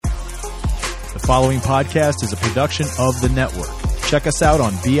The following podcast is a production of the network. Check us out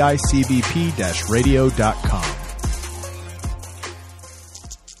on bicbp-radio.com.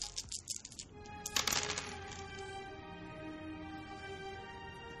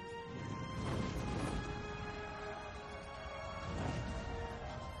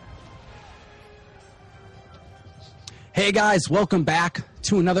 Hey guys, welcome back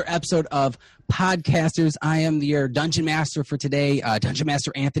to another episode of Podcasters. I am your Dungeon Master for today, Dungeon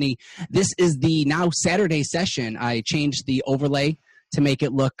Master Anthony. This is the now Saturday session. I changed the overlay to make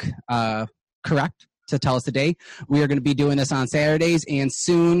it look correct to tell us today. We are going to be doing this on Saturdays, and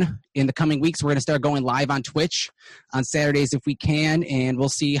soon in the coming weeks, we're going to start going live on Twitch on Saturdays if we can, and we'll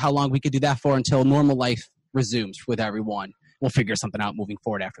see how long we could do that for until normal life resumes with everyone. We'll figure something out moving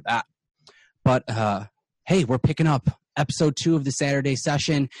forward after that. But hey, we're picking up episode 2 of the Saturday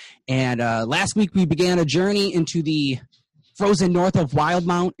session, and last week we began a journey into the frozen north of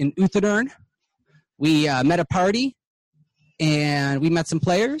Wildemount in Uthadern. We met a party, and we met some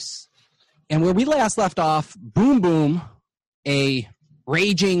players, and where we last left off, Boom Boom, a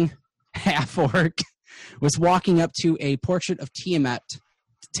raging half-orc, was walking up to a portrait of Tiamat to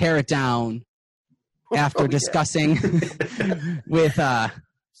tear it down after discussing with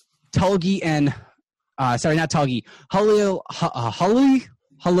Tulgi and sorry, not Tulgi. Halil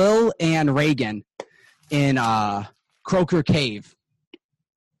and Reagan in Croaker Cave.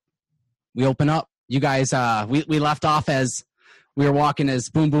 We open up. You guys, we left off as we were walking, as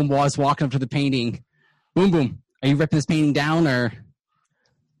Boom Boom was walking up to the painting. Boom Boom, are you ripping this painting down, or?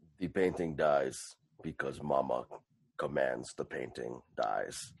 The painting dies because Mama commands the painting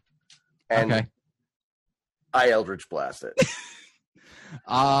dies. And okay. I Eldritch Blast it.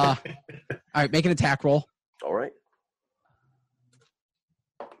 All right, make an attack roll. All right.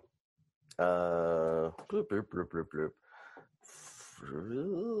 Bloop, bloop, bloop, bloop,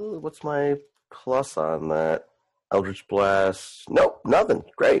 bloop. What's my plus on that? Eldritch Blast. Nope, nothing.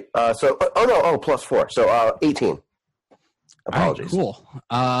 Great. Plus 4. So 18. Apologies. All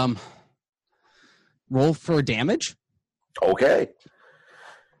right, cool. Roll for damage. Okay.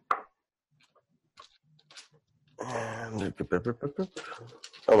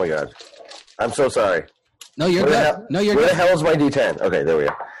 Oh my god. I'm so sorry. No, you're good. Where the hell is my D10? Okay, there we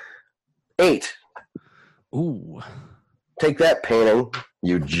go. 8. Ooh. Take that, painting,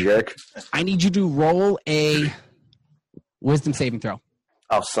 you jerk. I need you to roll a wisdom saving throw.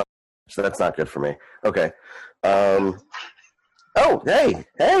 Oh, so that's not good for me. Okay. Oh, hey.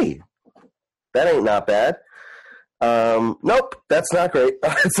 That ain't not bad. Nope, that's not great.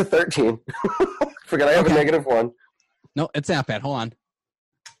 It's a 13. Forgot I have a -1. No, it's not bad. Hold on.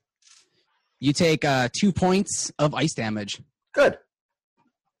 You take 2 points of ice damage. Good.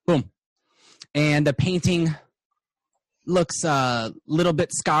 Boom. And the painting looks a little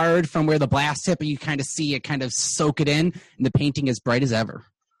bit scarred from where the blast hit, but you kind of see it kind of soak it in, and the painting is bright as ever.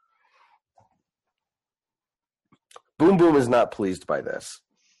 Boom Boom is not pleased by this.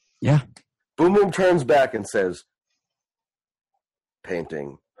 Yeah. Boom Boom turns back and says,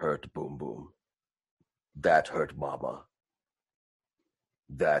 painting hurt Boom Boom. That hurt Mama.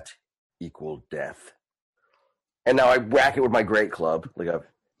 That equaled death. And now I whack it with my great club like a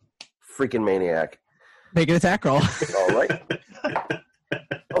freaking maniac. Make an attack roll. All right.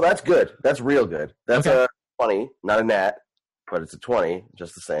 Oh, that's good. That's real good. That's a 20, not a nat, but it's a 20,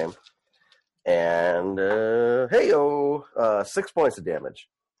 just the same. And, 6 points of damage.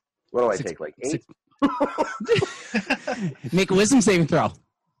 What do I take, like 8? Make a wisdom saving throw.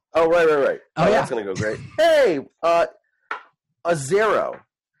 Oh, right. Oh, yeah. That's going to go great. Hey, a 0.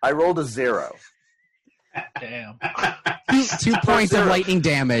 I rolled a 0. Damn. 2 points of lightning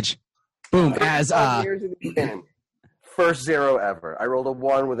damage. Boom. First 0 ever. I rolled a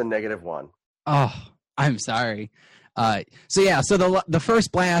 1 with a -1. Oh, I'm sorry. So the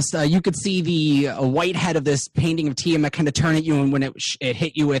first blast, you could see the white head of this painting of Tiamat kind of turn at you, and when it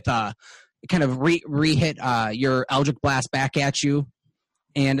hit you with kind of re-hit your Eldritch Blast back at you.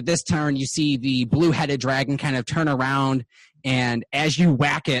 And at this turn, you see the blue-headed dragon kind of turn around, and as you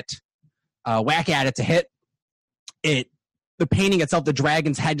whack at it to hit, the painting itself, the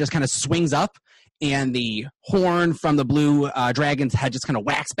dragon's head just kind of swings up, and the horn from the blue dragon's head just kind of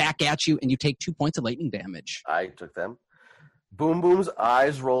whacks back at you, and you take 2 points of lightning damage. I took them. Boom Boom's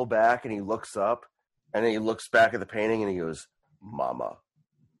eyes roll back, and he looks up, and then he looks back at the painting, and he goes, Mama,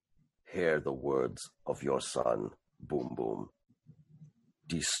 hear the words of your son, Boom Boom.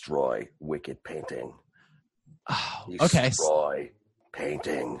 Destroy wicked painting. Oh, okay. Destroy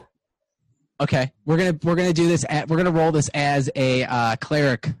painting. Okay, we're gonna do this. We're gonna roll this as a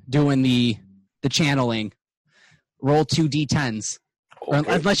cleric doing the channeling. Roll 2 d10s.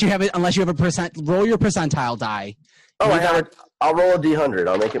 Okay. Unless you have a percent. Roll your percentile die. Oh, You I have it. I'll roll a D100.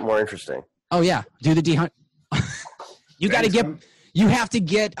 I'll make it more interesting. Oh yeah, do the D100. You got to get. You have to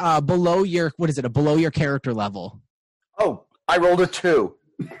get below your below your character level. Oh, I rolled a 2.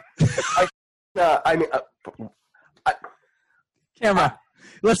 Camera,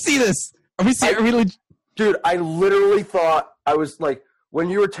 let's see this. Are we Dude, I literally thought I was like, when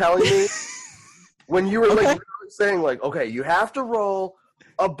you were telling me, when you were like literally saying like, okay, you have to roll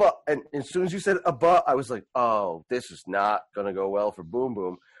a butt, and as soon as you said a butt, I was like, oh, this is not gonna go well for Boom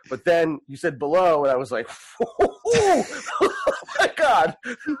Boom. But then you said below, and I was like, oh my god.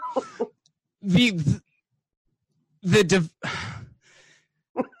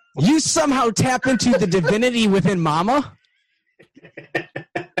 You somehow tap into the divinity within Mama,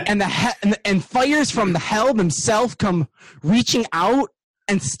 and fires from the hell themselves come reaching out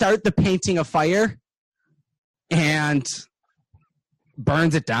and start the painting of fire, and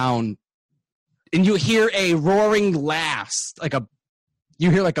burns it down. And you hear a roaring blast, the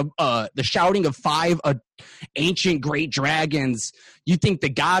shouting of 5 ancient great dragons. You think the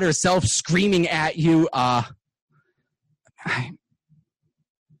god herself screaming at you.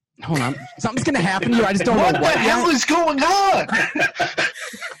 Hold on, something's gonna happen to you. I just don't know what the hell is going on.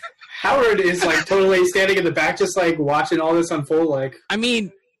 Howard is like totally standing in the back, just like watching all this unfold. Like, I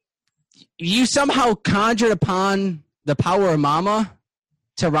mean, you somehow conjured upon the power of Mama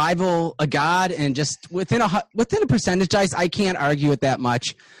to rival a god, and just within a percentage dice, I can't argue with that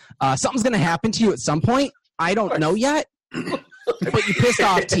much. Something's gonna happen to you at some point. I don't know yet, but you pissed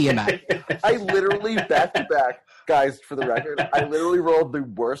off Tiamat. I literally back to back. Guys, for the record, I literally rolled the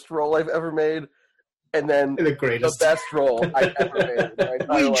worst roll I've ever made, and then the greatest, the best roll I've ever made. In my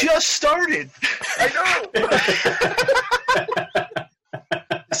entire life. Just started. I know.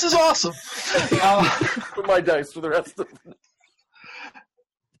 This is awesome. Put my dice for the rest of.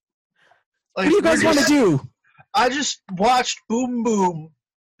 What do you guys want to do? I just watched Boom Boom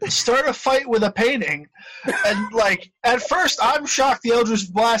start a fight with a painting, and like at first I'm shocked the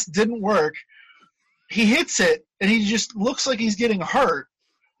Eldritch Blast didn't work. He hits it, and he just looks like he's getting hurt,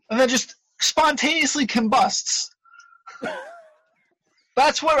 and then just spontaneously combusts.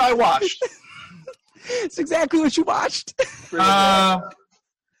 That's what I watched. It's exactly what you watched. Let's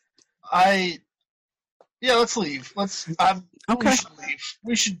leave. Okay. We should leave.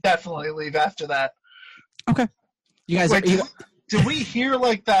 We should definitely leave after that. Okay. You guys. Wait, did we hear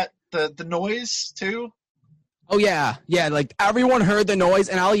like that the noise too? Oh yeah, like everyone heard the noise,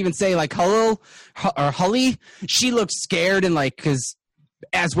 and I'll even say like Hully, she looked scared, and like because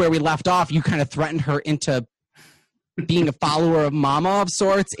as where we left off, you kind of threatened her into being a follower of Mama of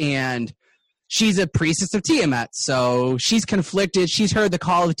sorts, and she's a priestess of Tiamat, so she's conflicted. She's heard the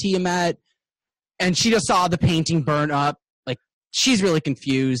call of Tiamat, and she just saw the painting burn up. Like she's really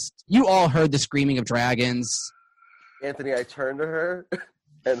confused. You all heard the screaming of dragons. Anthony, I turned to her,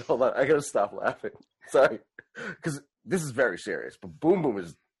 and hold on, I gotta stop laughing. Sorry. Because this is very serious, but Boom Boom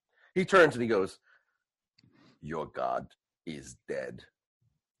he turns and he goes, your God is dead.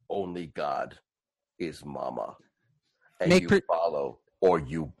 Only God is Mama. And you follow or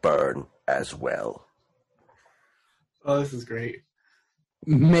you burn as well. Oh, this is great.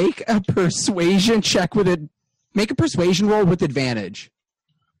 Make a persuasion check with it. Make a persuasion roll with advantage.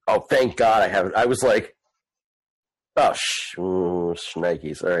 Oh, thank God I haven't. I was like, oh,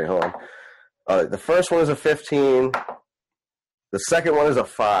 shnikes. All right, hold on. The first one is a 15. The second one is a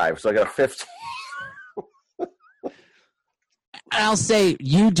 5, so I got a 15. I'll say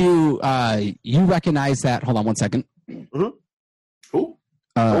you do. You recognize that. Hold on one second. Mm-hmm. Cool.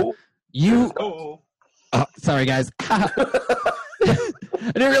 You. Sorry, guys. I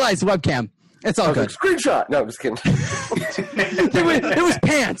didn't realize the webcam. It's all good. Like, screenshot. No, I'm just kidding. it was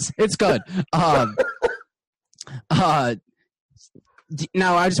pants. It's good.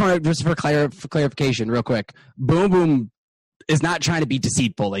 Now, I just want to, just for clarification, real quick. Boom Boom is not trying to be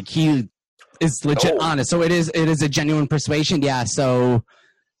deceitful. Like, he is legit honest. So it is a genuine persuasion. Yeah. So,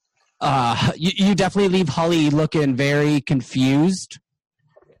 you definitely leave Hully looking very confused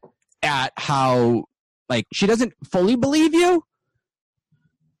at how, like, she doesn't fully believe you,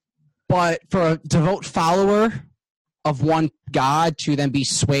 but for a devout follower of one god to then be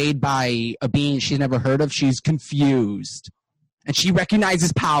swayed by a being she's never heard of, she's confused. And she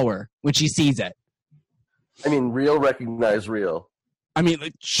recognizes power when she sees it. I mean, real recognize real. I mean,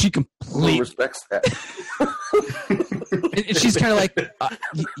 like, she completely respects that. And she's kind of like,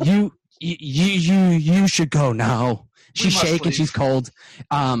 you should go now. She's shaking. She's cold.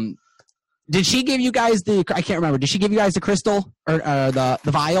 Did she give you guys I can't remember. Did she give you guys the crystal or the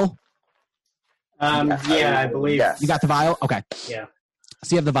vial? Yeah, I believe. You got the vial? Okay. Yeah.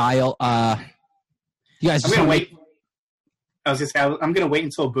 So you have the vial. You guys I'm just gonna wait. I was just I'm gonna wait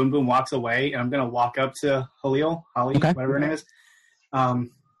until Boom Boom walks away, and I'm gonna walk up to Holly, Okay. whatever her name is, and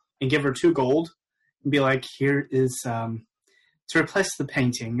give her 2 gold, and be like, "Here is to replace the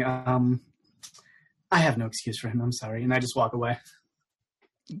painting. I have no excuse for him. I'm sorry," and I just walk away.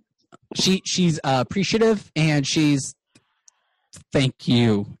 She's appreciative, and she's thank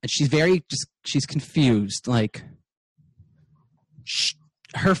you, and she's she's confused, like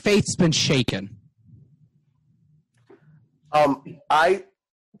her faith's been shaken. I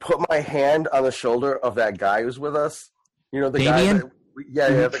put my hand on the shoulder of that guy who's with us. You know, the Damien? guy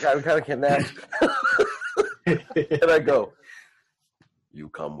the guy we kind of kidnapped. And I go, "You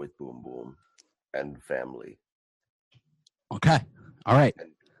come with Boom Boom and family. Okay, all right,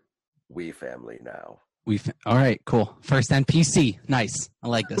 We family now." all right, cool. First NPC, nice. I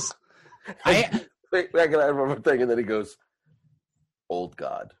like this. Wait, I can have one thing, and then he goes, "Old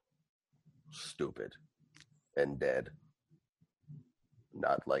God, stupid, and dead.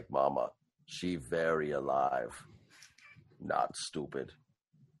 Not like Mama. She very alive. Not stupid.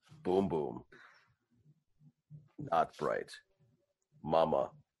 Boom Boom. Not bright.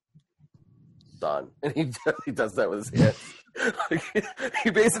 Mama. Son." And he does that with his hands. He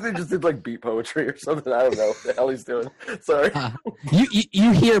basically just did like beat poetry or something. I don't know what the hell he's doing. Sorry.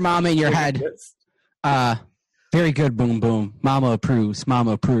 You hear Mama in your head. Very good, Boom Boom. Mama approves.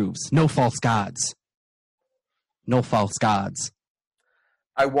 Mama approves. No false gods. No false gods.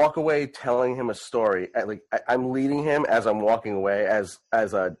 I walk away telling him a story. I'm leading him as I'm walking away, as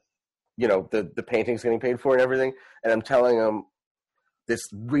a, the painting's getting paid for and everything, and I'm telling him this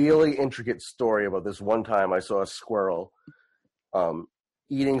really intricate story about this one time I saw a squirrel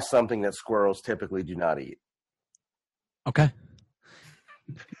eating something that squirrels typically do not eat. Okay.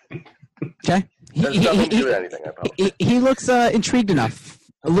 Okay. There's nothing to do with anything. I promise. He looks intrigued enough.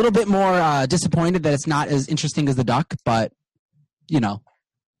 A little bit more disappointed that it's not as interesting as the duck, but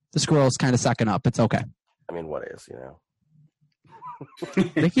the squirrel's kind of sucking up. It's okay. I mean, what is,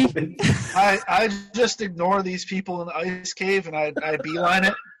 Mickey? I just ignore these people in the ice cave and I beeline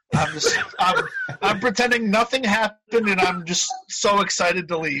it. I'm pretending nothing happened and I'm just so excited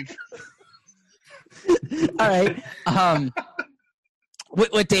to leave. All right.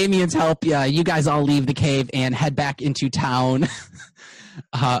 With Damien's help, you guys all leave the cave and head back into town.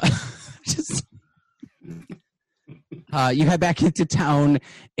 You head back into town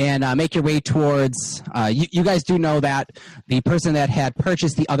and make your way towards. You guys do know that the person that had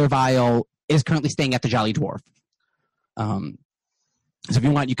purchased the other vial is currently staying at the Jolly Dwarf. So if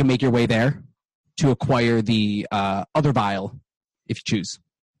you want, you can make your way there to acquire the other vial if you choose.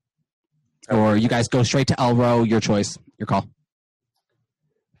 Or you guys go straight to Elro, your choice, your call.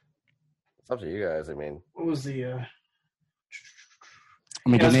 It's up to you guys. I mean, What was the?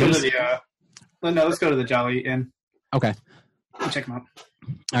 Let's let's go to the. No, let's go to the Jolly Inn. Okay. Check them out.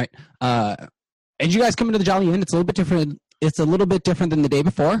 All right. As you guys come into the Jolly Inn, it's a little bit different. It's a little bit different than the day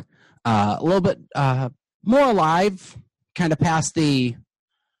before. A little bit more alive, kind of past the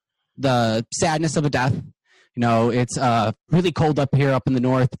sadness of a death. It's really cold up here up in the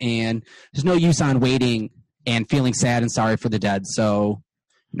north, and there's no use on waiting and feeling sad and sorry for the dead. So,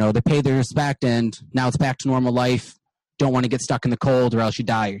 they pay their respect, and now it's back to normal life. Don't want to get stuck in the cold or else you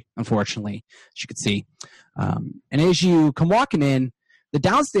die, unfortunately, as you can see. And as you come walking in, the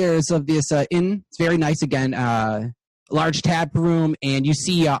downstairs of this inn, it's very nice again, large tap room, and you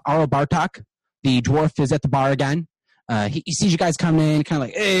see Arl Bartok, the dwarf, is at the bar again. He sees you guys come in, kind of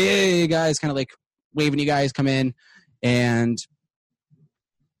like, hey, guys, kind of like waving you guys come in. And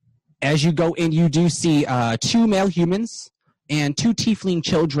as you go in, you do see 2 male humans and 2 tiefling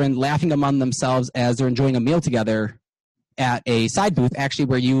children laughing among themselves as they're enjoying a meal together at a side booth, actually,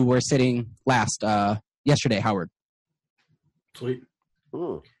 where you were sitting last yesterday, Howard. Sweet.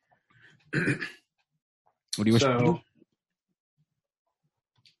 ooh. What do you wish to do?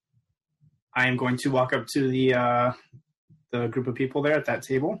 I am going to walk up to the group of people there at that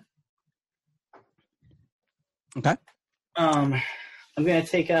table. Okay. I'm going to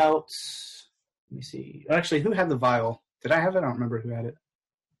take out. Let me see. Actually, who had the vial? Did I have it? I don't remember who had it.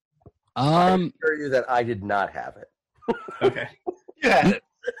 I can assure you that I did not have it. Okay. You had it.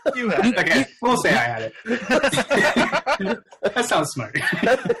 You had it. Okay. We'll say I had it. That sounds smart.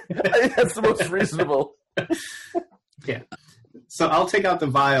 I think that's the most reasonable. Yeah. So I'll take out the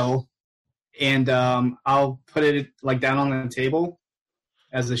vial and I'll put it down on the table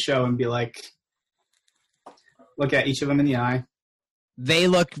as a show and be like, look at each of them in the eye. They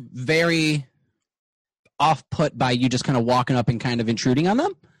look very off-put by you just kind of walking up and kind of intruding on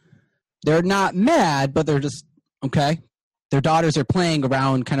them. They're not mad, but they're just, okay. their daughters are playing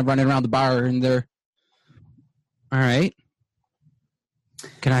around, kind of running around the bar, and they're, all right.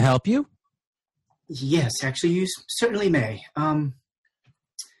 Can I help you? Yes, actually, you certainly may.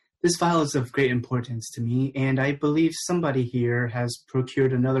 This vial is of great importance to me, and I believe somebody here has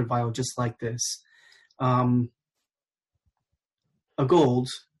procured another vial just like this. A gold,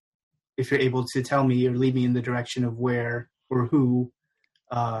 if you're able to tell me or lead me in the direction of where or who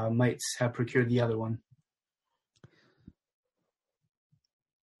might have procured the other one.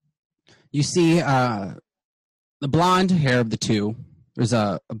 You see the blonde hair of the two. There's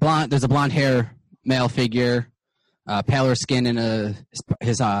a blonde hair male figure, paler skin, and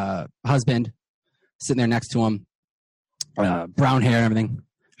his husband sitting there next to him, brown hair and everything.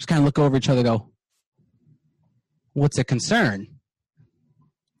 Just kind of look over each other and go, what's a concern?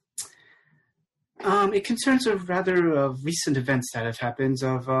 It concerns a rather recent events that have happened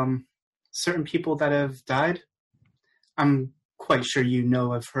of certain people that have died. I'm quite sure you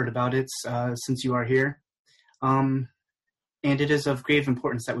know I've heard about it since you are here. And it is of grave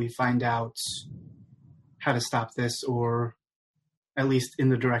importance that we find out how to stop this, or at least in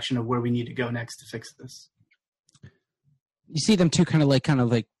the direction of where we need to go next to fix this. You see them two kind of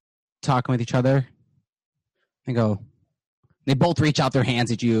like talking with each other. They both reach out their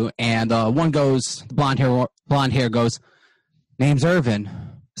hands at you, and one goes, the blonde hair goes, name's Irvin.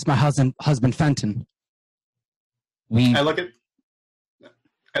 It's my husband Fenton. I look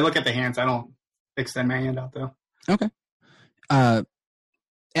at the hands. I don't extend my hand out though. Okay.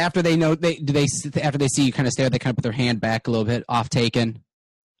 After they see you kind of stare, they kind of put their hand back a little bit, off taken.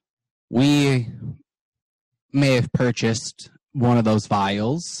 We may have purchased one of those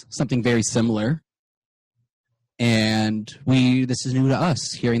vials, something very similar. And this is new to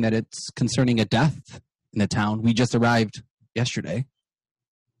us, hearing that it's concerning a death in the town. We just arrived yesterday.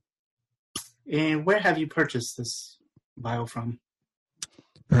 And where have you purchased this vial from?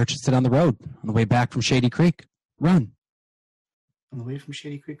 Purchased it on the road, on the way back from Shady Creek Run. On the way from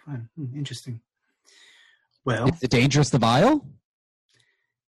Shady Creek Run. Interesting. Well, is it dangerous, the vial?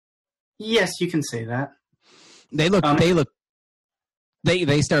 Yes, you can say that. They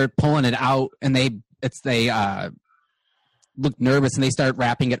start pulling it out, and they look nervous, and they start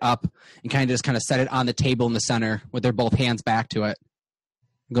wrapping it up and kind of set it on the table in the center with their both hands back to it.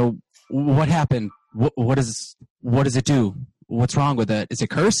 Go, what happened? What does it do? What's wrong with it? Is it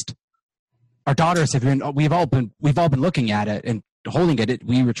cursed? Our daughters we've all been looking at it and holding it.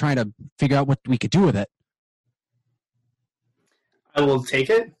 We were trying to figure out what we could do with it. I will take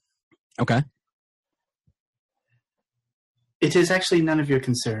it. Okay. It is actually none of your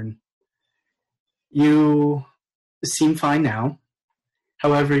concern. You seem fine now.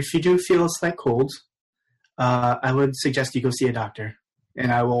 However, if you do feel a slight cold, I would suggest you go see a doctor.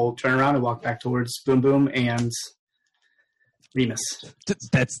 And I will turn around and walk back towards Boom Boom and Remus.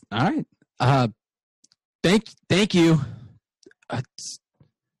 That's all right. Thank you.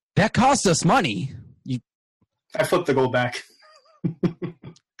 That cost us money. I flipped the gold back. It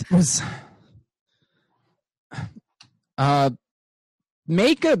was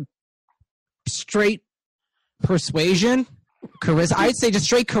make a straight persuasion, charisma. I'd say just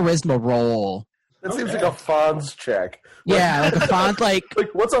straight charisma roll. That seems like a Fonz check. Yeah, like a Fonz, like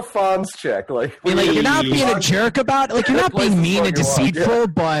what's a Fonz check? You're not being a jerk about it. Like, you're not being mean and deceitful,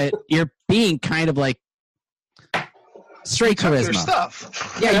 but you're being kind of like straight charisma. Their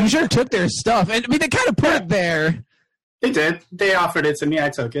stuff. Yeah, you sure took their stuff. And I mean, they kind of put it there. They did. They offered it to me. I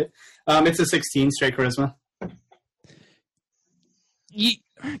took it. It's a 16 straight charisma.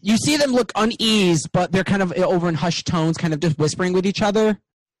 You see them look uneased, but they're kind of over in hushed tones, kind of just whispering with each other.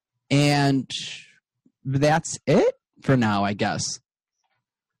 And that's it for now, I guess.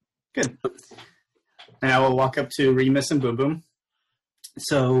 Good. And I will walk up to Remus and Boom Boom.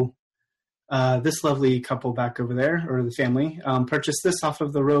 So this lovely couple back over there, or the family, purchased this off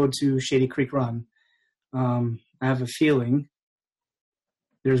of the road to Shady Creek Run. I have a feeling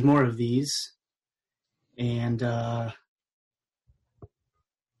there's more of these. And I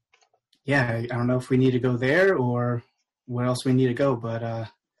don't know if we need to go there or where else we need to go, but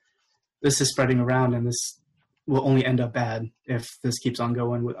this is spreading around, and this will only end up bad if this keeps on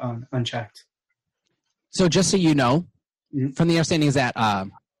going unchecked. So just so you know, from the understanding is that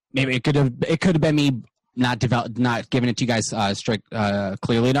maybe it could have been me not giving it to you guys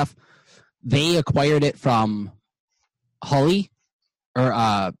clearly enough. They acquired it from Hully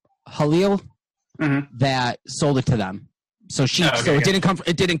or Hulliel that sold it to them. So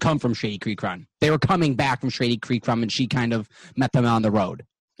it didn't come from Shady Creek Run. They were coming back from Shady Creek Run, and she kind of met them on the road.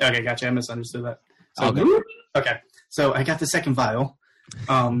 Okay, gotcha. I misunderstood that. So, okay, so I got the second vial.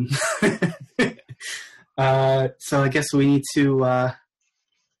 So I guess we need to, I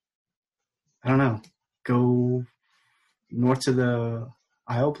don't know, go north to the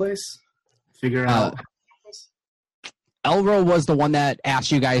Isle place, figure out. Elro was the one that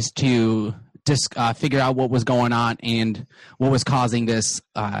asked you guys to figure out what was going on and what was causing this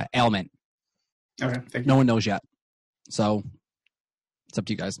ailment. Okay, thank you. No one knows yet. So it's up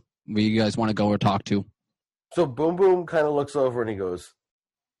to you guys. Where you guys want to go or talk to. So Boom Boom kind of looks over and he goes,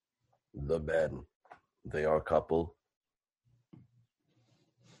 "The men, they are a couple."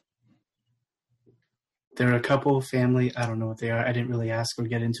 They're a couple, family. I don't know what they are. I didn't really ask or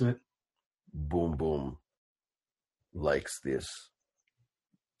get into it. Boom Boom likes this.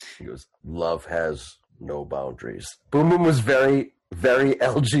 He goes, "Love has no boundaries." Boom Boom was very, very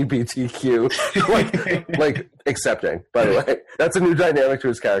LGBTQ, like accepting. By the way, that's a new dynamic to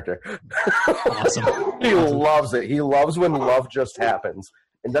his character. Awesome. He loves it. He loves when love just happens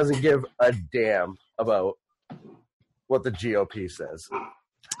and doesn't give a damn about what the GOP says.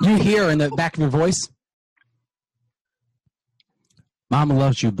 You hear in the back of your voice, "Mama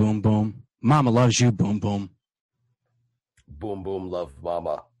loves you, Boom Boom. Mama loves you, Boom Boom." Boom Boom love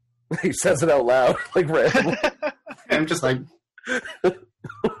Mama. He says it out loud, like randomly. I'm just like, I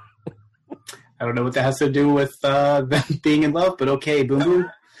don't know what that has to do with them being in love, but okay, Boom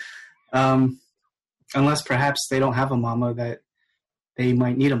Boom. Unless perhaps they don't have a mama, that they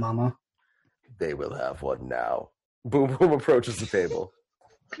might need a mama. They will have one now. Boom Boom approaches the table.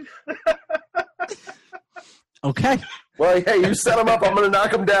 Okay. Well, hey, you set him up. I'm going to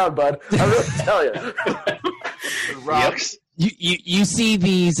knock him down, bud. I'm going to tell you. Rocks. You see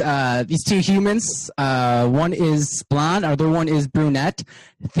these two humans. One is blonde, other one is brunette.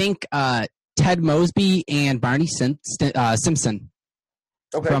 Think Ted Mosby and Barney Simpson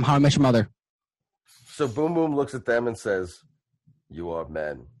Okay. from How I Met Your Mother. So Boom Boom looks at them and says, "You are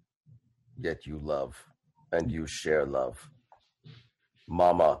men, yet you love, and you share love.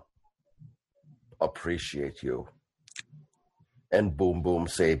 Mama, appreciate you. And Boom Boom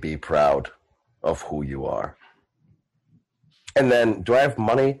say, be proud of who you are." And then, do I have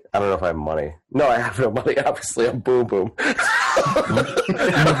money? I don't know if I have money. No, I have no money. Obviously, I'm Boom Boom. No,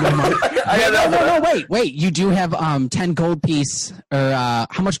 wait. You do have 10 gold piece. Or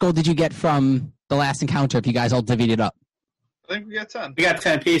how much gold did you get from the last encounter if you guys all divvied it up? I think we got 10. We got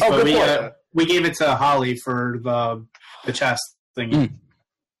 10 piece, but we gave it to Holly for the chest thing.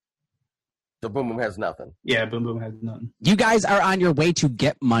 So Boom Boom has nothing. Yeah, Boom Boom has nothing. You guys are on your way to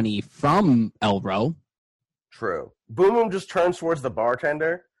get money from Elro. True. Boom Boom just turns towards the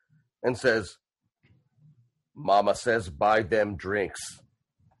bartender and says, "Mama says buy them drinks.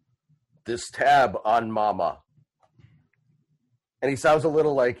 This tab on Mama." And he sounds a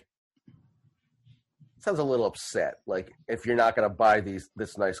little upset. Like, if you're not going to buy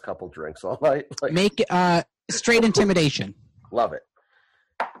this nice couple drinks all night. Like, Make straight intimidation. love it.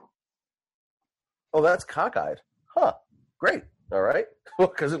 Oh, that's cockeyed. Huh. Great. All right. Well,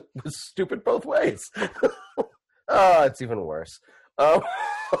 because it was stupid both ways. Oh, it's even worse. An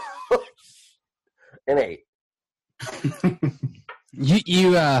 8.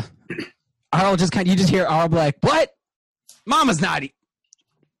 You Arl just you just hear Arl be like, "What? Mama's not.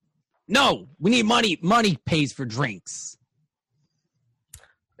 No, we need money. Money pays for drinks."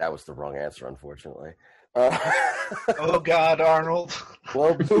 That was the wrong answer, unfortunately. Oh, God, Arnold.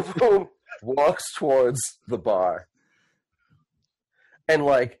 Well, Boom Boom walks towards the bar. And,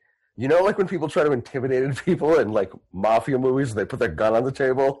 like when people try to intimidate people in, like, mafia movies, they put their gun on the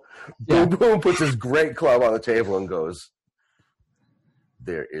table? Yeah. Boom Boom puts his great club on the table and goes,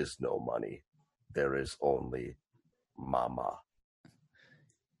 "There is no money. There is only Mama."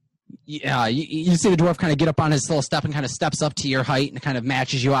 Yeah, you see the dwarf kind of get up on his little step and kind of steps up to your height and kind of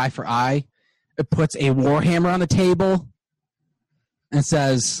matches you eye for eye. It puts a warhammer on the table and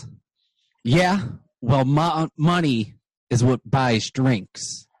says, "Yeah, well, money is what buys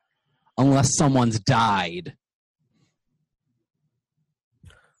drinks, unless someone's died."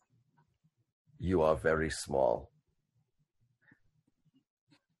 You are very small.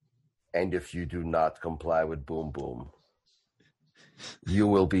 And if you do not comply with Boom Boom, you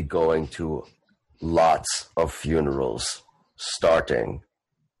will be going to lots of funerals, starting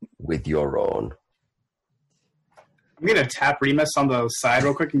with your own. I'm going to tap Remus on the side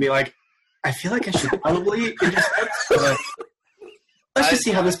real quick and be like, I feel like I should probably intercept, but let's just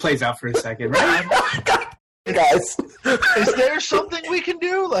see how this plays out for a second, right? Guys, Is there something we can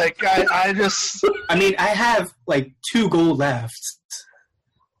do? Like, I mean, I have, 2 gold left.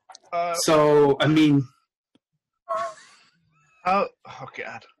 So, I mean... oh,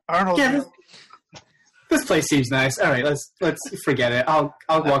 God. Arnold. Yeah, this place seems nice. All right, let's forget it. I'll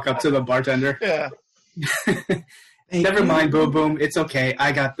walk up to the bartender. Yeah. Never mind, Boom Boom. It's okay.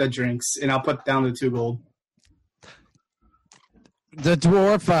 I got the drinks, and I'll put down the 2 gold. The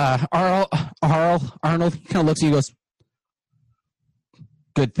dwarf, Arnold, kind of looks at you and goes,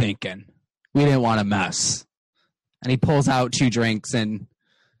 good thinking. We didn't want to mess. And he pulls out 2 drinks and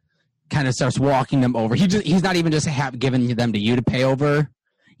kind of starts walking them over. He's not even just giving them to you to pay over.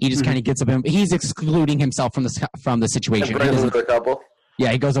 He just kind of gets up and he's excluding himself from the situation. And brings over the couple?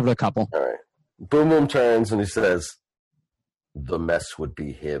 Yeah, he goes over to the couple. All right. Boom Boom turns and he says, the mess would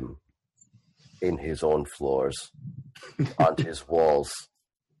be him in his own floors, on his walls,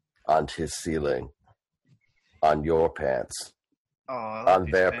 on his ceiling, on your pants, on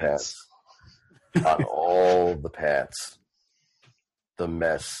their pants, on all the pants. The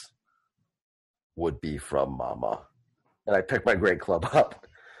mess would be from Mama. And I pick my great club up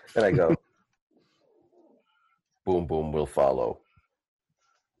and I go, Boom Boom will follow.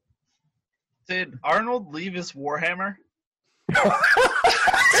 Did Arnold leave his Warhammer?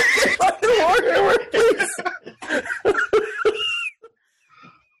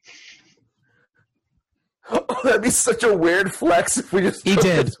 Oh, that'd be such a weird flex if we just He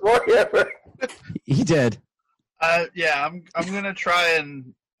did. his Warhammer. He did. Yeah, I'm gonna try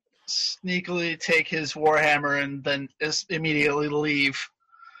and sneakily take his Warhammer and then immediately leave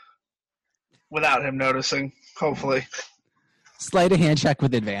without him noticing. Hopefully. Sleight of hand check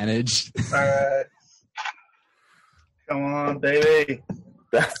with advantage. All right. Come on, baby.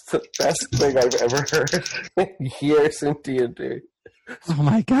 That's the best thing I've ever heard in years in D&D. Oh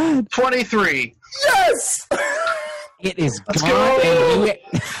my god. 23. Yes! It is Let's gone. go! And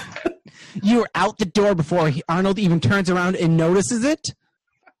you were out the door before Arnold even turns around and notices it.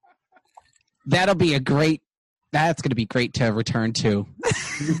 That's going to be great to return to.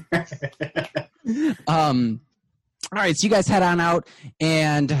 All right, so you guys head on out,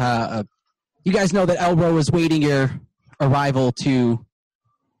 and you guys know that Elro is waiting your arrival to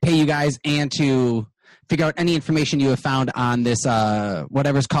pay you guys and to figure out any information you have found on this,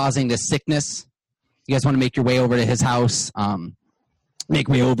 whatever's causing this sickness. You guys want to make your way over to his house, make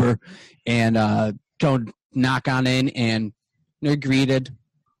way over, and go knock on in, and you're greeted.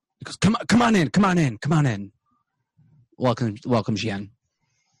 He goes, come on in. Welcome, Jian.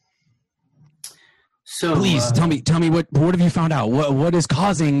 So, Please tell me what have you found out? What is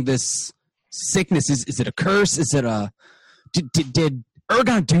causing this sickness? Is it a curse? Is it did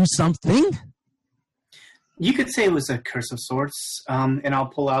Ergon do something? You could say it was a curse of sorts, and I'll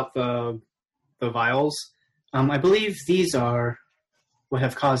pull out the vials. I believe these are what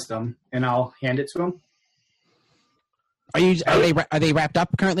have caused them, and I'll hand it to him. Are they wrapped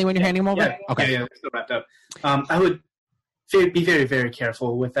up currently when you're handing them over? Yeah, Okay. yeah, they're still wrapped up. I would be very, very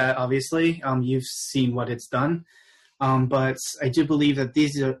careful with that, obviously. You've seen what it's done. But I do believe that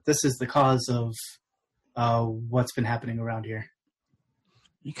this is the cause of what's been happening around here.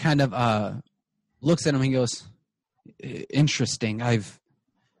 He kind of looks at him and goes, interesting. There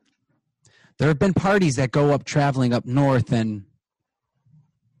have been parties that go up traveling up north, and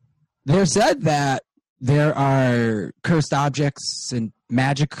they're said that there are cursed objects and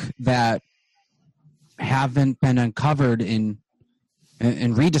magic that haven't been uncovered and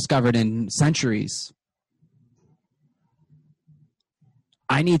rediscovered in centuries.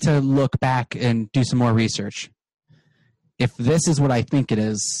 I need to look back and do some more research. If this is what I think it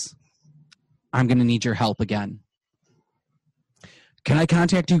is, I'm going to need your help again. Can I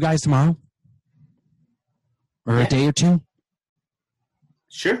contact you guys tomorrow? Or a day or two?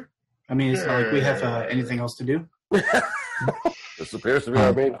 Sure. I mean, it's not like we have anything else to do. This appears to be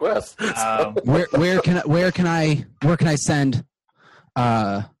our main quest. Where can I send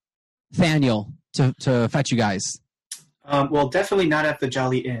Thaniel to fetch you guys? Well, definitely not at the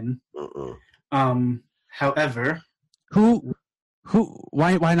Jolly Inn. However,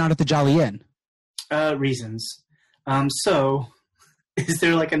 why not at the Jolly Inn? Reasons. So, is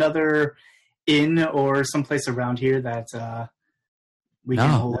there like another inn or someplace around here that we can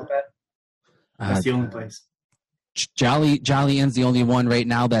hold up at? That's the only place. Jolly Inn's the only one right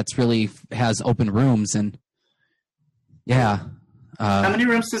now that's really has open rooms, and yeah. How many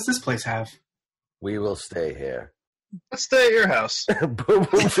rooms does this place have? We will stay here. Let's stay at your house. Boom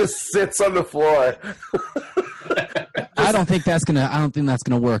Boom just sits on the floor. I don't think that's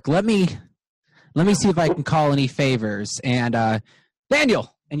gonna work. Let me see if I can call any favors. And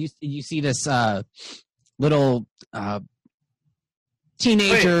Daniel, and you see this little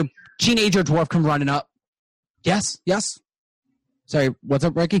teenager dwarf come running up. Yes. Sorry, what's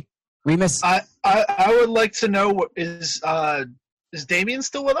up, Ricky? Remus? I would like to know, is Damien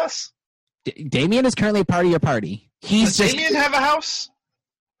still with us? Damien is currently a part of your party. Does Damien have a house?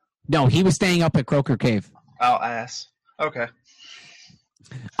 No, he was staying up at Croker Cave. Oh, ass. Okay.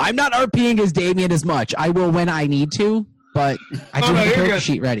 I'm not RPing as Damien as much. I will when I need to, but I do have the you're character good.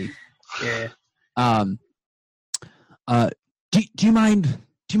 sheet ready. Yeah. Do you mind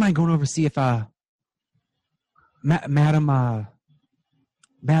going over to see if Madam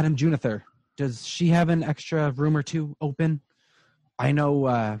Junither, does she have an extra room or two open? I know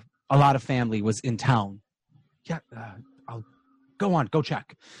a lot of family was in town. Yeah, I'll go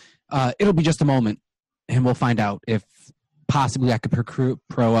check. It'll be just a moment, and we'll find out if possibly I could procure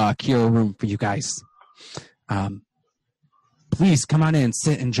a room for you guys. Please come on in,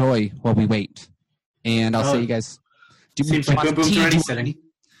 sit, enjoy while we wait, and I'll see you guys. Seems like Boom Boom's already sitting.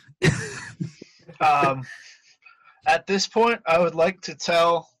 At this point, I would like to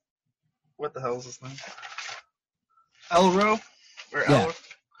tell. What the hell is his name? Elro? Yeah.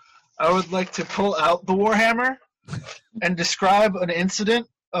 I would like to pull out the Warhammer and describe an incident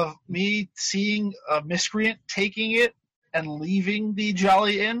of me seeing a miscreant taking it and leaving the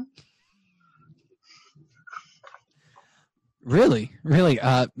Jolly Inn. Really?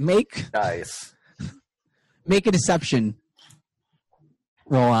 Make Nice. a deception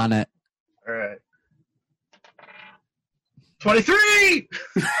roll on it. All right. 23!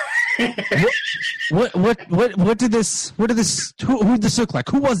 What did this who did this look like?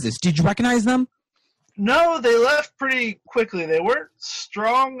 Who was this? Did you recognize them? No, they left pretty quickly. They weren't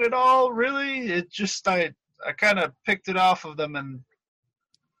strong at all, really. It just I kind of picked it off of them, and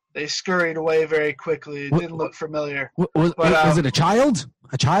they scurried away very quickly. It didn't look familiar. Was it a child?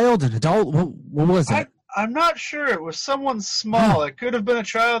 A child? An adult? What was it? I'm not sure. It was someone small. It could have been a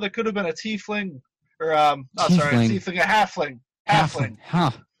child. It could have been a tiefling, or a halfling. Halfling.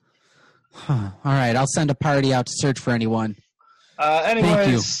 Huh. All right, I'll send a party out to search for anyone.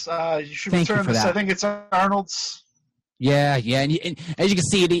 Anyways, you should Thank you return for this. that. I think it's Arnold's. Yeah, and as you can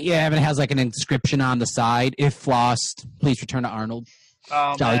see, it has like an inscription on the side. If lost, please return to Arnold.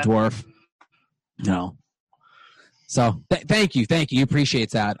 Oh, Jolly man. Dwarf. No. So, thank you. You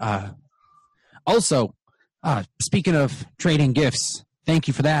appreciate that. Also, speaking of trading gifts, thank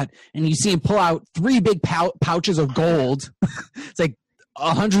you for that. And you see him pull out 3 big pouches of gold. It's like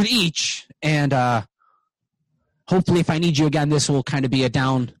 100 each. And hopefully, if I need you again, this will kind of be a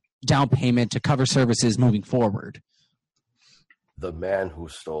down payment to cover services moving forward. The man who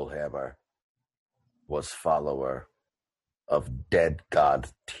stole Hammer was follower of dead god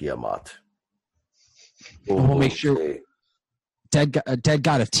Tiamat. We'll make sure. Dead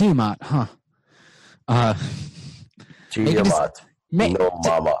god of Tiamat, huh? Tiamat, no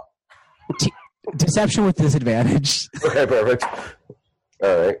mama. Deception with disadvantage. Okay, perfect.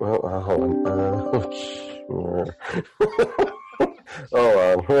 All right, well, hold on. Hold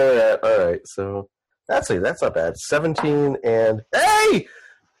on, where are at? All right, so that's not bad. 17 and hey,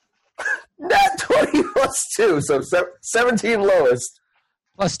 not 20 plus 2, so 17 lowest.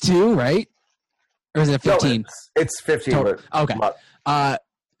 Plus 2, right? Or is it 15? No, it's 15. Total. But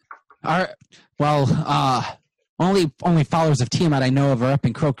Okay. Only followers of Tiamat I know of are up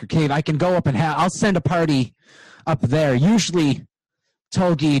in Croker Cave. I can go up and I'll send a party up there. Usually,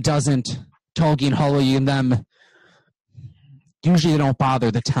 Tolgi and Holly and them. Usually, they don't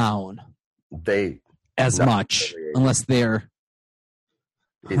bother the town as much unless they're.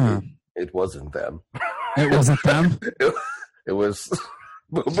 It wasn't them. It wasn't them. It was.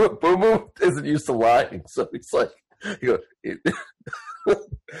 Boom Boom isn't used to lying, so he's like,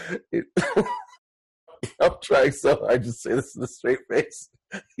 I'm trying so hard to say this in a straight face.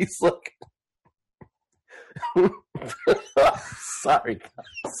 He's like, sorry,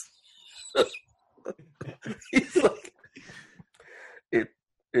 guys. He's like,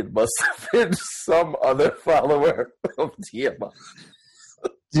 it must have been some other follower of Tiamat.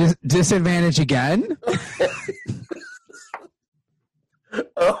 Disadvantage again?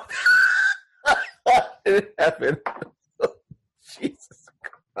 Oh, it happened. Oh, Jesus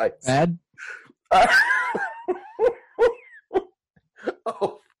Christ. Bad?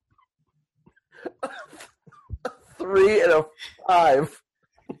 Oh. 3 and a 5.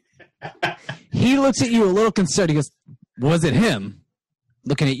 He looks at you a little concerned. He goes, was it him?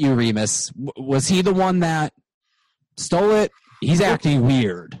 Looking at you, Remus. Was he the one that stole it? He's acting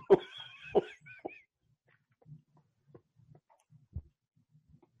weird.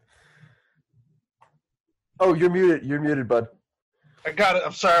 Oh, you're muted. You're muted, bud. I got it.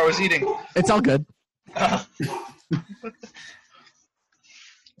 I'm sorry, I was eating. It's all good.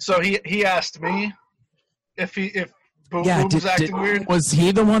 So he asked me if Boom Yeah, Boom was acting weird. Was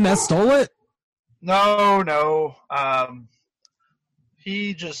he the one that stole it? No.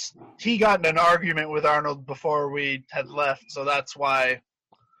 He got in an argument with Arnold before we had left, so that's why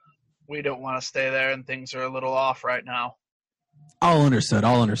we don't want to stay there, and things are a little off right now. All understood.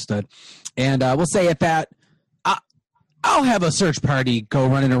 And we'll say at that, I'll have a search party go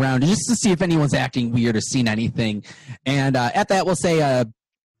running around just to see if anyone's acting weird or seen anything. And at that, we'll say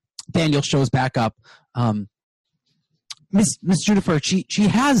Daniel shows back up. Miss Juniper, she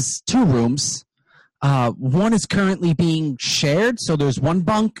has 2 rooms. One is currently being shared, so there's 1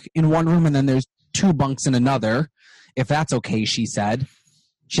 bunk in one room, and then there's 2 bunks in another. If that's okay, she said.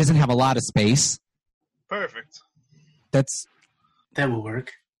 She doesn't have a lot of space. Perfect. That will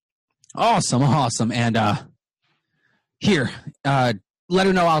work. Awesome. And here, let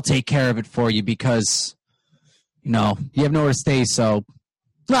her know I'll take care of it for you because, you have nowhere to stay, so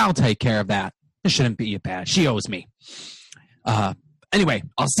I'll take care of that. It shouldn't be bad. She owes me. Anyway,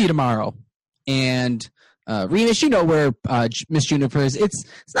 I'll see you tomorrow. And Remus, you know where Miss Juniper is. It's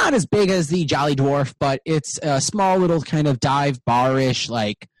not as big as the Jolly Dwarf, but it's a small little kind of dive bar-ish,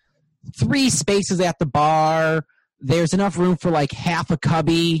 like 3 spaces at the bar. There's enough room for like half a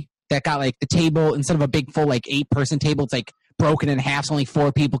cubby that got like the table, instead of a big full like 8-person table, it's like broken in half, so only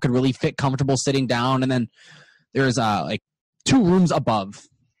 4 people could really fit comfortable sitting down. And then there's like 2 rooms above,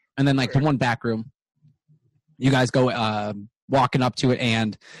 and then like the 1 back room. You guys go walking up to it,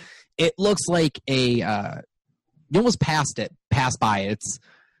 and it looks like you almost passed by it. It's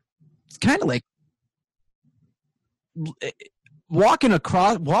kind of like walking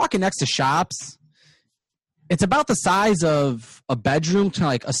next to shops. It's about the size of a bedroom to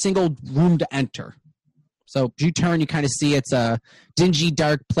like a single room to enter. So if you turn, you kind of see it's a dingy,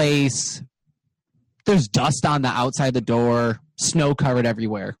 dark place. There's dust on the outside the door, snow covered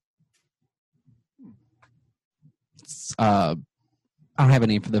everywhere. It's, I don't have a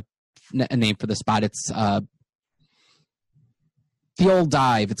name for the spot. It's the Old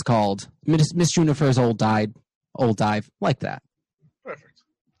Dive. It's called Miss Juniper's Old Dive, like that. Perfect.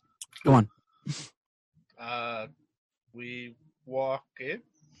 Go on. We walk in.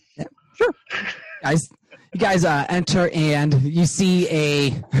 Yeah, sure. You guys enter, and you see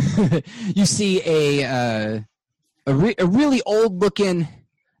a really old looking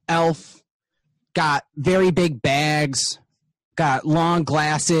elf. Got very big bags, got long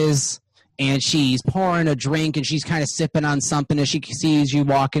glasses, and she's pouring a drink, and she's kind of sipping on something as she sees you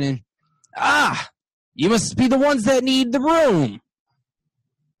walking in. You must be the ones that need the room.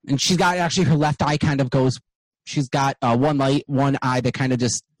 And she's got, actually, her left eye kind of goes, she's got one eye that kind of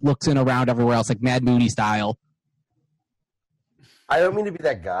just looks in around everywhere else, like Mad Moody style. I don't mean to be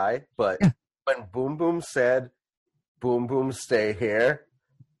that guy, but when Boom Boom said, Boom Boom, stay here,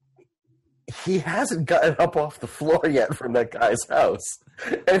 he hasn't gotten up off the floor yet from that guy's house.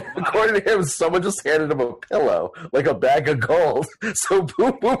 And according to him, someone just handed him a pillow, like a bag of gold. So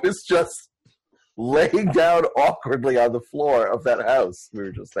Boom Boom is just laying down awkwardly on the floor of that house we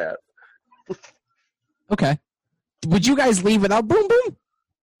were just at. Okay. Would you guys leave without Boom Boom?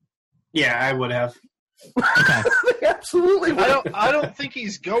 Yeah, I would have. Okay. Absolutely. I don't think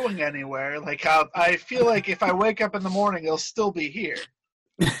he's going anywhere. Like, I feel like if I wake up in the morning, he'll still be here.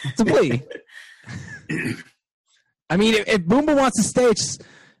 It's a plea. I mean, if Boom Boom wants to stay, it's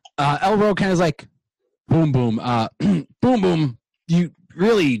Elro kind of like, Boom Boom, Boom Boom, you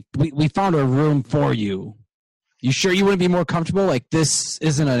really, we found a room for you. You sure you wouldn't be more comfortable? Like, this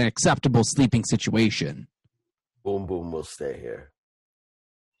isn't an acceptable sleeping situation. Boom Boom will stay here.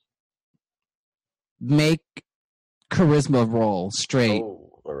 Make charisma roll straight.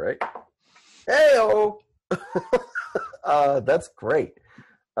 Oh, all right. Hey-oh! That's great.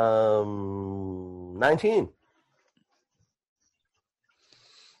 19.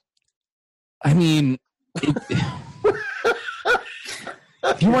 I mean, if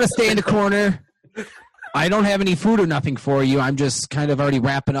you want to stay in the corner, I don't have any food or nothing for you. I'm just kind of already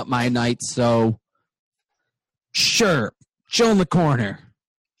wrapping up my night, so sure, chill in the corner.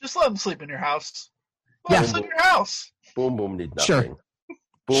 Just let him sleep in your house. Let him sleep in your house. Boom Boom need nothing. Sure.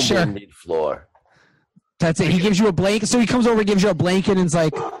 Boom Boom need floor. That's it. He gives you a blanket. So he comes over and gives you a blanket and is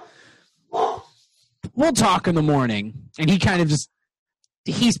like, we'll talk in the morning. And he kind of just,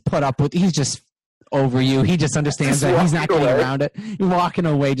 he's just over you. He just understands that he's not getting around it. He's walking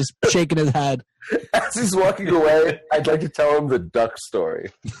away, just shaking his head. As he's walking away, I'd like to tell him the duck story.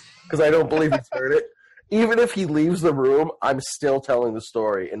 Because I don't believe he's heard it. Even if he leaves the room, I'm still telling the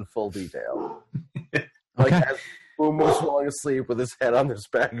story in full detail. Like, as Boom was falling asleep with his head on this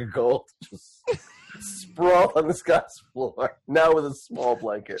bag of gold, just sprawled on this guy's floor, now with a small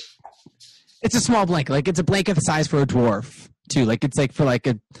blanket. It's a small blanket. Like, it's a blanket the size for a dwarf, too. Like, it's like for like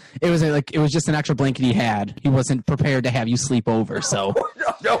it was just an extra blanket he had. He wasn't prepared to have you sleep over, so.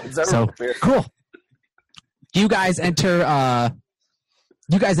 No, it's never prepared. Cool. You guys enter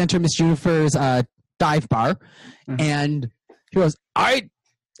you guys enter Miss Juniper's dive bar, and he goes, hey,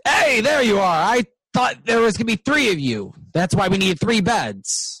 there you are. I thought there was going to be 3 of you. That's why we need 3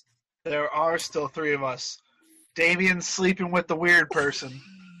 beds. There are still 3 of us. Damien's sleeping with the weird person.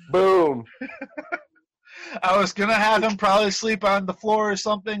 Boom. I was going to have him probably sleep on the floor or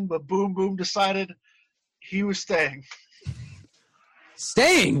something, but Boom Boom decided he was staying.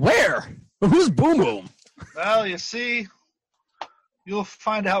 Staying? Where? Who's Boom Boom? Well, you see, you'll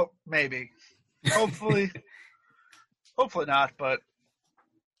find out maybe. Hopefully. Hopefully not, but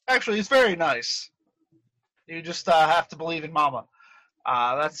actually he's very nice. You just have to believe in Mama.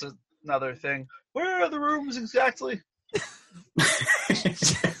 That's another thing. Where are the rooms exactly?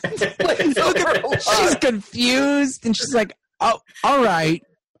 She's confused, and she's like, "Oh, all right.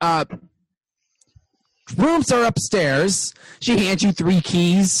 Rooms are upstairs." She hands you 3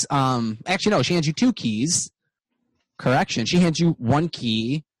 keys. Actually, no, she hands you 2 keys. Correction. She hands you 1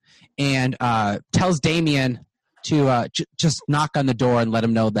 key, and tells Damien to just knock on the door and let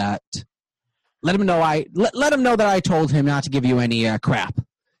him know that. Let him know that I told him not to give you any crap.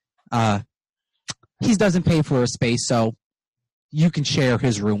 He doesn't pay for a space, so you can share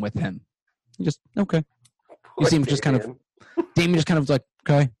his room with him. You just okay. You seem just kind of. Damien just kind of like,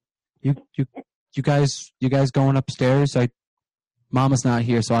 okay, you guys going upstairs? Mama's not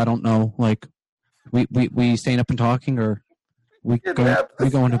here, so I don't know. Like, we staying up and talking, or we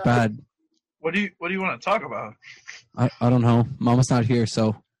going to bed? What do you want to talk about? I don't know. Mama's not here,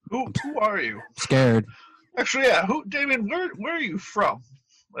 so. Who are you? Scared. Actually, yeah. Damien? Where are you from?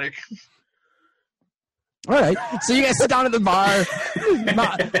 Like. All right, so you guys sit down at the bar.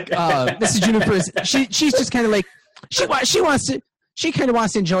 Mrs. Juniper's she's just kind of like she kind of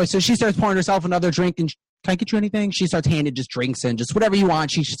wants to enjoy. So she starts pouring herself another drink. And can I get you anything? She starts handing just drinks and just whatever you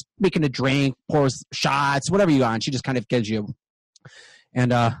want. She's just making a drink, pours shots, whatever you want. She just kind of gives you.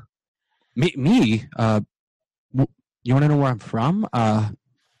 And you want to know where I'm from?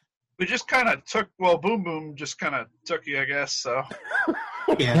 We just kind of took. Well, Boom Boom just kind of took you, I guess. So.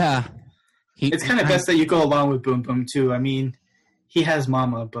 Yeah. It's kind of best that you go along with Boom Boom too. I mean, he has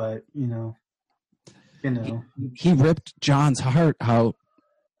Mama, but you know. He ripped John's heart out.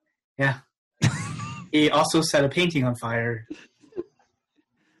 Yeah. He also set a painting on fire.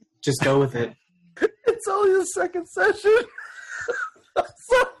 Just go with it. It's only the second session.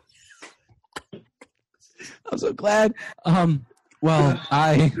 I'm so glad. Well,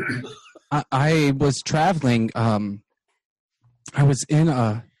 I was traveling. I was in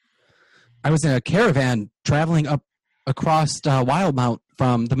a caravan traveling up across Wildmount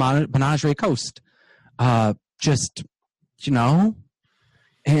from the Menagerie Coast. And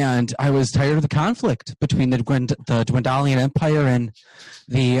I was tired of the conflict between the Dwendalian Empire and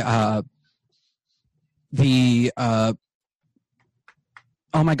the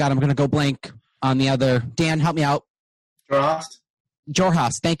oh my God, I'm going to go blank on the other. Dan, help me out.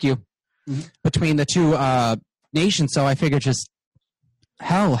 Jorhast, thank you. Mm-hmm. Between the 2 nations, so I figured just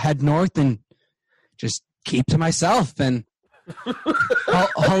head north and just keep to myself. And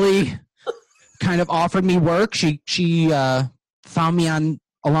Holly kind of offered me work. She found me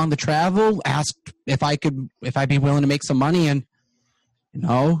along the travel, asked if I'd be willing to make some money, and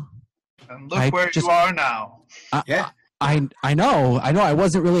And look where you are now. I know. I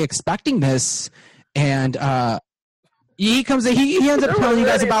wasn't really expecting this, and he ends up telling you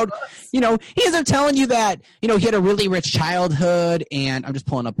guys about, he ends up telling you that, he had a really rich childhood, and I'm just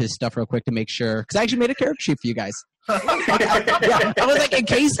pulling up his stuff real quick to make sure, because I actually made a character sheet for you guys. I was like, in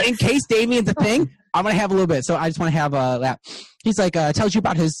case Damien's a thing, I'm going to have a little bit, so I just want to have that. He's like, tells you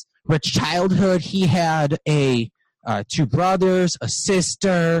about his rich childhood. He had 2 brothers, a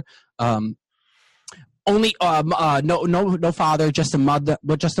sister, only no father, just a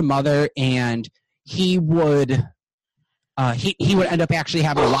mother, and he would end up actually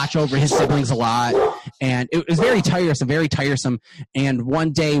having to watch over his siblings a lot, and it was very tiresome. And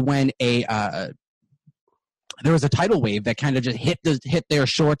one day when there was a tidal wave that kind of just hit their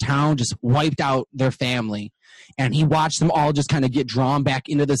shore town, just wiped out their family, and he watched them all just kind of get drawn back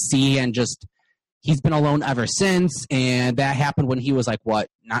into the sea, and just he's been alone ever since. And that happened when he was like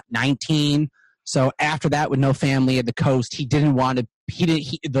 19. So after that, with no family at the coast, it didn't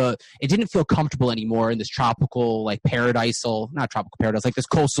feel comfortable anymore in this tropical, like not tropical paradise, like this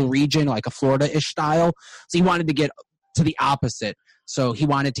coastal region, like a Florida-ish style. So he wanted to get to the opposite. So he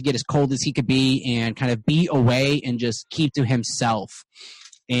wanted to get as cold as he could be and kind of be away and just keep to himself.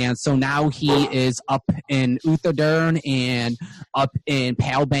 And so now he is up in Uthadern and up in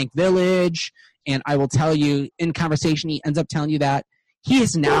Palbank Village. And I will tell you, in conversation, he ends up telling you that he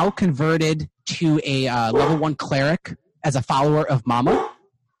is now converted to a level 1 cleric as a follower of Mama.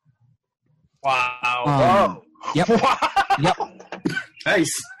 Wow. Yep. Wow. Yep.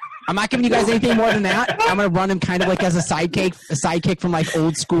 Nice. I'm not giving you guys anything more than that. I'm gonna run him kind of like as a sidekick from like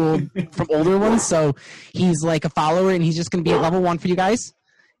old school, from older ones. So he's like a follower, and he's just gonna be at level 1 for you guys.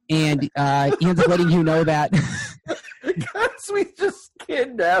 And he ends up letting you know that. Guys, we just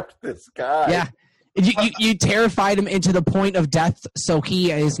kidnapped this guy. Yeah, you terrified him into the point of death. So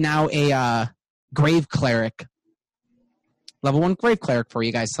he is now a grave cleric, level 1 grave cleric for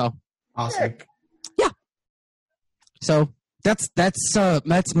you guys. So Awesome. yeah. So. That's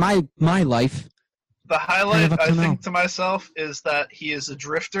my life. The highlight, Kind of up I to think now. to myself, is that he is a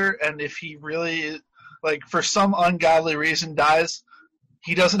drifter, and if he really, like, for some ungodly reason dies,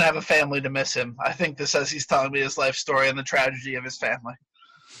 he doesn't have a family to miss him. I think this as he's telling me his life story and the tragedy of his family.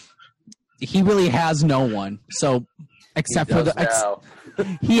 He really has no one. So except for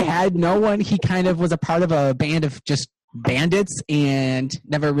he had no one. He kind of was a part of a band of just bandits and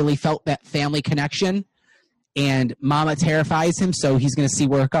never really felt that family connection. And Mama terrifies him, so he's going to see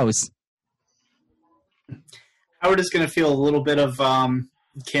where it goes. Howard is going to feel a little bit of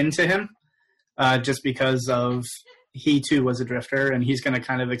kin to him, just because of he too was a drifter, and he's going to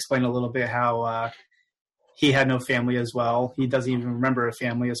kind of explain a little bit how he had no family as well. He doesn't even remember a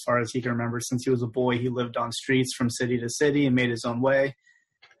family as far as he can remember. Since he was a boy, he lived on streets from city to city and made his own way.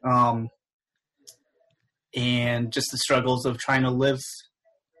 And just the struggles of trying to live,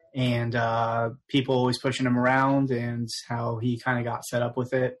 and people always pushing him around, and how he kind of got fed up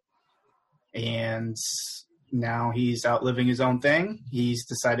with it. And now he's out living his own thing. He's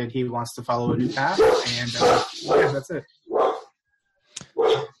decided he wants to follow a new path, and yeah, that's it.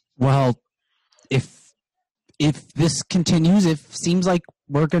 Well, if this continues, it seems like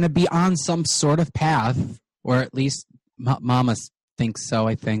we're going to be on some sort of path, or at least Mama thinks so,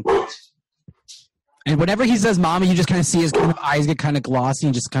 I think. And whenever he says "Mama," you just kind of see his kind of eyes get kind of glossy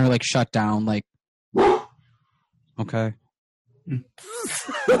and just kind of like shut down, like, okay. Dude,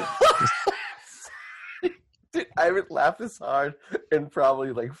 I haven't laughed this hard in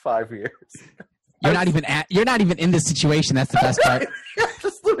probably like 5 years. You're not even in this situation. That's the best part. I'm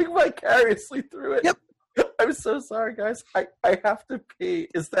just living vicariously through it. Yep. I'm so sorry, guys. I have to pee.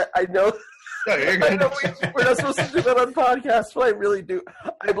 Is that I know? No, you're I good. know we're not supposed to do that on podcasts, but I really do.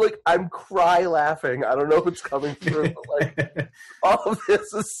 I'm cry laughing. I don't know what's coming through, but like all of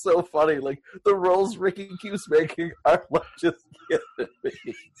this is so funny. Like the roles Ricky keeps making are like just killing me.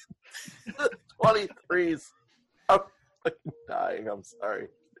 23s. I'm fucking dying. I'm sorry.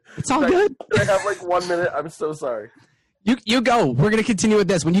 It's all good. Can I have like 1 minute? I'm so sorry. You go. We're gonna continue with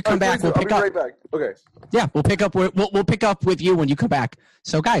this. When you come back, we'll I'll pick be up. right back. Okay. Yeah, we'll pick up. We'll pick up with you when you come back.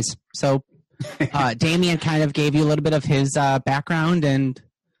 So, guys, Damien kind of gave you a little bit of his background, and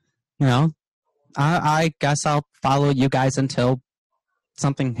you know, I guess I'll follow you guys until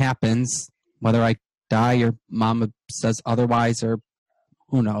something happens, whether I die or Mama says otherwise, or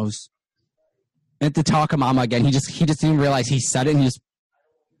who knows. And to talk to Mama again, he just didn't realize he said it, and he just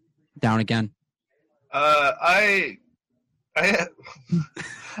down again. I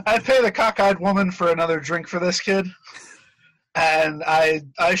pay the cockeyed woman for another drink for this kid, and I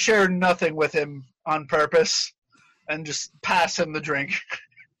share nothing with him on purpose, and just pass him the drink.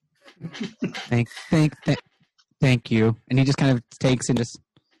 Thank you. And he just kind of takes and just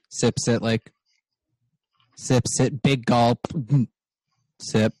sips it, like sips it, big gulp,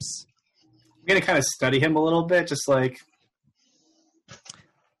 sips. I'm going to kind of study him a little bit, just like...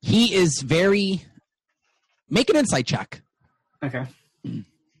 He is very... Make an insight check. Okay.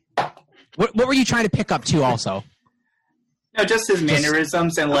 What were you trying to pick up too also? No, just his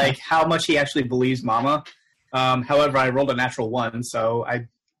mannerisms and like how much he actually believes Mama. However, I rolled a natural 1, so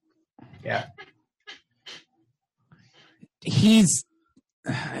yeah. He's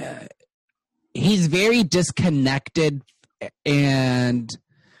very disconnected, and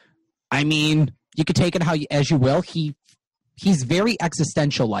I mean, you could take it as you will. He's very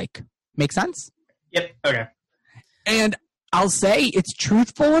existential like. Make sense? Yep. Okay. And I'll say it's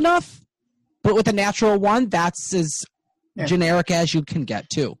truthful enough, but with a natural 1, that's as generic as you can get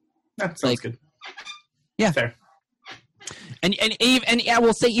too. That sounds good. Yeah. Fair. And I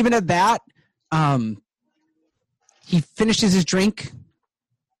will say even at that, he finishes his drink,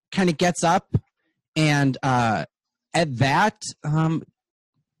 kind of gets up, and at that, real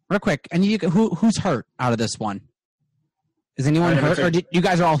quick, and who's hurt out of this one? Is anyone hurt, or you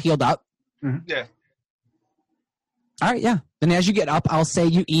guys are all healed up? Mm-hmm. Yeah. All right, yeah. Then as you get up, I'll say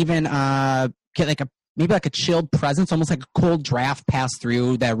you even get maybe a chilled presence, almost like a cold draft pass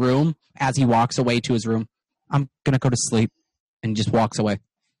through that room as he walks away to his room. I'm gonna go to sleep, and just walks away.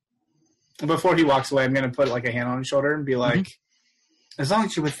 Before he walks away, I'm gonna put like a hand on his shoulder and be like, as long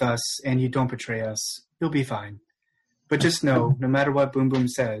as you're with us and you don't betray us, you'll be fine. But just know, no matter what Boom Boom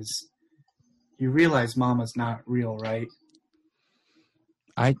says, you realize Mama's not real, right?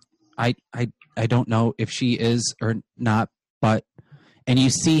 I don't know if she is or not, but and you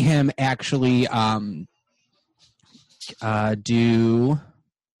see him actually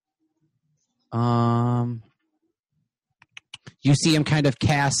you see him kind of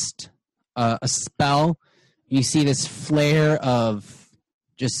cast a spell. You see this flare of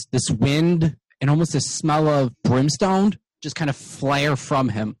just this wind and almost a smell of brimstone just kind of flare from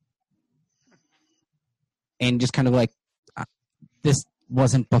him. And just kind of like, this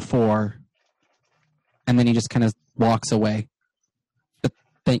wasn't before. And then he just kind of walks away. But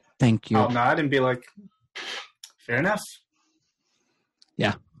thank you. I'll nod and be like, fair enough.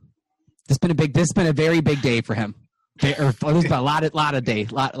 Yeah. This has been a very big day for him. There's been a lot of a day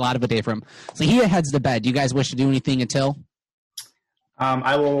for him. So he heads to bed. Do you guys wish to do anything until?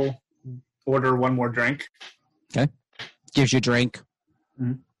 I will order one more drink. Okay. Gives you a drink.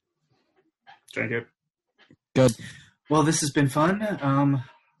 Mm-hmm. Drink it. Good. Well, this has been fun.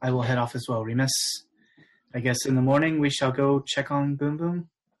 I will head off as well, Remus. I guess in the morning we shall go check on Boom Boom.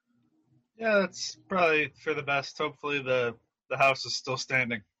 Yeah, that's probably for the best. Hopefully the house is still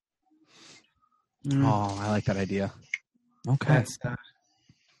standing. Oh, I like that idea. Okay. That's,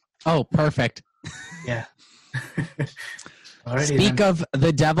 oh, perfect. Yeah. Alrighty, Speak then. of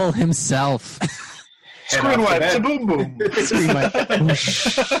the devil himself. Screen wipe to Boom Boom. Screen wipe.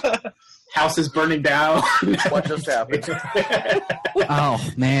 House is burning down. What just happened? Oh,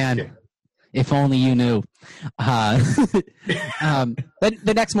 man. If only you knew. But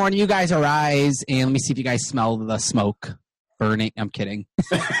the next morning, you guys arise, and let me see if you guys smell the smoke burning. I'm kidding.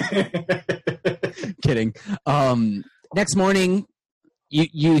 Kidding. Next morning,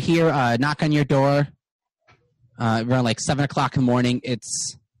 you hear a knock on your door around like 7 o'clock in the morning.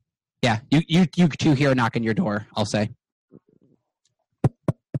 It's, yeah, you two hear a knock on your door, I'll say.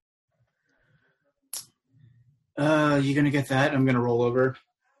 You gonna get that? I'm gonna roll over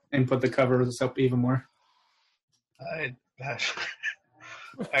and put the covers up even more. I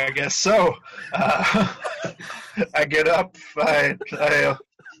guess so. I get up. I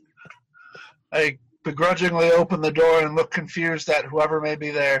begrudgingly open the door and look confused at whoever may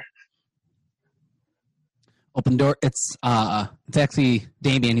be there. Open door. It's actually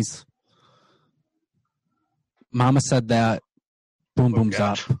Damien. Mama said that Boom Boom's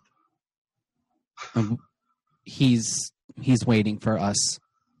up. He's waiting for us.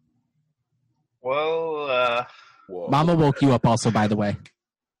 Well, Whoa. Mama woke you up also, by the way.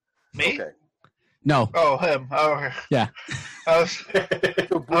 me? Okay. No. Oh, him. Oh, Yeah. I was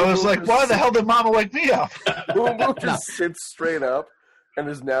like, why the hell did Mama wake me up? Boom Boom just sits straight up and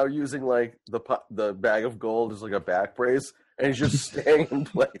is now using like the bag of gold as like a back brace, and he's just staying in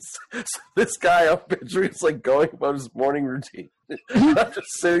place. So this guy I'm picturing is like going about his morning routine. I'm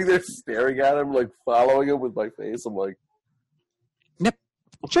just sitting there staring at him, like following him with my face. I'm like, Yep.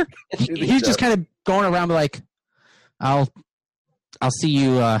 Sure. He's just kind of going around like, I'll see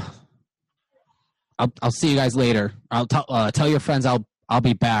you. I'll see you guys later. I'll tell your friends I'll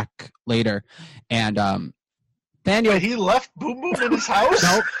be back later. And Daniel, Wait, he left Boom Boom in his house?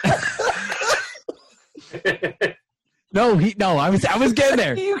 Nope. No. I was getting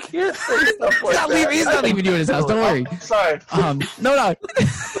there. you can't say stuff like that. He's not leaving you in his house. Don't worry. Sorry. No.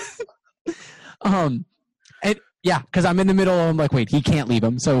 And yeah, because I'm in the middle. I'm like, wait, he can't leave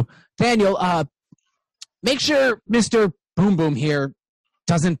him. So Daniel, make sure Mr. Boom Boom here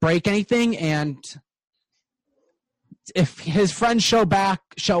doesn't break anything, and if his friends show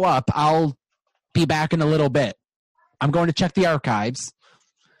up, I'll be back in a little bit. I'm going to check the archives.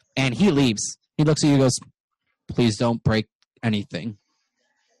 And he leaves. He looks at you and goes, please don't break anything.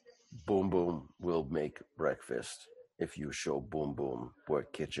 Boom Boom will make breakfast if you show Boom Boom where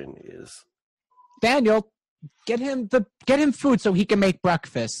kitchen is. Daniel, get him food so he can make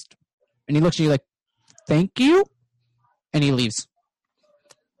breakfast. And he looks at you like, thank you. And he leaves.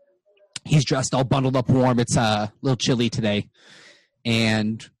 He's dressed all bundled up warm. It's a little chilly today.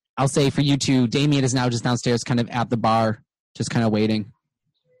 And I'll say for you two, Damien is now just downstairs kind of at the bar, just kind of waiting.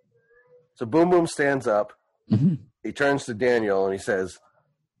 So Boom Boom stands up. Mm-hmm. He turns to Daniel and he says,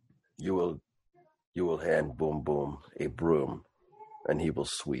 You will hand Boom Boom a broom, and he will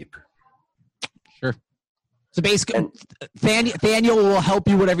sweep. Sure. So basically, Daniel will help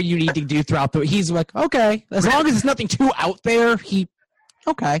you whatever you need to do throughout the. He's like, okay, as long as it's nothing too out there.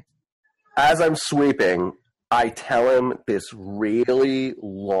 Okay. As I'm sweeping, I tell him this really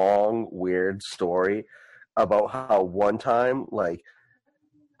long, weird story about how one time, like,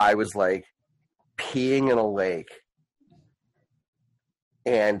 I was like peeing in a lake,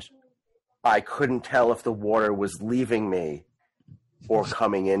 and I couldn't tell if the water was leaving me or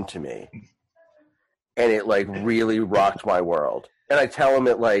coming into me. And it, like, really rocked my world. And I tell him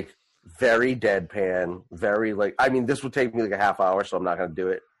it, like, very deadpan, very, like, I mean, this would take me, like, a half hour, so I'm not going to do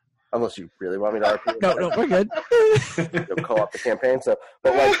it. Unless you really want me to RP. No, we're good. You'll call up the campaign. So,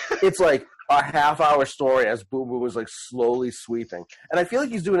 but, like, it's, like, a half-hour story as Boom Boom was, like, slowly sweeping. And I feel like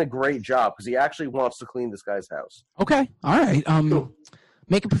he's doing a great job because he actually wants to clean this guy's house. Okay, all right.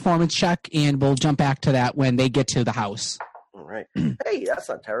 Make a performance check, and we'll jump back to that when they get to the house. All right. Hey, that's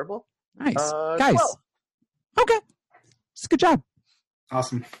not terrible. Nice. Guys. 12. Okay. It's a good job.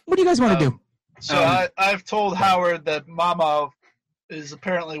 Awesome. What do you guys want to do? So I've told Howard that Mama is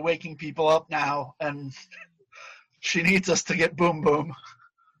apparently waking people up now, and she needs us to get Boom Boom.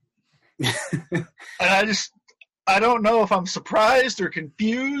 And I don't know if I'm surprised or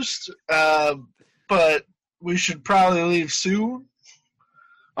confused, but we should probably leave soon.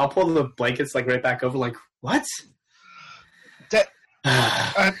 I'll pull the blankets like right back over. Like what?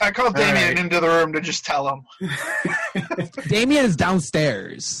 I called Damien into the room to just tell him. Damien is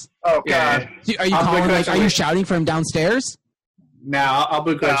downstairs. Oh God! Are you calling? Like, are you shouting for him downstairs? Now I'll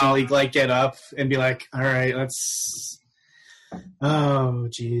begrudgingly like get up and be like, "All right, let's." Oh,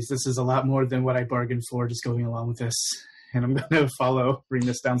 geez, this is a lot more than what I bargained for. Just going along with this, and I'm going to follow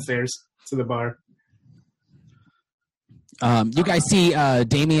Remus downstairs to the bar. You guys see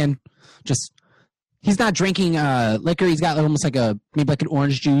Damien just. He's not drinking liquor. He's got almost like maybe like an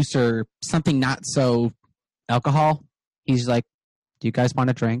orange juice or something not so alcohol. He's like, "Do you guys want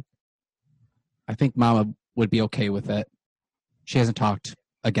to drink?" I think Mama would be okay with it. She hasn't talked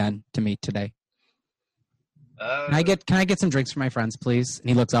again to me today. Can I get some drinks for my friends, please? And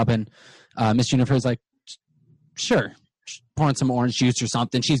he looks up, and Miss Jennifer's like, "Sure." She's pouring some orange juice or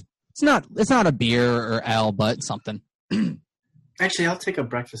something. It's not a beer or ale, but something. Actually, I'll take a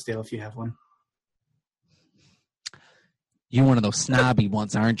breakfast ale if you have one. You're one of those snobby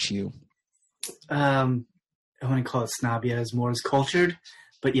ones, aren't you? I wouldn't call it snobby as more as cultured,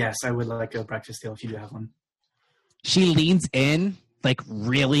 but yes, I would like a breakfast ale if you do have one. She leans in, like,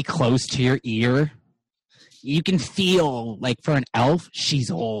 really close to your ear. You can feel, like, for an elf, she's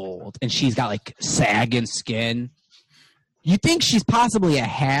old, and she's got, like, sagging skin. You think she's possibly a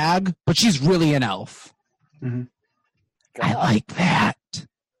hag, but she's really an elf. Mm-hmm. I like that.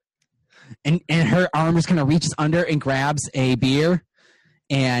 And her arm just kind of reaches under and grabs a beer,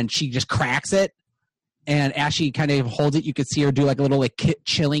 and she just cracks it. And as she kind of holds it, you could see her do like a little like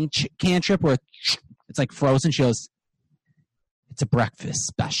chilling cantrip where it's like frozen. She goes, "It's a breakfast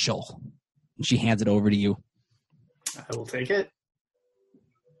special." And she hands it over to you. I will take it.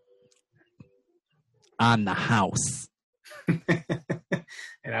 On the house.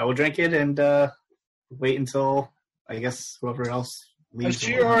 And I will drink it and wait until, I guess, whoever else leaves. Has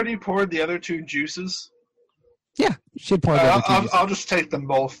she already poured the other two juices? Yeah, she'd pour the other two juices. I'll just take them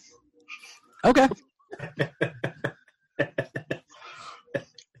both. Okay.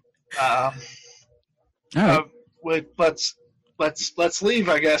 All right. Let's leave.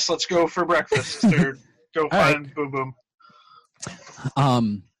 I guess let's go for breakfast or go find Boom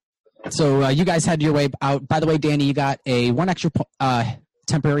Boom. So you guys had your way out. By the way, Danny, you got a 1 extra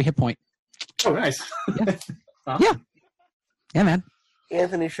temporary hit point. Oh, nice. Yeah. Yeah, man.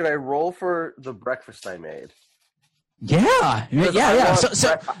 Anthony, should I roll for the breakfast I made? Yeah.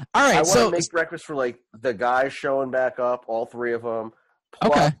 So all right. I want to make breakfast for like the guys showing back up, all three of them.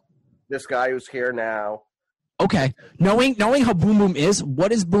 Plus this guy who's here now. Okay. Knowing how Boom Boom is,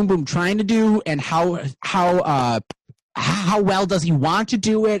 what is Boom Boom trying to do, and how well does he want to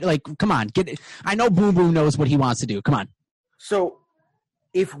do it? Like, come on, get it. I know Boom Boom knows what he wants to do. Come on. So,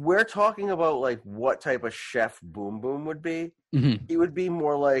 if we're talking about like what type of chef Boom Boom would be, he would be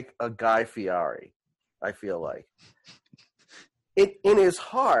more like a Guy Fieri. I feel like. In his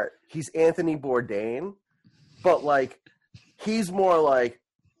heart, he's Anthony Bourdain, but like he's more like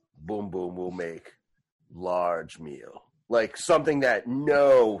Boom Boom will make large meal, like something that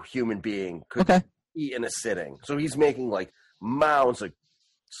no human being could eat in a sitting. So he's making like mounds of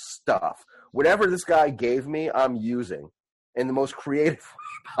stuff. Whatever this guy gave me, I'm using in the most creative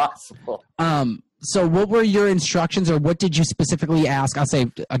way possible. So what were your instructions, or what did you specifically ask? I'll say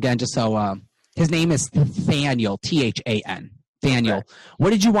again, just so his name is Thaniel, Than. Thaniel. Okay. What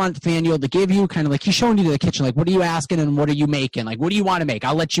did you want Thaniel to give you? Kind of like he's showing you to the kitchen. Like, what are you asking and what are you making? Like, what do you want to make?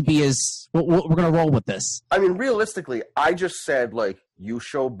 I'll let you be we're going to roll with this. I mean, realistically, I just said, like, you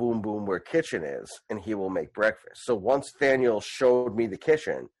show Boom Boom where kitchen is and he will make breakfast. So once Thaniel showed me the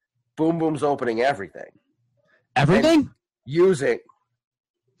kitchen, Boom Boom's opening everything. Everything? Using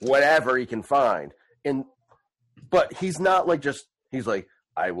whatever he can find. But he's not, like, just He's like,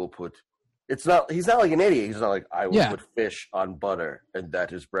 I will put. He's not like an idiot. He's not like, I will Yeah. put fish on butter, and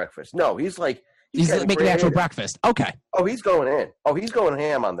that is breakfast. No, he's like, He's getting making actual creative. breakfast. Okay. Oh, he's going in. Oh, he's going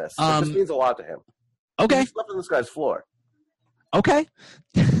ham on this. This means a lot to him. Okay. He slept on this guy's floor. Okay.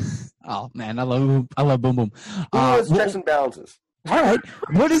 Oh man, I love Boom Boom. Who has checks and balances? All right.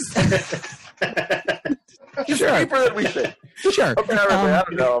 What is? He's Sure. cheaper than we think. Sure. Apparently, I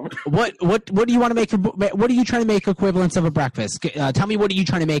don't know. What do you want to make for? What are you trying to make equivalents of a breakfast? Tell me what are you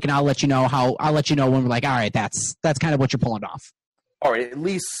trying to make, and I'll let you know how. I'll let you know when we're like, all right, that's kind of what you're pulling off. All right, at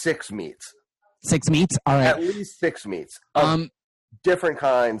least 6 meats. 6 meats. All right. At least 6 meats. Of different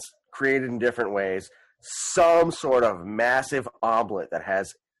kinds, created in different ways. Some sort of massive omelet that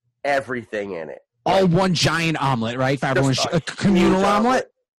has everything in it. All one giant omelet, right? For everyone, Just a communal huge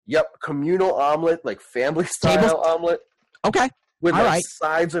omelet. Yep, communal omelet, like family style Table- omelet Okay. with All like right.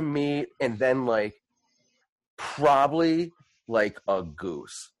 sides of meat, and then like probably like a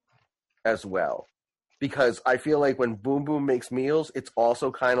goose as well. Because I feel like when Boom Boom makes meals, it's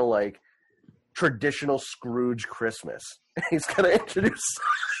also kind of like traditional Scrooge Christmas. He's gonna introduce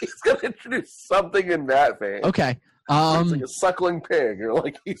something in that vein. Okay. It's like a suckling pig, or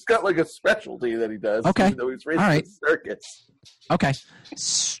like he's got like a specialty that he does. Okay. Even though he's raised All in right. the circus. Okay.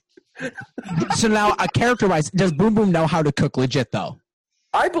 So now, character-wise, does Boom Boom know how to cook legit though?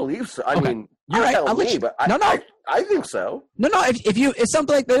 I believe so. I Okay. mean, All you right, tell I'll let me, you- but No, no. I think so. No. If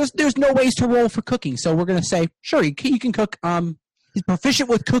something like there's no ways to roll for cooking, so we're gonna say sure you can cook. He's proficient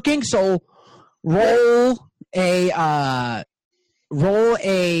with cooking, so roll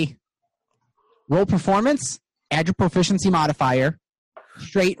performance. Add your proficiency modifier.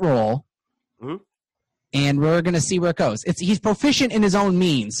 Straight roll. Mhm. And we're gonna see where it goes. He's proficient in his own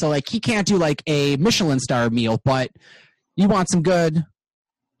means, so like he can't do like a Michelin star meal, but you want some good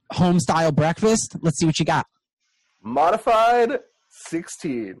home style breakfast. Let's see what you got. Modified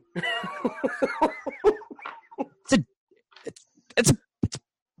 16. It's a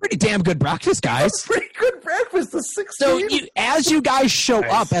pretty damn good breakfast, guys. Pretty good breakfast. The 16. So as you guys show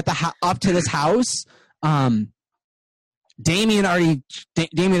Nice. up at up to this house, Damien at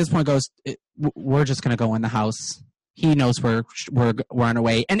this point goes, "We're just gonna go in the house." He knows we're on our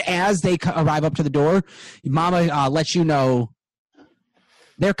way. And as they arrive up to the door, Mama lets you know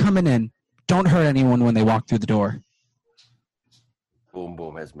they're coming in. Don't hurt anyone when they walk through the door. Boom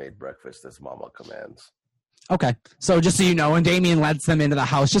Boom has made breakfast as Mama commands. Okay, so just so you know, and Damien lets them into the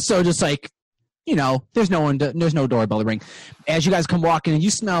house, just like, you know, there's no doorbell to ring. As you guys come walking, and you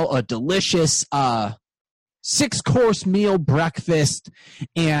smell a delicious 6-course meal breakfast,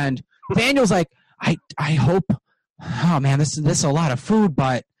 and Daniel's like, I hope, oh man, this is a lot of food,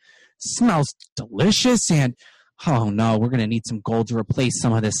 but it smells delicious, and oh no, we're gonna need some gold to replace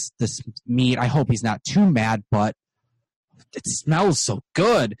some of this meat. I hope he's not too mad, but it smells so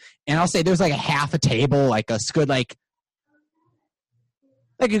good. And I'll say there's like a half a table, like a good like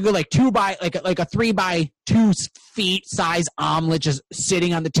a good like 2 by like a 3 by 2 feet size omelet just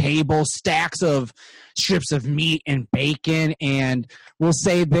sitting on the table, stacks of strips of meat and bacon, and we'll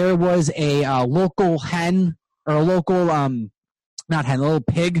say there was a local hen or a local not hen, a little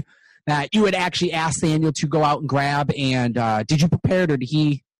pig that you had actually asked Daniel to go out and grab. And did you prepare it, or did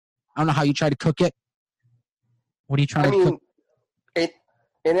he? I don't know how you try to cook it. What are you trying to cook?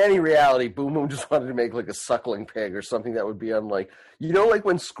 In any reality, Boom Boom just wanted to make like a suckling pig or something that would be on like, you know, like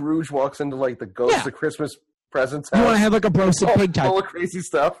when Scrooge walks into like the Ghost of Christmas Presents house. You want to have like a roasted pig type. Full of crazy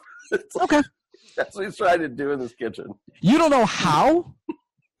stuff. It's like, Okay. that's what he's trying to do in this kitchen. You don't know how,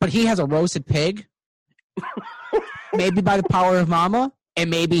 but he has a roasted pig. Maybe by the power of Mama, and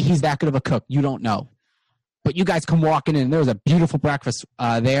maybe he's that good of a cook. You don't know. But you guys come walking in, and there was a beautiful breakfast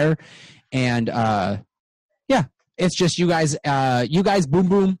there. And, yeah, it's just you guys, Boom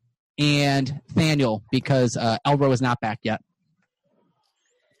Boom, and Thaniel, because Elro is not back yet.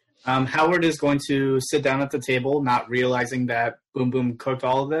 Howard is going to sit down at the table, not realizing that Boom Boom cooked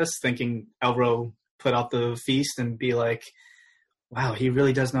all of this, thinking Elro put out the feast, and be like, wow, he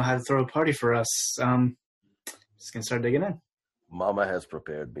really does know how to throw a party for us. Just going to start digging in. Mama has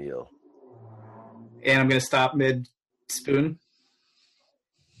prepared meal. And I'm going to stop mid-spoon.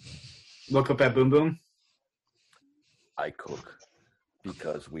 Look up at Boom Boom. I cook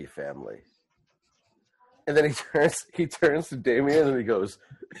because we family. And then he turns to Damien and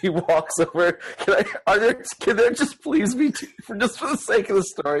he walks over. Can there just please be for the sake of the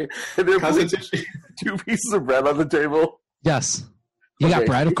story, can there please be 2 pieces of bread on the table? Yes. You Okay, got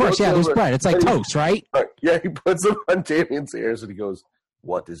bread? Of he course, goes yeah, there's over- bread. It's like toast, right? Yeah, he puts them on Damien's ears and he goes,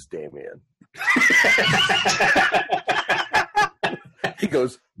 "What is Damien?" He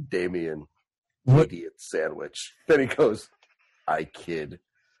goes, "Damien, What? idiot sandwich." Then he goes, I kid.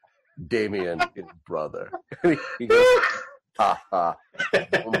 Damien is brother. He goes, ha ha.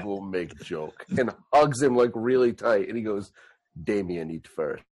 Boom Boom make joke. And hugs him like really tight. And he goes, Damien eat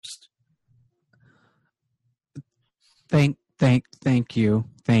first. Thank you.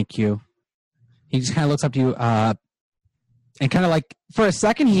 He just kind of looks up to you, and kind of like for a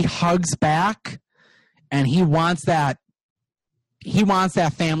second he hugs back, and he wants that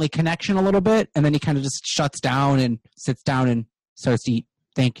family connection a little bit, and then he kind of just shuts down and sits down and starts to eat.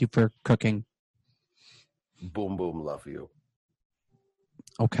 Thank you for cooking. Boom Boom love you.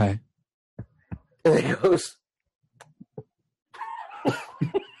 Okay. And he goes,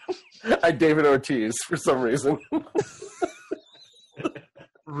 I David Ortiz for some reason.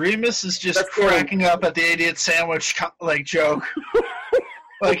 Remus is just That's cracking up at the idiot sandwich like joke.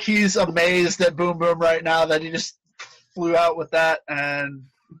 Like he's amazed at Boom Boom right now that he just flew out with that. And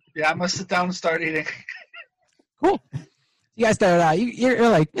yeah, I'm gonna sit down and start eating. Cool. You guys started out. You're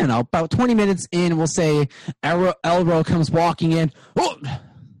like, about 20 minutes in. We'll say Elro comes walking in. Oh!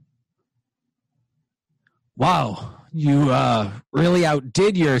 Wow, you really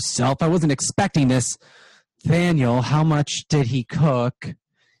outdid yourself. I wasn't expecting this. Daniel, how much did he cook?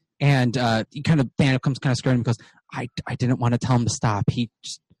 And Daniel comes kind of scared and goes, I didn't want to tell him to stop. He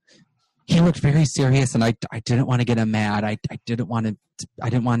looked very serious, and I didn't want to get him mad. I didn't want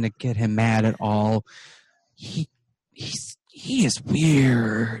to get him mad at all. He is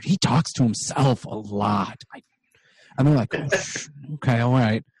weird. He talks to himself a lot. I'm like, oh, okay, all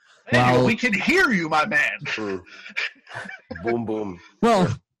right. Daniel, we can hear you, my man. Boom Boom.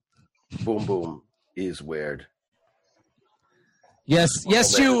 Well, Boom Boom is weird. yes,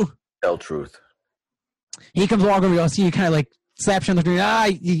 you. Tell truth. He comes walking over, you see you kind of like slaps you on the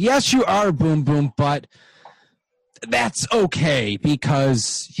screen. Yes, you are Boom Boom, but that's okay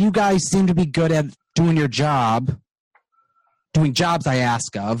because you guys seem to be good at doing your job, doing jobs I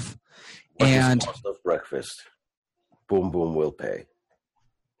ask of, and of breakfast. Boom Boom will pay.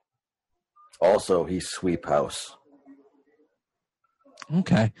 Also, he's sweep house.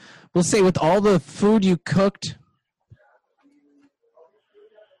 Okay, we'll say with all the food you cooked,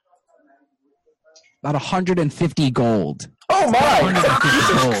 about 150 gold. Oh my!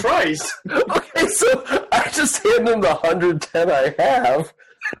 Jesus Christ! Okay, so I just hand him the 110 I have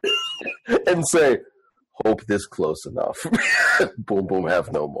and say, hope this close enough. Boom Boom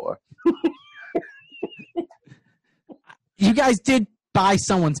have no more. You guys did buy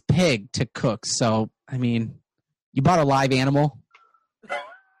someone's pig to cook, so, I mean, you bought a live animal.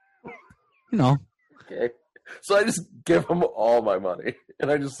 Okay. So I just give him all my money, and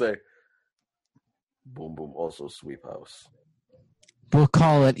I just say, Boom Boom also sweep house. We'll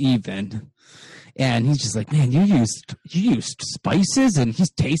call it even. And he's just like, man, you used spices, and he's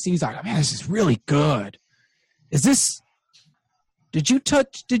tasting. He's like, man, this is really good. Is this? Did you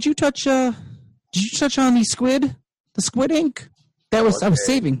touch on the squid ink? I was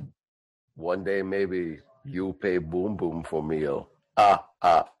saving. One day maybe you pay Boom Boom for meal.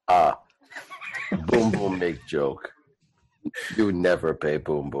 Boom Boom make joke. You never pay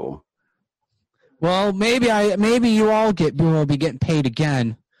Boom Boom. Well, maybe you all will be getting paid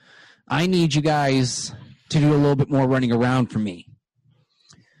again. I need you guys to do a little bit more running around for me.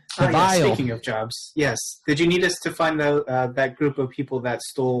 Speaking of jobs, yes. Did you need us to find that group of people that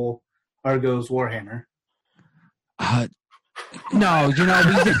stole Argo's Warhammer? No, we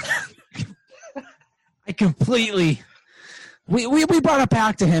I completely. We brought it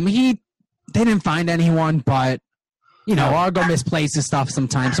back to him. They didn't find anyone, but Argo misplaces stuff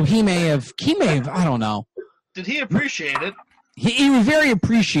sometimes, so he may have. I don't know. Did he appreciate it? He was very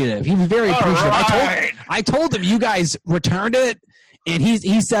appreciative. Right. I told him you guys returned it, and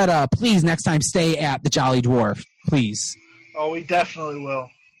he said, "Please next time stay at the Jolly Dwarf, please." Oh, we definitely will.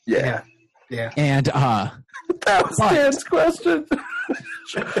 Yeah. And that was Dan's question.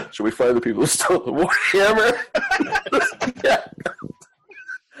 Should we find the people who stole the Warhammer?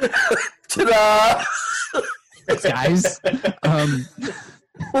 Ta-da! Guys,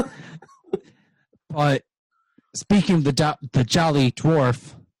 but speaking of the Jolly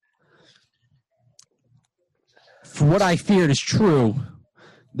Dwarf, for what I feared is true,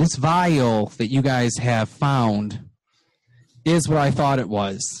 this vial that you guys have found is what I thought it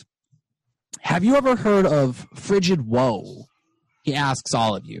was. Have you ever heard of Frigid Woe? He asks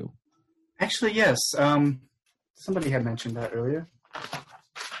all of you. Actually, yes. Somebody had mentioned that earlier.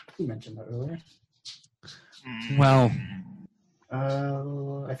 Who mentioned that earlier? Well,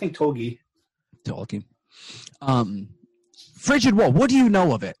 I think Tolgi. Frigid Woe, what do you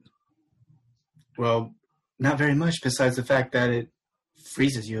know of it? Well, not very much besides the fact that it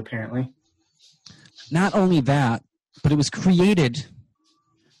freezes you, apparently. Not only that, but it was created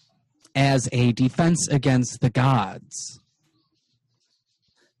as a defense against the gods.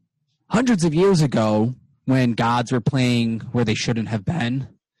 Hundreds of years ago, when gods were playing where they shouldn't have been,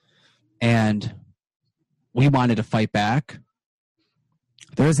 and we wanted to fight back,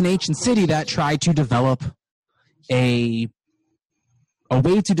 there was an ancient city that tried to develop a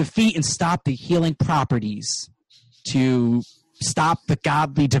way to defeat and stop the healing properties, to stop the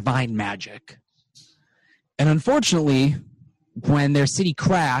godly divine magic. And unfortunately, when their city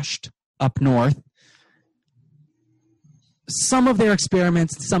crashed up north, some of their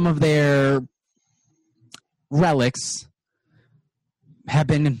experiments, some of their relics have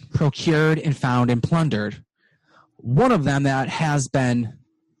been procured and found and plundered. One of them that has been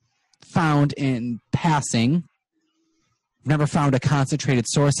found in passing, never found a concentrated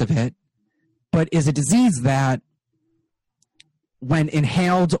source of it, but is a disease that when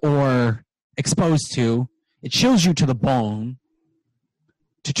inhaled or exposed to, it chills you to the bone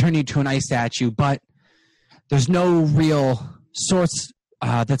to turn you to an ice statue, but there's no real source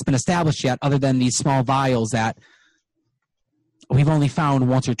that's been established yet other than these small vials that we've only found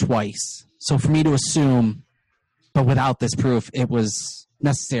once or twice. So for me to assume, but without this proof, it was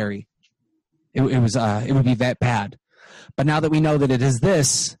necessary. It would be that bad. But now that we know that it is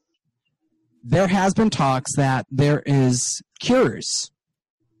this, there has been talks that there is cures,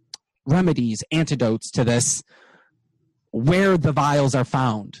 remedies, antidotes to this, where the vials are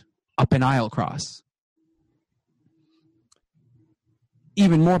found up in Islecross.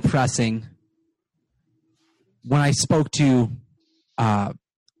 Even more pressing, when I spoke to Albert,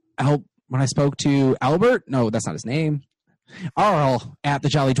 no, that's not his name, Arl at the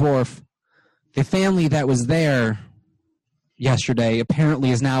Jolly Dwarf, the family that was there yesterday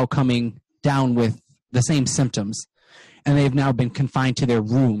apparently is now coming down with the same symptoms, and they've now been confined to their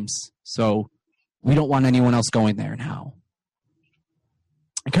rooms. So we don't want anyone else going there now.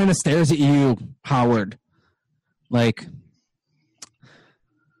 It kind of stares at you, Howard, like...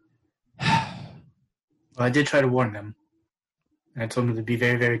 Well, I did try to warn them. And I told them to be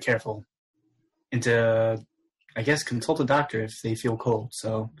very, very careful. And to, I guess, consult a doctor if they feel cold.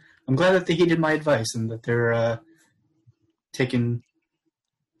 So I'm glad that they heeded my advice and that they're taking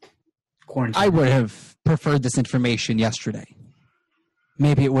quarantine. I would have preferred this information yesterday.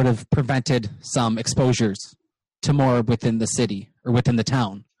 Maybe it would have prevented some exposures to more within the city or within the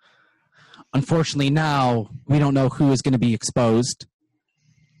town. Unfortunately, now we don't know who is going to be exposed.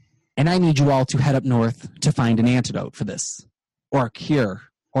 And I need you all to head up north to find an antidote for this, or a cure,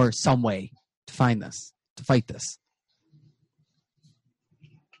 or some way to find this, to fight this.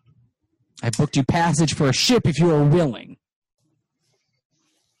 I booked you passage for a ship if you are willing.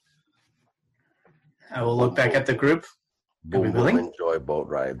 I will look back at the group. Boom Boom enjoy boat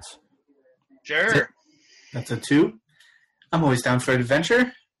rides. Sure. That's a 2. I'm always down for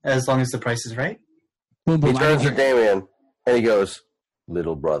adventure, as long as the price is right. Boom, boom, He turns to Damien, and he goes,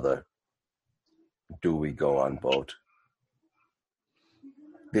 "Little brother, do we go on boat?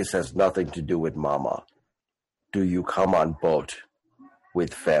 This has nothing to do with Mama. Do you come on boat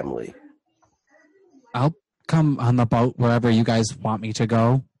with family?" I'll come on the boat wherever you guys want me to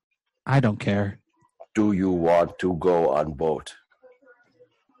go. I don't care. Do you want to go on boat?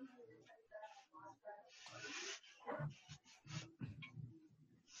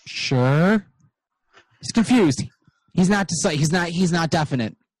 Sure. He's confused. He's not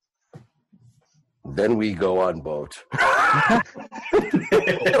definite. Then we go on boat. And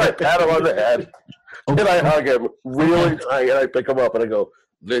I pat him on the head. And I hug him really tight. And I pick him up and I go,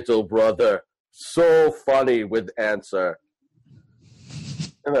 "Little brother, so funny with answer."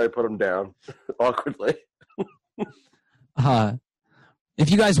 And I put him down awkwardly. If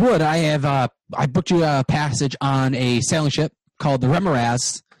you guys would, I booked you a passage on a sailing ship called the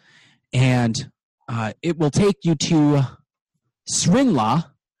Remoraz, and it will take you to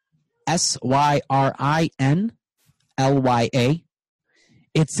Srinla, Syrinlya.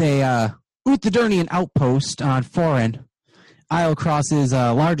 It's a Uthadurnian outpost on Foreign, Islecross's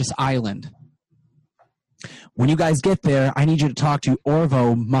largest island. When you guys get there, I need you to talk to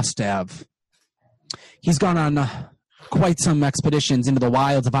Orvo Mustav. He's gone on quite some expeditions into the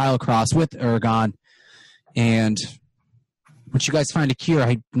wilds of Islecross with Aragon, and once you guys find a cure,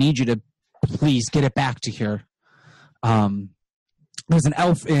 I need you to please get it back to here. There's an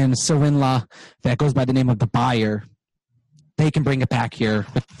elf in Syrinla that goes by the name of the Buyer. They can bring it back here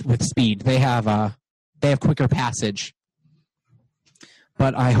with speed. They have quicker passage.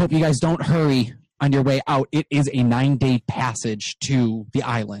 But I hope you guys don't hurry on your way out. It is a 9-day passage to the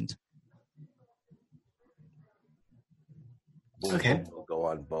island. Okay. We'll go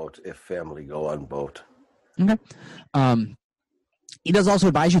on boat if family go on boat. Okay. He does also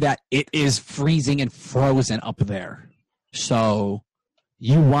advise you that it is freezing and frozen up there. So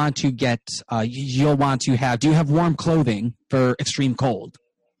you want to get, you'll want to have, do you have warm clothing for extreme cold?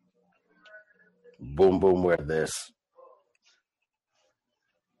 Boom, boom, wear this.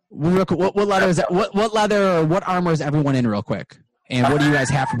 What leather is that? What leather or what armor is everyone in real quick? And what do you guys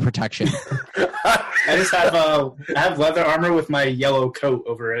have for protection? I just have I have leather armor with my yellow coat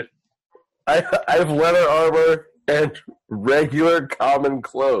over it. I have leather armor and regular common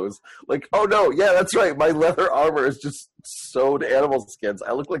clothes. Like, oh no, yeah, that's right. My leather armor is just sewed animal skins.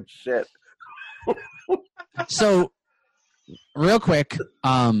 I look like shit. So, real quick,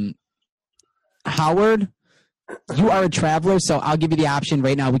 Howard, you are a traveler, so I'll give you the option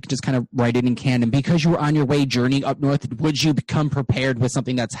right now. We can just kind of write it in canon. Because you were on your way journeying up north, would you become prepared with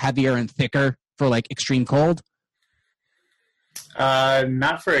something that's heavier and thicker for, like, extreme cold?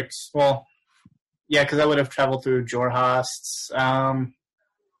 Not for, yeah, because I would have traveled through Jorhast.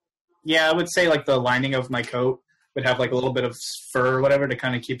 Yeah, I would say, like, the lining of my coat would have, like, a little bit of fur or whatever to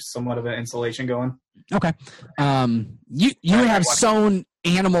kind of keep somewhat of an insulation going. Okay. You have sewn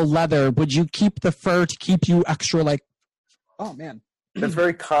animal leather. Would you keep the fur to keep you extra, like... Oh, man. That's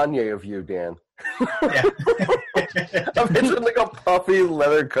very Kanye of you, Dan. Yeah. I'm picturing like a puffy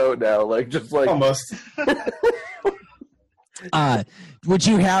leather coat now, like just like Almost. Would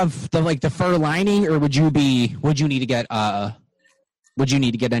you have the fur lining, or would you need to get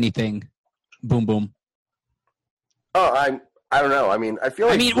anything? Boom boom. Oh, I don't know. I mean, I feel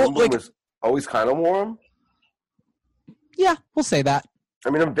like Boom Boom is always kind of warm. Yeah, we'll say that. I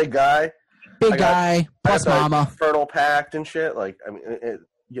mean, I'm a big guy. Plus mama. Fertile pact and shit. Like, I mean, I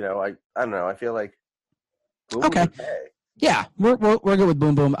don't know. I feel like Boom Boom's okay. Yeah, we're good with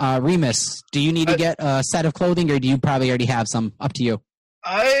Boom Boom. Remus, do you need to get a set of clothing, or do you probably already have some? Up to you.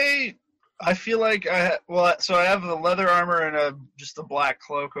 I feel like so I have the leather armor and just a black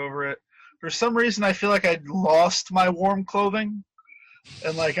cloak over it. For some reason, I feel like I lost my warm clothing,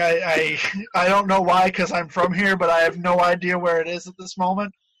 and like I don't know why, because I'm from here, but I have no idea where it is at this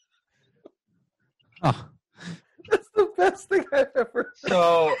moment. Oh, that's the best thing I've ever.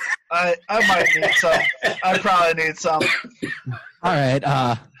 So I might need some. I probably need some. All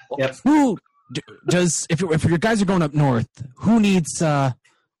right. Yep. Who does if your guys are going up north? Who needs?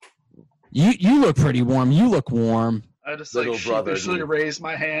 You look pretty warm. You look warm. I just Little like brother, sheepishly raised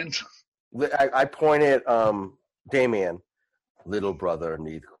my hand. I point at Damien. Little brother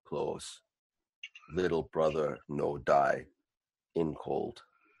need clothes. Little brother no die in cold.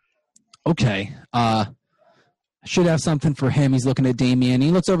 Okay. I should have something for him. He's looking at Damien. He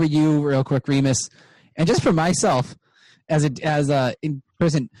looks over you real quick, Remus. And just for myself, as in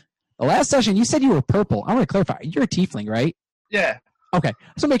person, the last session you said you were purple. I want to clarify. You're a tiefling, right? Yeah. Okay.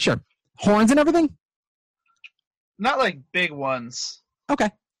 So make sure. Horns and everything? Not like big ones. Okay.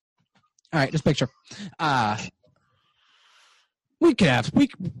 All right, just picture. We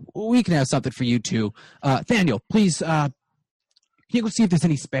can have something for you too. Daniel, please can you go see if there's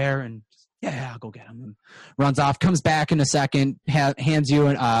any spare, and yeah, I'll go get him. And runs off, comes back in a second, hands you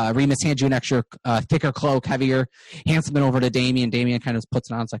Remus hands you an extra thicker cloak, heavier, hands something over to Damien. Damien kind of puts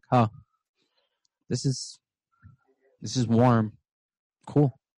it on. It's like, oh, this is warm.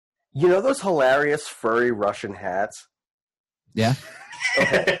 Cool. You know those hilarious furry Russian hats? Yeah.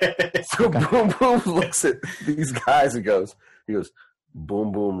 Okay. So Boom Boom looks at these guys and goes,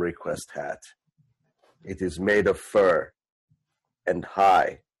 Boom Boom request hat. It is made of fur and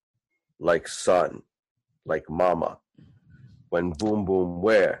high, like sun, like mama. When Boom Boom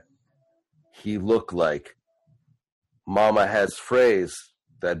wear, he look like mama has phrase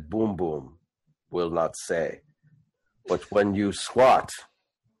that Boom Boom will not say. But when you squat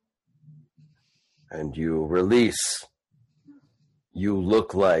and you release, you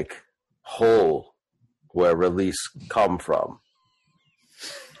look like hole where release come from.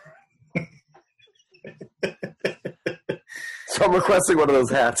 So I'm requesting one of those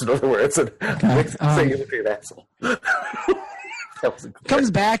hats. In other words, and say you look like an asshole.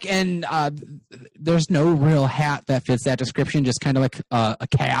 Comes back and there's no real hat that fits that description. Just kind of like a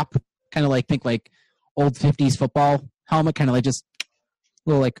cap, kind of like think like old 50s football helmet, kind of like just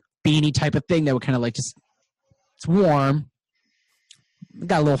little like beanie type of thing that would kind of like just it's warm.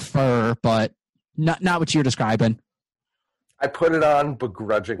 Got a little fur, but not what you're describing. I put it on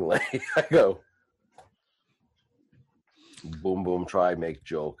begrudgingly. I go, Boom Boom try make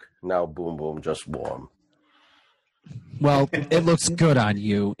joke. Now Boom Boom just warm. Well, it looks good on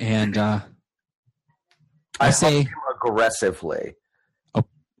you, and I say aggressively. Oh,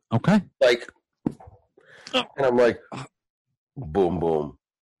 okay. Like, and I'm like, Boom Boom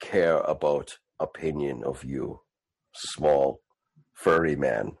care about opinion of you, small, furry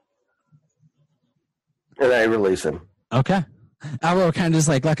man. And I release him. Okay. Alvaro kind of just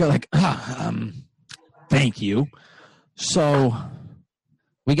like thank you. So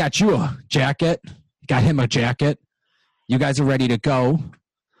we got you a jacket. Got him a jacket. You guys are ready to go.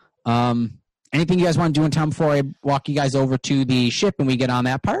 Anything you guys want to do in town before I walk you guys over to the ship and we get on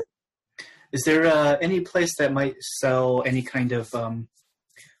that part? Is there any place that might sell any kind of,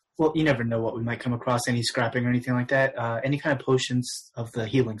 well, you never know what we might come across, any scrapping or anything like that? Any kind of potions of the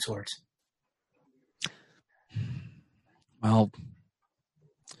healing sort? Well,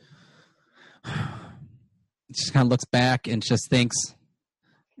 just kind of looks back and just thinks,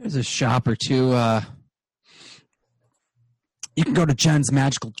 there's a shop or two. You can go to Jen's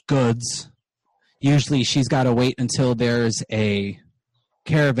Magical Goods. Usually she's got to wait until there's a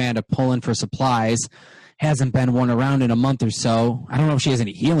caravan to pull in for supplies. Hasn't been one around in a month or so. I don't know if she has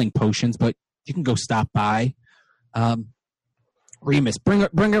any healing potions, but you can go stop by. Remus, bring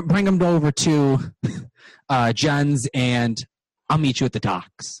them over to Jen's, and I'll meet you at the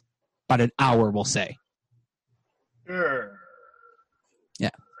docks. About an hour, we'll say. Sure. Yeah.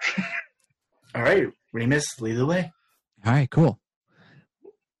 All right, Remus, lead the way. All right, cool.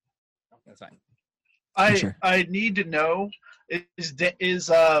 That's fine. I need to know, is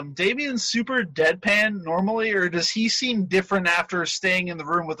Damien super deadpan normally, or does he seem different after staying in the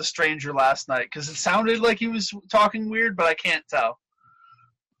room with a stranger last night? Because it sounded like he was talking weird, but I can't tell.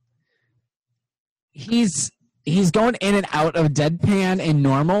 He's going in and out of deadpan and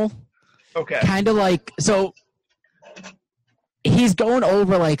normal. Okay. Kind of like, so he's going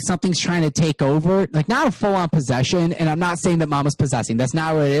over like something's trying to take over, like not a full-on possession, and I'm not saying that Mama's possessing. That's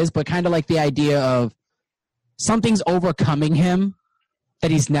not what it is, but kind of like the idea of something's overcoming him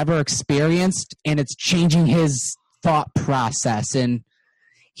that he's never experienced, and it's changing his thought process, and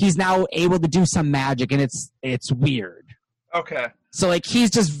he's now able to do some magic, and it's weird. Okay. So like he's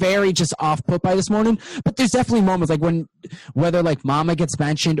just very off put by this morning, but there's definitely moments like whether like Mama gets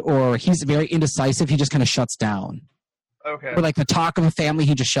mentioned or he's very indecisive, he just kind of shuts down. Okay. Or like the talk of a family,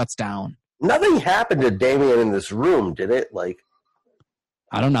 he just shuts down. Nothing happened to Damien in this room, did it? Like,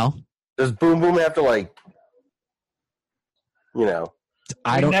 I don't know. does Boom Boom have to, like, you know?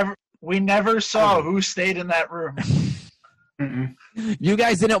 We never saw who stayed in that room. Mm-mm. You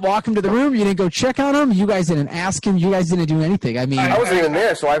guys didn't walk him to the room. You didn't go check on him. You guys didn't ask him. You guys didn't do anything. I mean, I wasn't even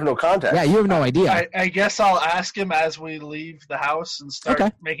there, so I have no contact. yeah, you have no idea. I guess I'll ask him as we leave the house and start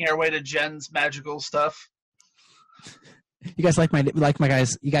Okay. making our way to Jen's magical stuff. You guys like my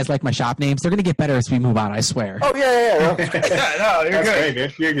guys? You guys like my shop names? They're gonna get better as we move on. I swear. Oh, yeah. No. Yeah, no, you're That's good. great,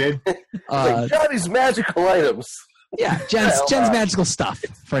 dude. You're good. Like, Johnny's magical items. Yeah, Jen's magical stuff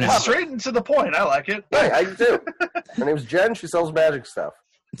for now. Straight and to the point. I like it. Right, I do. Her name's Jen. She sells magic stuff.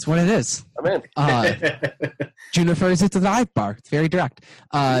 It's what it is. I'm in. June refers it to the dive bar. It's very direct.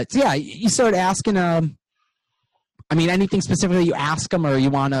 So yeah, you start asking. I mean, anything specifically you ask him, or you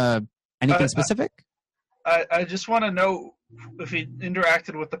want anything specific? I just want to know if he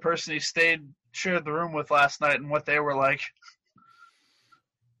interacted with the person he shared the room with last night and what they were like.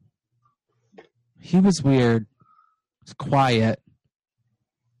 He was weird. He was quiet.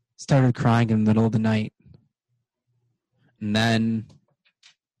 Started crying in the middle of the night. And then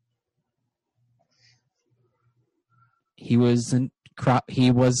he was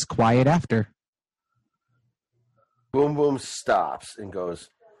quiet after. Boom Boom stops and goes,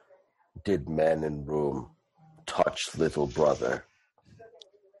 "Did men in room touch little brother?"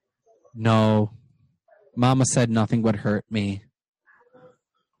 No. Mama said nothing would hurt me.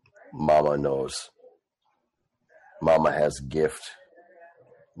 Mama knows. Mama has gift.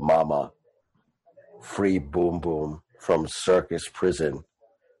 Mama, free Boom Boom from circus prison.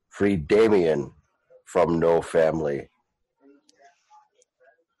 Free Damien from no family.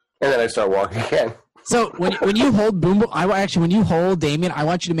 And then I start walking again. So when you hold Boom Boom, when you hold Damien, I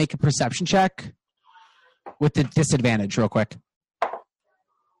want you to make a perception check with the disadvantage real quick.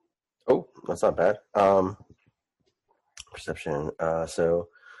 Oh, that's not bad. Perception. So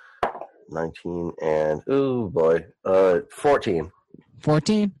 19 and oh boy, 14.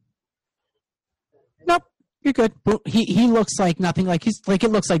 14? Nope, you're good. He looks like nothing. Like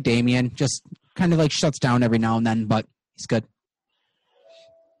it looks like Damien, just kind of like shuts down every now and then, but he's good.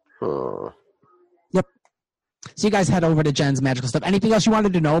 Yep. So you guys head over to Jen's magical stuff. Anything else you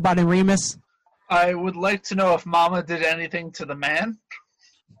wanted to know about him, Remus? I would like to know if Mama did anything to the man.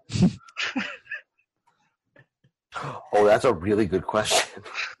 Oh, that's a really good question.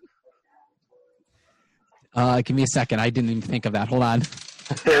 Give me a second. I didn't even think of that. Hold on.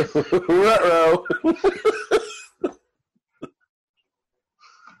 Ruh-roh.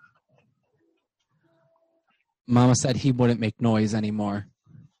 Mama said he wouldn't make noise anymore.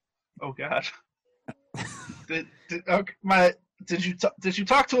 Oh God. Did you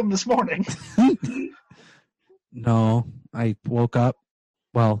talk to him this morning? No, I woke up.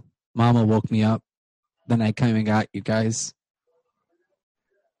 Well, Mama woke me up. Then I came and got you guys.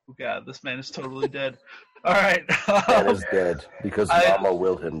 Oh God, this man is totally dead. All right. Man is dead because Mama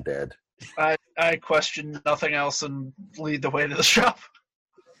willed him dead. I question nothing else and lead the way to the shop.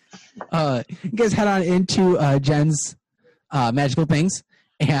 You guys head on into Jen's magical things,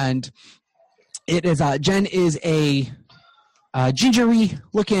 and it is Jen is a gingery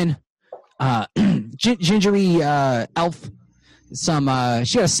looking gingery elf. She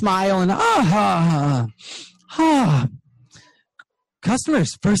had a smile and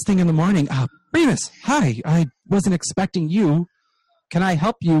customers first thing in the morning. Remus, hi. I wasn't expecting you. Can I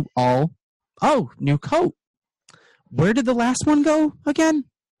help you all? Oh, new coat. Where did the last one go again?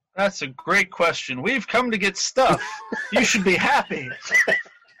 That's a great question. We've come to get stuff. You should be happy.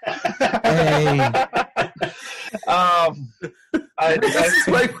 Hey. This is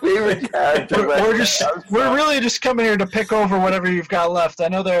my favorite character. We're really just coming here to pick over whatever you've got left. I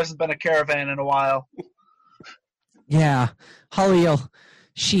know there hasn't been a caravan in a while. Yeah, Holly,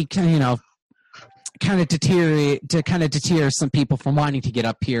 she kind of deter some people from wanting to get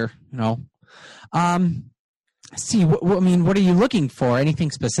up here. See, what are you looking for?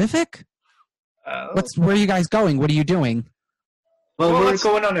 Anything specific? Where are you guys going? What are you doing? Well, we're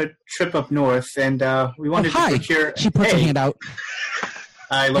going on a trip up north, and we wanted to procure... She puts her hand out.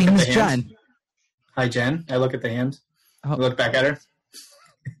 I look at the hand. Jen. Hi, Jen. I look at the hand. I look back at her.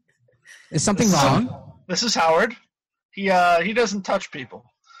 Is something wrong? This is Howard. He doesn't touch people.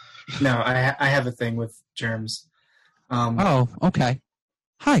 No, I have a thing with germs. Okay.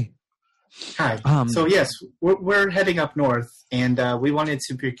 Hi. So yes, we're heading up north, and we wanted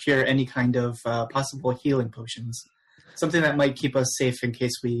to procure any kind of possible healing potions, something that might keep us safe in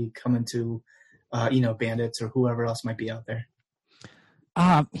case we come into, bandits or whoever else might be out there.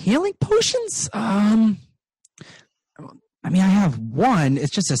 Healing potions? I have one.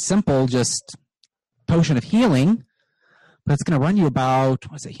 It's just a simple, potion of healing, but it's going to run you about,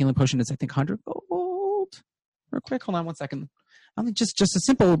 healing potion is, I think, 100 gold. Real quick, hold on 1 second. I think just a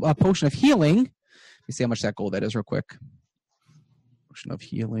simple potion of healing. Let me see how much that gold that is real quick. Potion of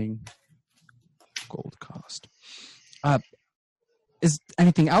healing. Gold cost. Is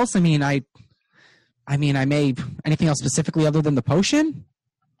anything else? I may anything else specifically other than the potion?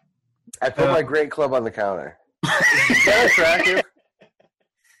 I put my great club on the counter. Is that attractive?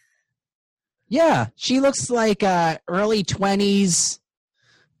 Yeah, she looks like early 20s,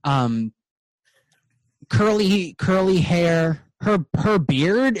 curly hair. Her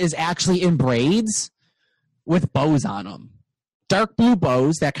beard is actually in braids with bows on them. Dark blue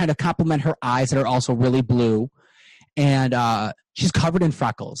bows that kind of complement her eyes that are also really blue. And she's covered in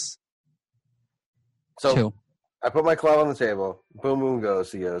freckles. So too. I put my club on the table. Boom, boom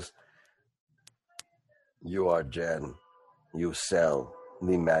goes. He goes, "You are Jen. You sell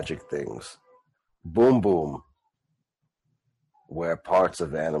the magic things. Boom, boom. Wear parts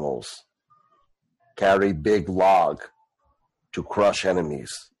of animals. Carry big log to crush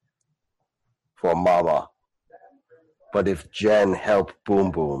enemies for Mama. But if Jen help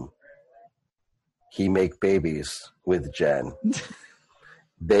Boom Boom, he make babies with Jen.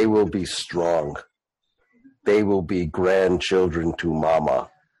 They will be strong. They will be grandchildren to Mama.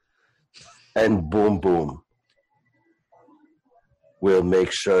 And Boom Boom will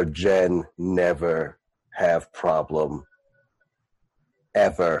make sure Jen never have problem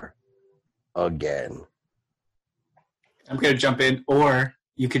ever again." I'm going to jump in, or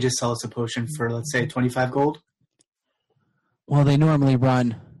you could just sell us a potion for, let's say, 25 gold. Well, they normally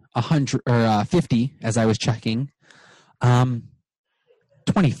run 100 or 50, as I was checking.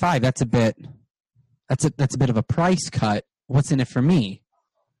 25. That's a bit of a price cut. What's in it for me?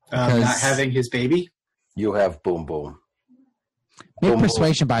 Not having his baby. You have Boom Boom. Make Boom,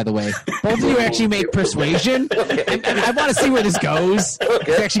 persuasion, by the way. Both of you actually make persuasion. I want to see where this goes.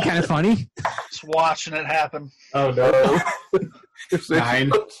 It's actually kind of funny. Just watching it happen. Oh, no.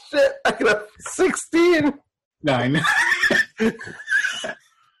 9. Oh, shit. I got 16. 9.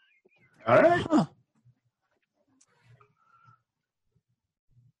 All right. Huh.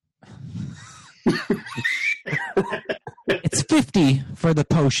 It's 50 for the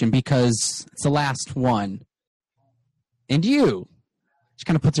potion because it's the last one. And you. She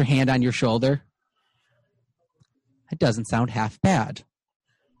kind of puts her hand on your shoulder. It doesn't sound half bad.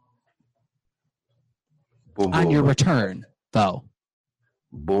 Boom, On boom your will return, though.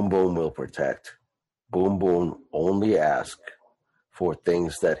 Boom Boom will protect. Boom Boom only ask for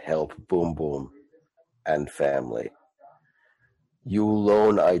things that help Boom Boom and family. You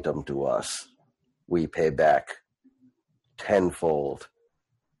loan item to us, we pay back tenfold.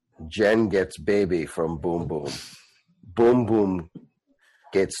 Jen gets baby from Boom Boom. Boom Boom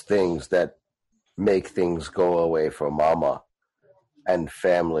gets things that make things go away for Mama. And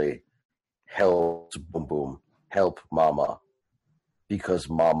family helps Boom Boom help Mama, because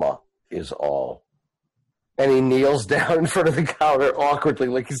Mama is all. And he kneels down in front of the counter awkwardly,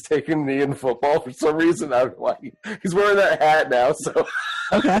 like he's taking a knee in football for some reason. I don't know why. He's wearing that hat now, so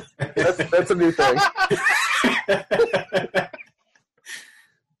Okay. that's a new thing.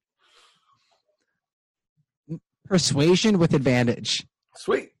 Persuasion with advantage.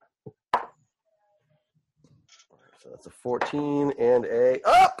 Sweet. So that's a 14 and a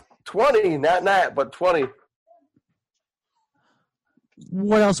 20. Not nat, but 20.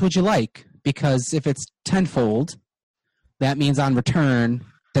 What else would you like? Because if it's tenfold, that means on return,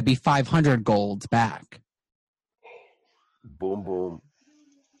 that'd be 500 gold back. Boom Boom.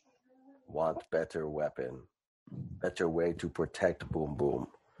 Want better weapon. Better way to protect Boom Boom.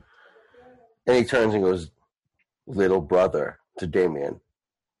 And he turns and goes, little brother, to Damien,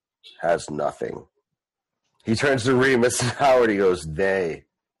 has nothing. He turns to Remus and Howard. He goes, they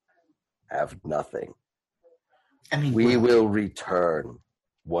have nothing. I mean, We will return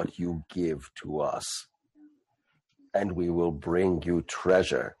what you give to us, and we will bring you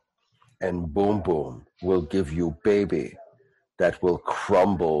treasure, and Boom Boom will give you baby that will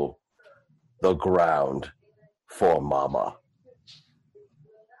crumble the ground for Mama.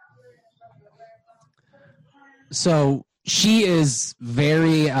 So she is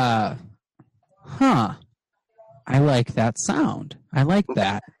very, I like that sound. I like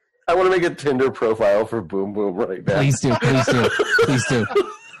that. I want to make a Tinder profile for Boom Boom right now. Please do.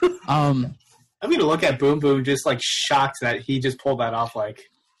 I'm gonna look at Boom Boom just like shocked that he just pulled that off. Like,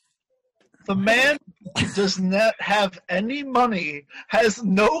 The man does not have any money, has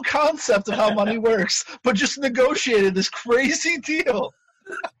no concept of how money works, but just negotiated this crazy deal.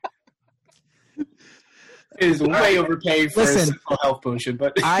 it is way overpaid for a Listen, simple health potion,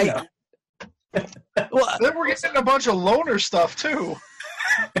 but Well, Then we're getting a bunch of loaner stuff too.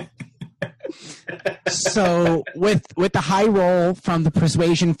 so with the high roll from the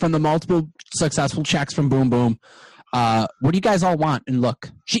persuasion from the multiple successful checks from Boom Boom, what do you guys all want? And look,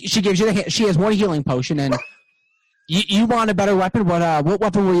 she gives you she has one healing potion, and you want a better weapon. What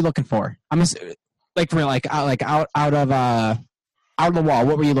weapon were you looking for? I'm out of the wall.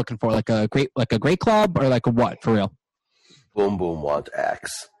 What were you looking for? Like a great club or like a what for real? Boom Boom want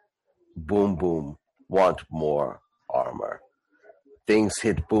axe. Boom Boom want more armor. Things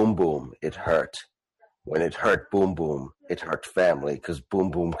hit Boom Boom, it hurt. When it hurt Boom Boom, it hurt family, because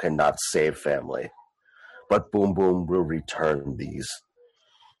Boom Boom cannot save family. But Boom Boom will return these.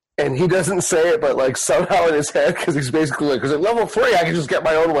 And he doesn't say it, but like somehow in his head, because he's basically like, because at level 3 I can just get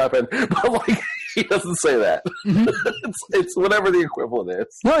my own weapon. But like, he doesn't say that. Mm-hmm. it's whatever the equivalent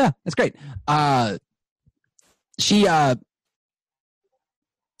is. Oh yeah, that's great. She kind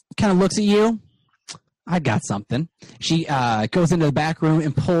of looks at you. I got something. She goes into the back room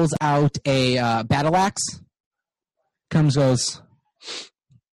and pulls out a battle axe. Goes,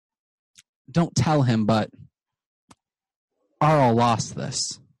 don't tell him, but Arl lost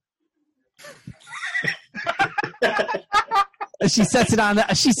this. She sets it on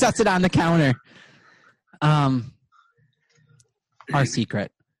the counter. Our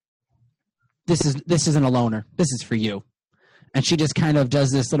secret. This isn't a loner. This is for you. And she just kind of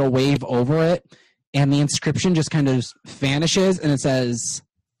does this little wave over it, and the inscription just kind of vanishes, and it says,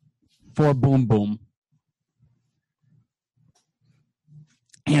 "For Boom Boom."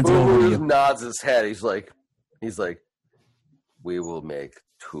 Hands it Boom over to Boom you. nods his head. He's like, we will make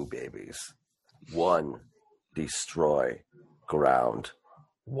 2 babies. 1, destroy ground.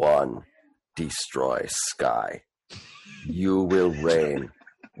 1, destroy sky. You will reign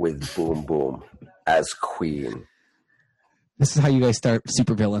with Boom Boom as queen This is how you guys start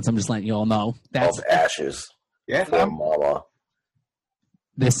supervillains. I'm just letting you all know. of ashes yeah. for Mama.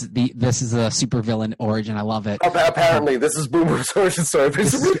 This is a supervillain origin. I love it. Apparently, this is Boom Boom's origin story.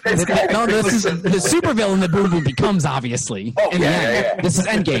 This is the supervillain that Boom Boom becomes, obviously. Oh, in the yeah, end. yeah, yeah. This is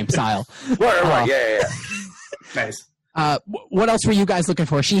Endgame style. Right, yeah. Nice. What else were you guys looking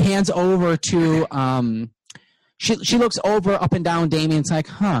for? She hands over to she looks over up and down Damien's like,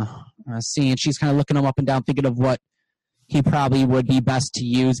 seeing. She's kind of looking him up and down, thinking of what he probably would be best to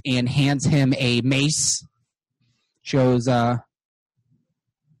use, and hands him a mace. She goes,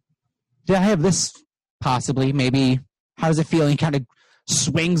 did I have this possibly? Maybe. How does it feel? He kind of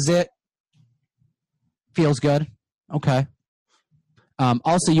swings it. Feels good. Okay.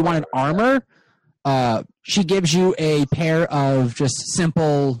 Also, you wanted armor. she gives you a pair of just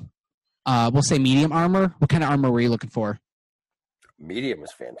simple, we'll say medium armor. What kind of armor were you looking for? Medium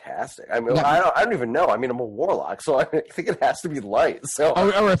is fantastic. I mean, I don't even know. I mean, I'm a warlock, so I think it has to be light. So,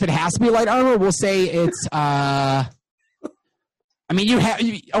 or if it has to be light armor, we'll say it's. I mean, you have.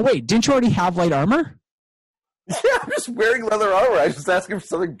 Oh wait, didn't you already have light armor? Yeah, I'm just wearing leather armor. I was just asking for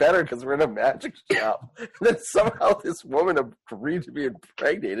something better because we're in a magic shop. And then somehow this woman agreed to be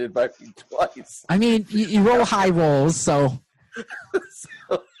impregnated by me twice. I mean, you roll high rolls, so.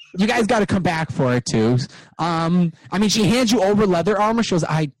 You guys got to come back for it, too. I mean, she hands you over leather armor. She goes,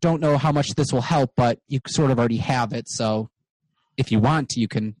 I don't know how much this will help, but you sort of already have it. So if you want to, you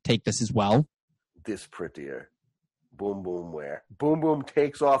can take this as well. This prettier. Boom Boom wear. Boom Boom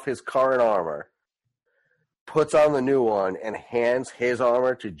takes off his current armor, puts on the new one, and hands his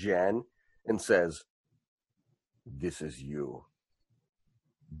armor to Jen and says, this is you.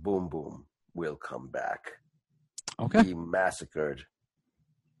 Boom Boom will come back. Okay. He massacred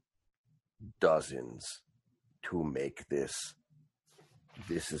dozens to make this.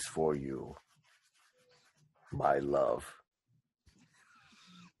 This is for you, my love.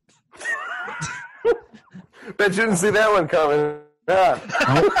 Bet you didn't see that one coming.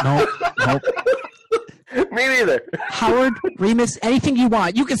 Nope. Me neither. Howard, Remus, anything you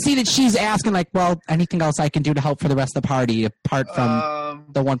want. You can see that she's asking, like, well, anything else I can do to help for the rest of the party apart from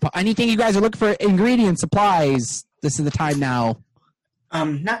the one part. Anything you guys are looking for, ingredients, supplies, this is the time now.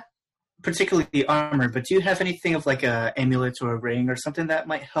 Not particularly armor, but do you have anything of like a amulet or a ring or something that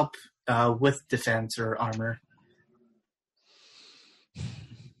might help with defense or armor?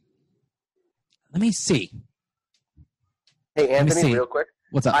 Let me see. Hey, Anthony, see. real quick.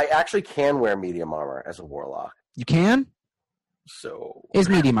 What's up? I actually can wear medium armor as a warlock. You can? So Is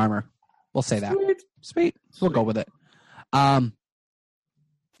medium armor. We'll say that. Sweet. We'll go with it. I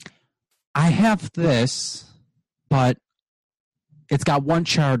have this, but it's got one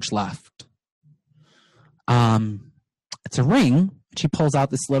charge left. It's a ring. She pulls out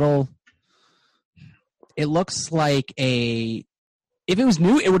this little. It looks like a. If it was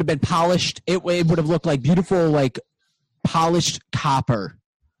new, it would have been polished. It would have looked like beautiful, like polished copper.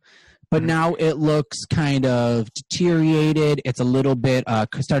 But now it looks kind of deteriorated. It's a little bit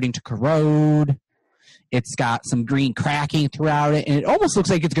starting to corrode. It's got some green cracking throughout it, and it almost looks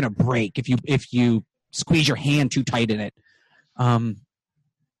like it's going to break if you squeeze your hand too tight in it.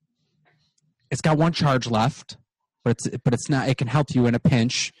 It's got one charge left, but it's not. It can help you in a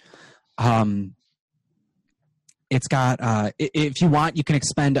pinch. It's got. If you want, you can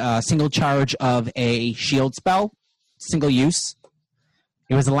expend a single charge of a shield spell, single use.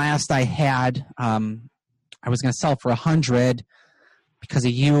 It was the last I had. I was going to sell for 100. Because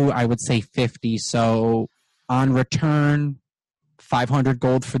of you, I would say 50. So on return, 500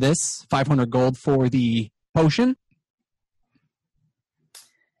 gold for this, 500 gold for the potion.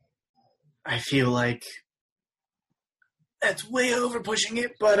 I feel like that's way over pushing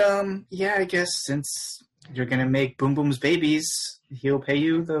it, but yeah, I guess since you're gonna make Boom Boom's babies, he'll pay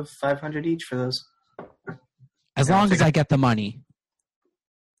you the 500 each for those. As long as I get the money.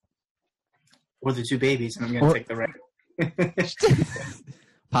 Or the two babies, and I'm gonna take the rent.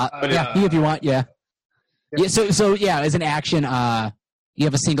 Yeah, if you want, yeah. Yeah. So yeah, as an action, you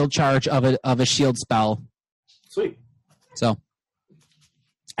have a single charge of a shield spell. Sweet. So,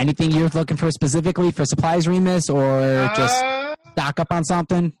 anything you're looking for specifically for supplies, Remus, or just stock up on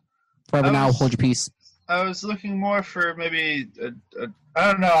something? Forever now, hold your peace. I was looking more for maybe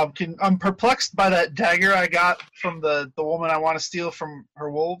I don't know. I'm perplexed by that dagger I got from the woman I want to steal from her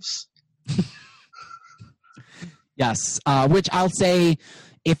wolves. Yes, which I'll say,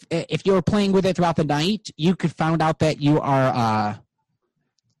 if you were playing with it throughout the night, you could find out that you are.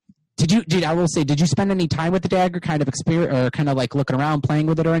 Did you spend any time with the dagger, kind of experience, or kind of like looking around, playing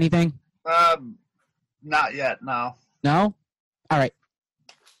with it, or anything? Not yet. No. No. All right.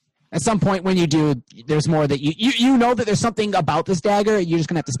 At some point when you do, there's more that you know that there's something about this dagger. You're just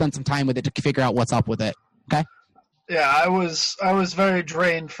gonna have to spend some time with it to figure out what's up with it. Okay. Yeah, I was very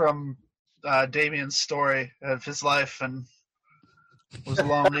drained from Damien's story of his life, and it was a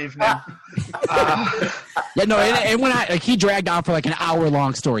long evening. Yeah, no, and when he dragged on for like an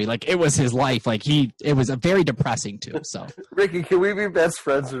hour-long story, like it was his life. Like it was a very depressing too. So, Ricky, can we be best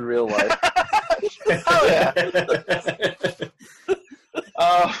friends in real life? Oh yeah.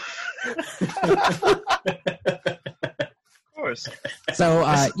 Of course.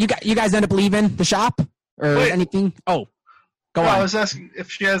 So you guys end up leaving the shop or anything? Oh, go on. I was asking if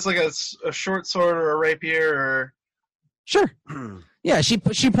she has like a short sword or a rapier or. Sure. Yeah, she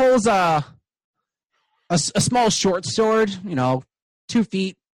pulls a small short sword, 2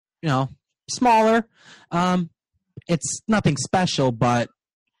 feet, smaller. It's nothing special, but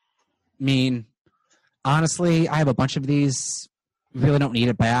I mean, honestly, I have a bunch of these. Really don't need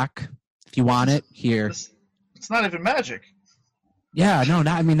it back. If you want it, here. It's not even magic. Yeah, no,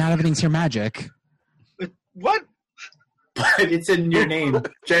 not everything's here magic. What? It's in your name.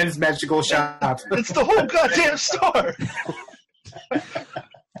 Jen's Magical Shop. It's the whole goddamn store.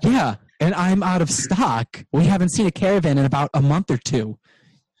 Yeah, and I'm out of stock. We haven't seen a caravan in about a month or two.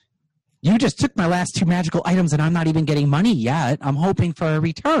 You just took my last 2 magical items, and I'm not even getting money yet. I'm hoping for a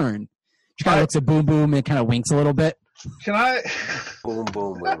return. She kind of looks at Boom Boom and kind of winks a little bit. Can I? Boom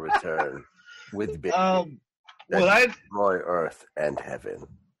Boom will return with big Would I destroy Earth and heaven,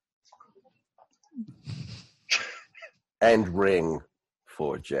 and ring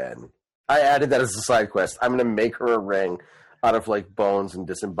for Jen. I added that as a side quest. I'm gonna make her a ring out of like bones and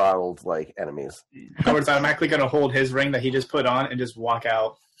disemboweled like enemies. Howard's automatically going to hold his ring that he just put on and just walk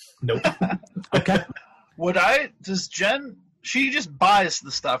out. Nope. Okay. Does Jen, she just buys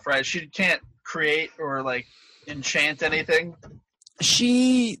the stuff, right? She can't create or like enchant anything?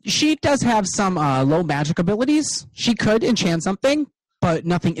 She does have some low magic abilities. She could enchant something, but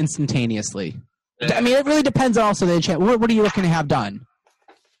nothing instantaneously. Yeah. I mean, it really depends also the enchant. What are you looking to have done?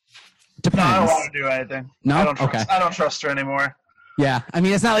 Depends. No, I don't want to do anything. No? I don't trust, Okay. I don't trust her anymore. Yeah, I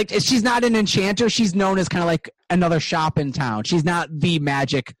mean, it's not like she's not an enchanter. She's known as kind of like another shop in town. She's not the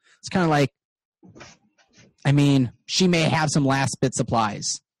magic. It's kind of like, I mean, she may have some last bit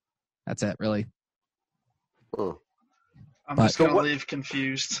supplies. That's it, really. I'm just going to leave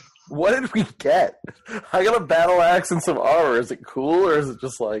confused. What did we get? I got a battle axe and some armor. Is it cool or is it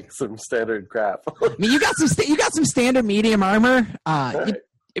just like some standard crap? I mean, you got some standard medium armor.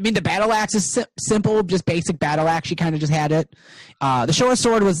 I mean, the battle axe is simple, just basic battle axe. She kind of just had it. The short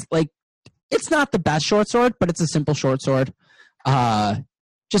sword was like, it's not the best short sword, but it's a simple short sword.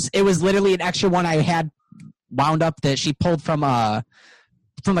 It was literally an extra one I had wound up that she pulled from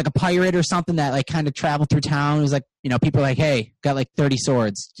like a pirate or something that like kind of traveled through town. It was like, people are like, hey, got like 30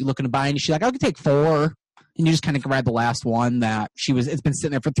 swords. You looking to buy any? She's like, I could take 4. And you just kind of grab the last one that it's been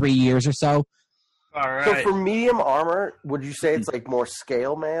sitting there for 3 years or so. All right. So for medium armor, would you say it's like more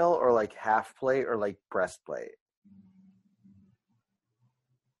scale mail or like half plate or like breastplate?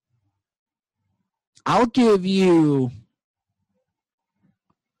 I'll give you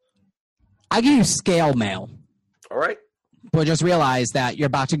scale mail. All right. But just realize that you're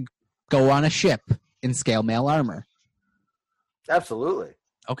about to go on a ship in scale mail armor. Absolutely.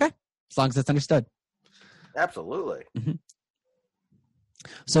 Okay. As long as it's understood. Absolutely. Mm-hmm.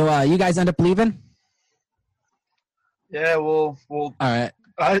 So you guys end up leaving? Yeah, well, all right.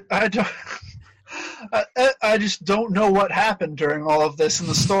 I don't. I just don't know what happened during all of this in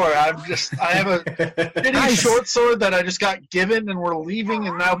the store. I have a shitty short sword that I just got given, and we're leaving,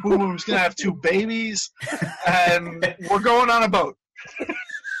 and now Boom Boom's gonna have 2 babies, and we're going on a boat.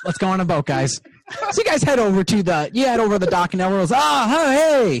 Let's go on a boat, guys. So you guys head over to the dock, and everyone's,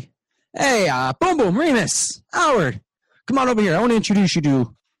 hey, Boom Boom, Remus, Howard, come on over here. I want to introduce you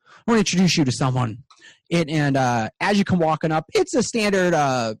to someone. And as you come walking up, it's a standard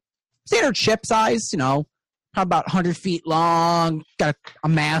ship size, probably about 100 feet long, got a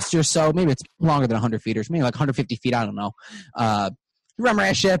mast or so. Maybe it's longer than 100 feet or maybe like 150 feet, I don't know. Remember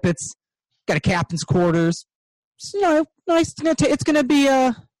that ship, it's got a captain's quarters. So, nice. It's going to be,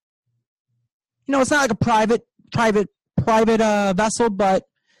 it's not like a private vessel, but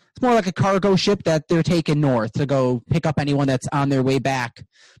it's more like a cargo ship that they're taking north to go pick up anyone that's on their way back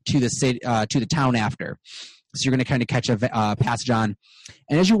to the city, to the town after. So you're going to kind of catch a passage on.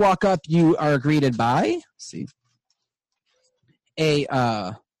 And as you walk up, you are greeted by, a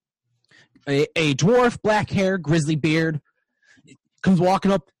dwarf, black hair, grizzly beard, comes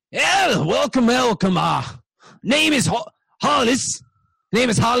walking up. Yeah, welcome. Name is Hollis.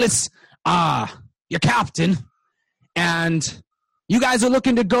 Your captain. And you guys are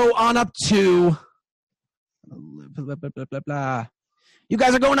looking to go on up to blah, blah, blah, blah, blah. You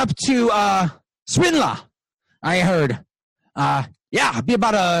guys are going up to Swinla, I heard. It'd be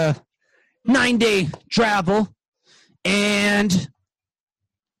about a 9-day travel. And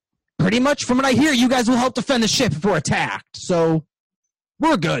pretty much from what I hear, you guys will help defend the ship if we're attacked. So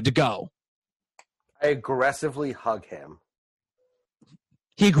we're good to go. I aggressively hug him.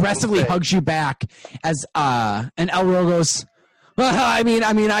 He aggressively hugs you back as and Elro goes, well, I mean,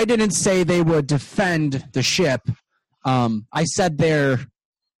 I didn't say they would defend the ship. I said they're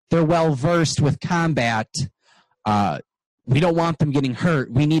well versed with combat. We don't want them getting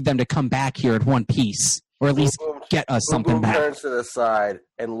hurt. We need them to come back here in one piece, or at least get us something Boom back. Turns to the side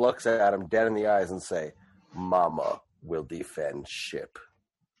and looks at him dead in the eyes and say, "Mama will defend ship."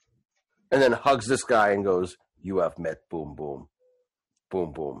 and then hugs this guy and goes, "You have met Boom Boom.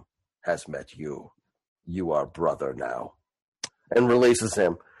 Boom Boom has met you. You are brother now," and releases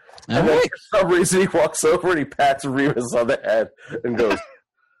him. All And then right. for some reason he walks over and he pats Remus on the head and goes,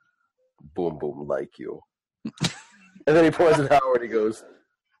 "Boom Boom like you." And then he points at Howard and he goes,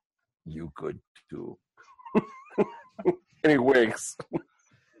 "You good too." And he winks.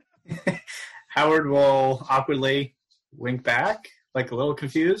 Howard will awkwardly wink back, like a little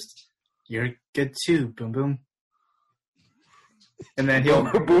confused. You're good too, Boom Boom. And then he'll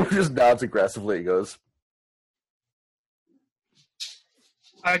Boom just nods aggressively. He goes,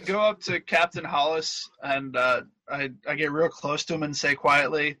 I go up to Captain Hollis and I get real close to him and say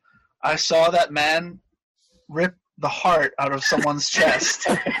quietly, "I saw that man rip the heart out of someone's chest.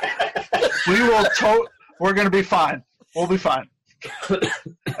 We're gonna be fine. We'll be fine."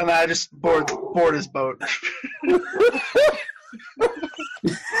 And I just board his boat.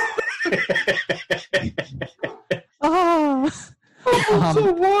 Oh.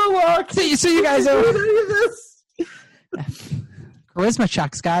 "So Warlock." So you guys are this. charisma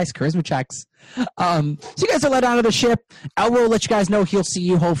checks, guys. Charisma checks. So you guys are let out of the ship. Elro will let you guys know he'll see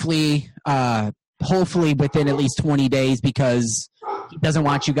you hopefully within at least 20 days because he doesn't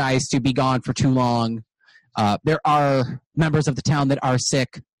want you guys to be gone for too long. There are members of the town that are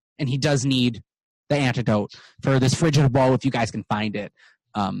sick, and he does need the antidote for this frigid woe if you guys can find it.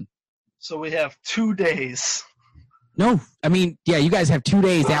 So we have 2 days. No, I mean, yeah, you guys have 2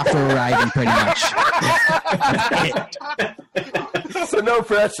 days after arriving, pretty much. So no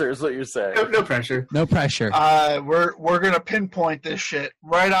pressure is what you're saying. no pressure. No pressure. We're gonna pinpoint this shit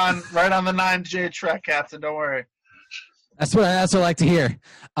right on the 9J track, Captain. Don't worry. That's what I like to hear.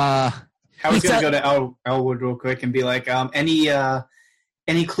 Howard's He gonna said- go to Elwood real quick and be like, any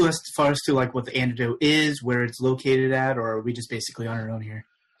clue as far as to like what the antidote is, where it's located at, or are we just basically on our own here?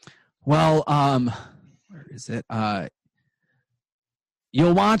 Well, where is it?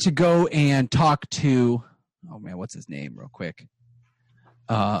 You'll want to go and talk to. Oh man, what's his name? Real quick.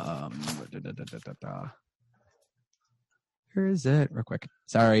 Where is it? Real quick.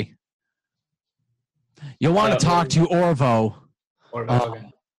 Sorry. You'll want to talk to Orvo. Or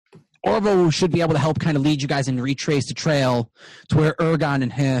Orvo should be able to help kind of lead you guys and retrace the trail to where Ergon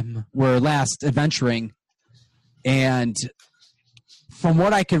and him were last adventuring. And from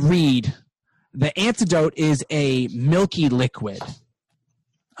what I could read, the antidote is a milky liquid.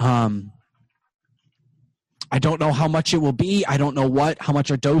 I don't know how much it will be. I don't know how much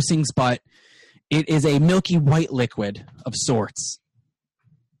are dosings, but it is a milky white liquid of sorts.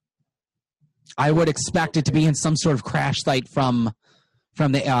 I would expect it to be in some sort of crash site from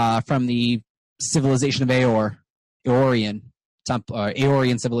the civilization of Aeorian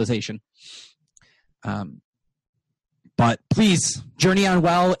civilization. But please journey on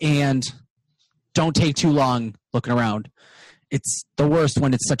well and don't take too long looking around. It's the worst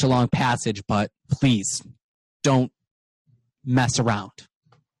when it's such a long passage, but please don't mess around.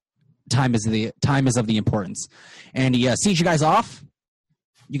 Time is of the importance. And he sees you guys off.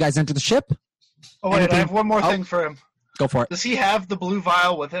 You guys enter the ship. Oh wait, Anything- I have one more thing for him. Go for it. Does he have the blue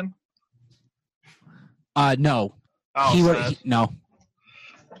vial with him? No. Oh, No.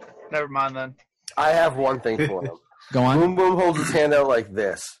 never mind then. I have one thing for him. Go on. Boom Boom holds his hand out like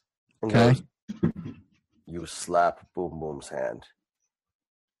this. And Okay. goes, "You slap Boom Boom's hand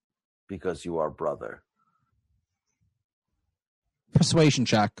because you are brother." Persuasion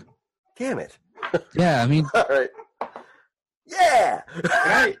check. Damn it. Yeah, I mean, All right. Yeah.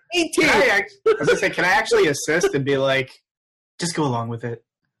 I was gonna say, can I actually assist and be like, just go along with it?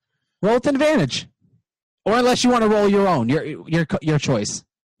 roll with advantage. Or unless you want to roll your own. Your choice.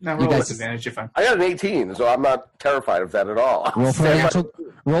 No, You roll guys- with advantage. You're fine. I got an 18, so I'm not terrified of that at all. Roll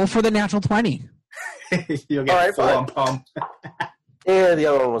for the natural 20. You'll get All right, full fine. on pump. Yeah, the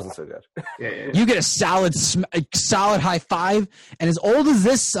other one wasn't so good. Yeah. You get a solid high five, and as old as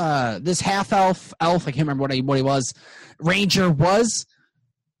this half elf, I can't remember what he was, ranger was,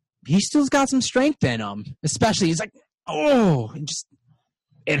 he still's got some strength in him. Especially, he's like, oh,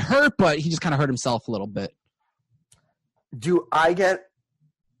 it hurt, but he just kind of hurt himself a little bit. Do I get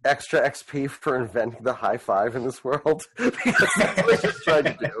extra XP for inventing the high five in this world? Because that's what I just tried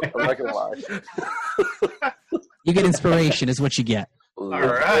to do. I'm not going to lie. You get inspiration, is what you get. All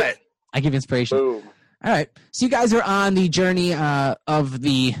right. I give inspiration. Boom. All right. So you guys are on the journey of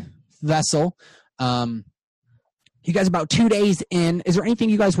the vessel. You guys are about 2 days in. Is there anything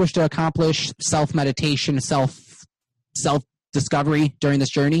you guys wish to accomplish? Self-meditation, self-discovery during this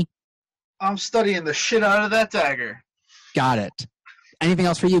journey? I'm studying the shit out of that dagger. Got it. Anything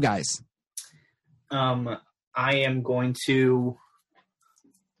else for you guys? I am going to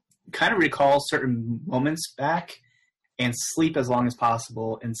kind of recall certain moments back and sleep as long as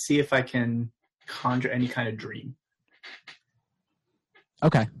possible and see if I can conjure any kind of dream.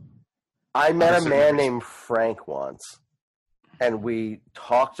 Okay. I met a man named Frank once, and we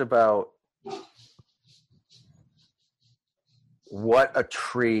talked about what a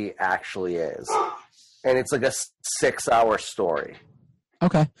tree actually is. And it's like a 6-hour story.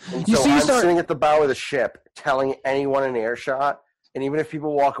 Okay. And so I'm sitting at the bow of the ship telling anyone in earshot, and even if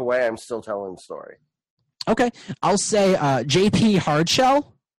people walk away, I'm still telling the story. Okay. I'll say JP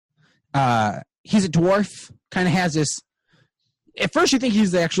Hardshell. He's a dwarf, kind of has this... At first you think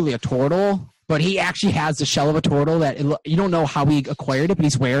he's actually a turtle, but he actually has the shell of a turtle that you don't know how he acquired it, but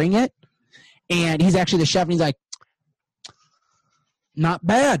he's wearing it. And he's actually the chef, and he's like, not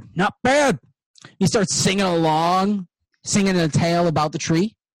bad, not bad. He starts singing along, singing a tale about the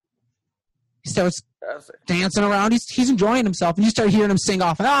tree. He starts dancing around. He's enjoying himself, and you start hearing him sing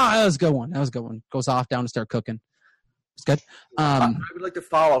off. And, that was a good one. That was a good one. Goes off down and start cooking. It's good. I would like to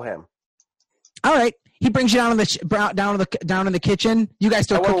follow him. All right. He brings you down in the kitchen. You guys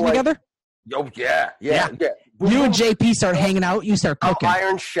start cooking together? Oh, yeah. You and JP start hanging out. You start cooking.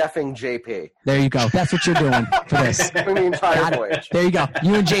 Iron chefing JP. There you go. That's what you're doing for this. For the entire voyage. There you go.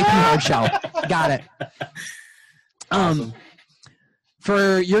 You and JP Hardshell. Got it. Awesome.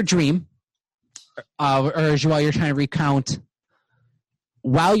 For your dream, while you're trying to recount,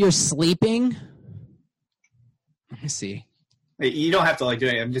 while you're sleeping, let me see. You don't have to do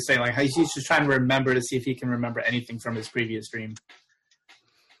it. I'm just saying, he's just trying to remember to see if he can remember anything from his previous dream.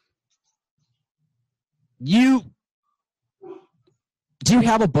 Do you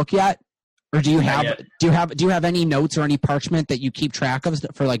have a book yet, or do you have any notes or any parchment that you keep track of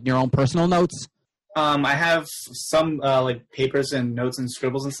for your own personal notes? I have some papers and notes and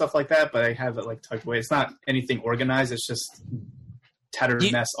scribbles and stuff like that, but I have it tucked away. It's not anything organized. It's just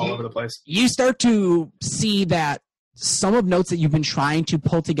tattered mess all over the place. You start to see that some of notes that you've been trying to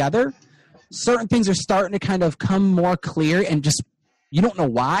pull together, certain things are starting to kind of come more clear, and just you don't know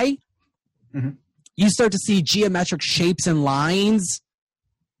why. Mm-hmm. You start to see geometric shapes and lines,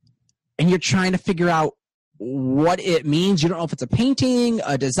 and you're trying to figure out what it means. You don't know if it's a painting,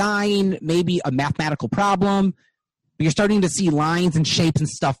 a design, maybe a mathematical problem, but you're starting to see lines and shapes and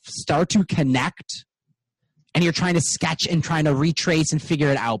stuff start to connect, and you're trying to sketch and trying to retrace and figure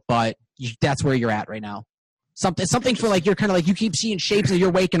it out, but that's where you're at right now. Something for you're kind of you keep seeing shapes and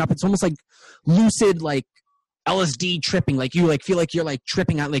you're waking up. It's almost like lucid, LSD tripping. You feel like you're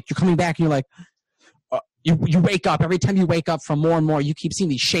tripping out, you're coming back and you're you wake up. Every time you wake up from more and more, you keep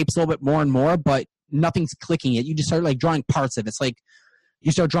seeing these shapes a little bit more and more, but nothing's clicking yet. You just start drawing parts of it. It's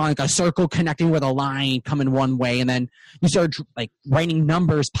you start drawing a circle connecting with a line coming one way, and then you start writing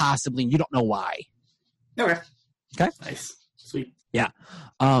numbers possibly, and you don't know why. Okay. Nice. Sweet. Yeah.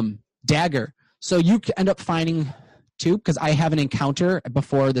 Dagger. So you end up finding two, because I have an encounter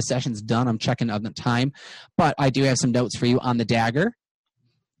before the session's done. I'm checking on the time, but I do have some notes for you on the dagger.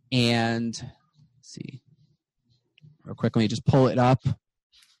 And let's see, real quick, let me just pull it up.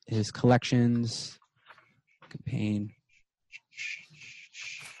 His collections, campaign.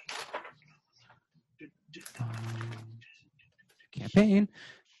 Campaign.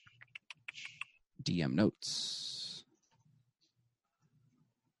 DM notes.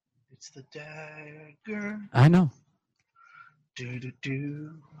 It's the dagger. I know.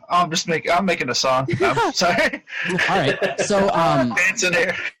 Do. I'm making a song. I'm sorry. All right. So dancing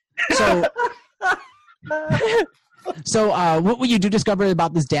here. What you do discover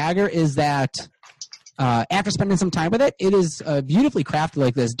about this dagger is that after spending some time with it, it is beautifully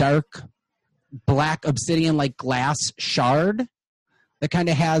crafted, this dark black obsidian glass shard that kind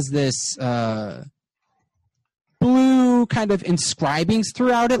of has this blue kind of inscribings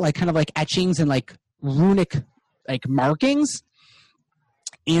throughout it, kind of etchings and runic markings.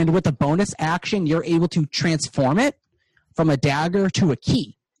 And with the bonus action, you're able to transform it from a dagger to a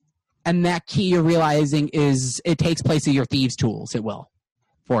key. And that key, you're realizing, it takes place of your thieves' tools. It will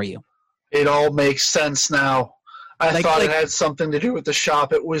for you. It all makes sense now. I thought it had something to do with the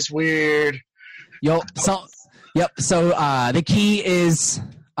shop. It was weird. Yep. So the key is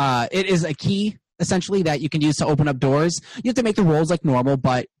it is a key essentially that you can use to open up doors. You have to make the rolls like normal,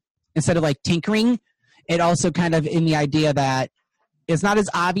 but instead of tinkering, it also kind of in the idea that it's not as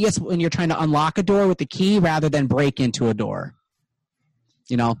obvious when you're trying to unlock a door with the key rather than break into a door.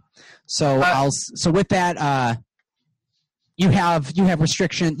 So with that, you have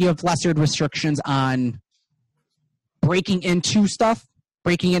restriction. You have lesser restrictions on breaking into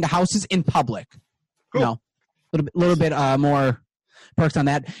houses in public. Cool. A little bit more perks on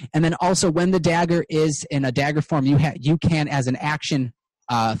that. And then also when the dagger is in a dagger form, you can as an action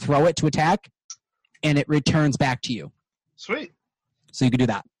throw it to attack, and it returns back to you. Sweet. So you can do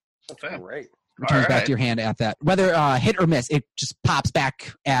that. Okay. Great. Returns back Alright. to your hand at that. Whether hit or miss, it just pops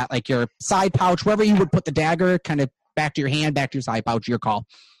back at like your side pouch, wherever you would put the dagger, kind of back to your hand, back to your side pouch, your call,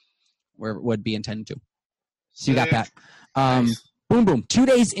 where it would be intended to. So you got that. Nice. Boom, boom. 2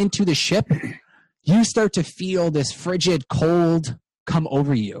 days into the ship, you start to feel this frigid cold come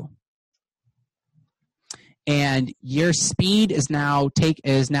over you. And your speed is now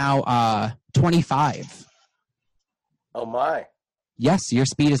 25. Oh my. Yes, your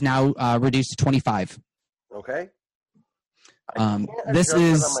speed is now reduced to 25. Okay. I Um, can't this adjust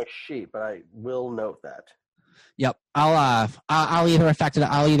it is- on my sheet, but I will note that. Yep. I'll either affect it.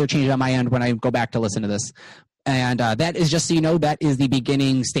 I'll either change it on my end when I go back to listen to this. And that is, just so you know, that is the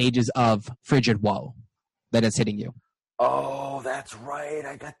beginning stages of frigid woe that is hitting you. Oh, that's right.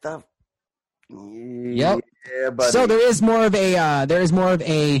 I got the. Yep. Yeah, buddy. So there is more of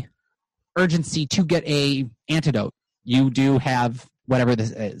a urgency to get a antidote. You do have whatever this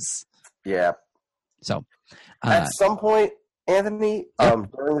is. Yeah. So At some point, Anthony,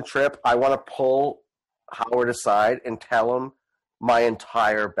 during the trip, I want to pull Howard aside and tell him my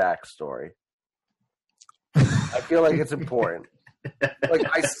entire backstory. I feel like it's important. Like,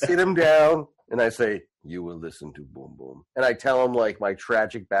 I sit him down and I say, "You will listen to Boom Boom," and I tell him like my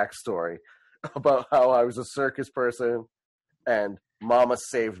tragic backstory about how I was a circus person and Mama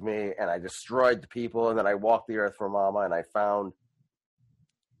saved me and I destroyed the people and then I walked the earth for Mama and I found,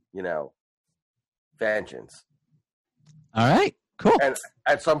 vengeance. all right, cool. And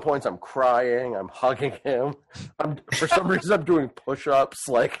at some points, I'm crying. I'm hugging him. For some reason, I'm doing push-ups.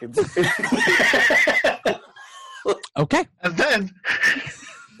 Like it's Okay. And then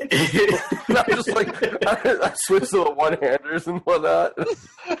I'm just like I switch to the one-handers and whatnot.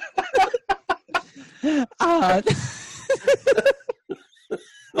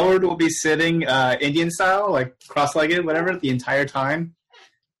 Howard will be sitting Indian style, like cross-legged, whatever, the entire time.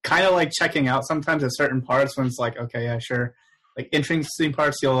 Kind of like checking out sometimes at certain parts when it's like, okay, yeah, sure. Like interesting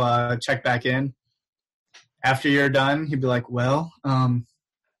parts, you'll check back in. After you're done, he'd be like, well,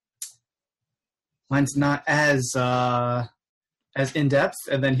 mine's not as in-depth.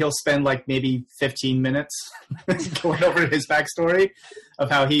 And then he'll spend like maybe 15 minutes going over his backstory of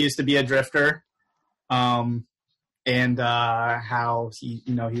how he used to be a drifter. And how he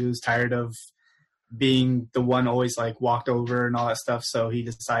was tired of being the one always like walked over and all that stuff. So he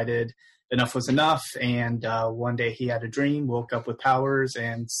decided enough was enough. And one day he had a dream, woke up with powers,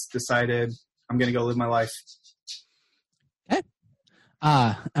 and decided, I'm going to go live my life. Okay.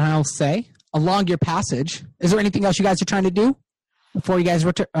 And I'll say, along your passage, is there anything else you guys are trying to do before you guys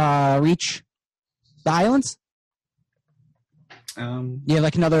reach the islands? Yeah,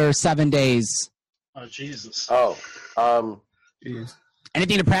 like another 7 days. oh Jesus. Oh, Jeez.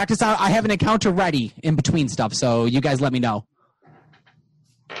 Anything to practice out? I have an encounter ready in between stuff, so you guys let me know.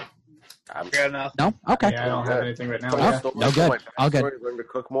 I'm Fair enough. No? Okay. Yeah, I don't have anything right now. Tell Yeah. my story, no, good. tell my All good. backstory, learn to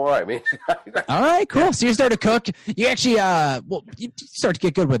cook more. I mean, All right, cool. So you start to cook. You actually, you start to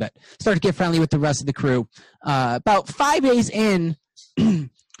get good with it. Start to get friendly with the rest of the crew. About 5 days in,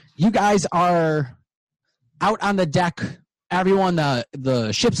 you guys are out on the deck. Everyone,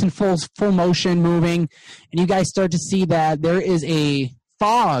 the ship's in full motion, moving, and you guys start to see that there is a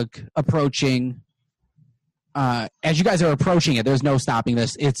fog approaching. As you guys are approaching it, there's no stopping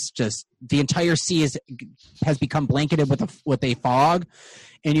this. It's just the entire sea has become blanketed with a fog,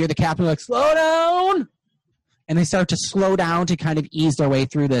 and you're the captain like, slow down, and they start to slow down to kind of ease their way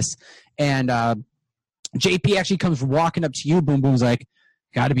through this. And JP actually comes walking up to you. Boom Boom's like,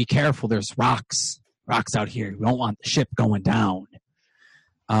 got to be careful. There's rocks out here. We don't want the ship going down.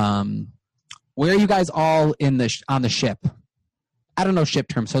 Where are you guys all on the ship? I don't know ship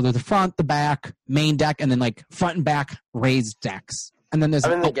terms. So there's the front, the back, main deck, and then like front and back raised decks. And then there's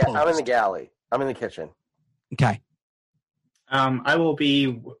I'm in the outpost. galley. I'm in the kitchen. Okay. I will be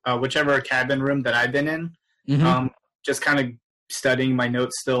whichever cabin room that I've been in. Mhm. Just kind of studying my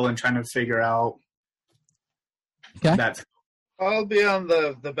notes still and trying to figure out Okay. that. I'll be on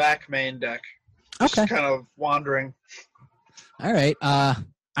the back main deck. Just Okay. kind of wandering. All right.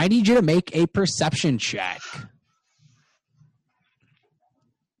 I need you to make a perception check.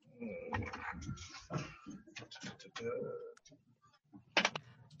 Uh,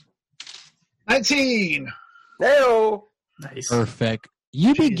 19. Hey-o. Nice. Perfect.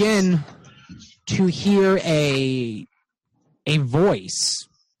 You Jeez. begin to hear a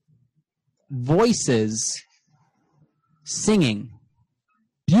voices singing.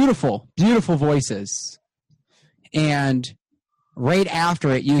 Beautiful, beautiful voices. And right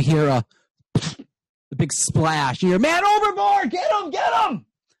after it, you hear a the big splash. You hear, man overboard, get him!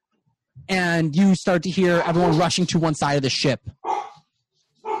 And you start to hear everyone rushing to one side of the ship.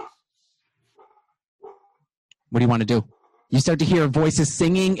 What do you want to do? You start to hear voices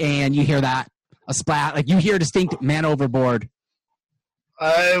singing, and you hear that, a splat. Like, you hear distinct man overboard.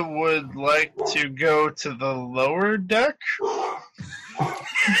 I would like to go to the lower deck.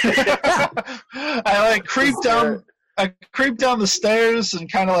 I creep down the stairs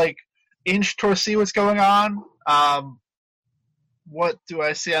and kind of like inch to see what's going on. What do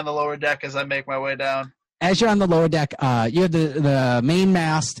I see on the lower deck as I make my way down? As you're on the lower deck, you have the main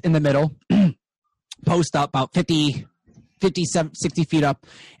mast in the middle, post up about 50, 60 feet up.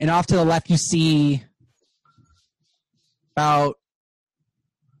 And off to the left, you see about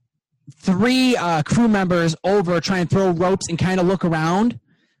 3 crew members over trying to throw ropes and kind of look around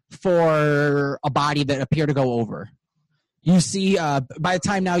for a body that appear to go over. You see, by the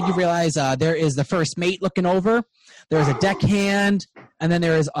time now you realize there is the first mate looking over, there's a deckhand, and then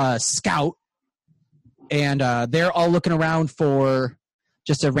there is a scout. And they're all looking around for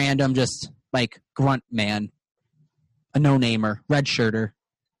just a random, grunt man, a no-namer, red shirter.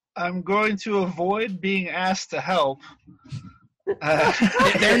 I'm going to avoid being asked to help.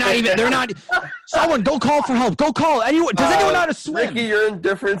 They're not. Someone go call for help. Go call. Anyone? Does anyone know how to swim? Ricky, your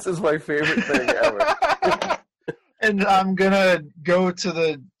indifference is my favorite thing ever. And I'm gonna go to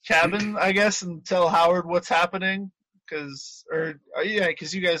the cabin, I guess, and tell Howard what's happening. Because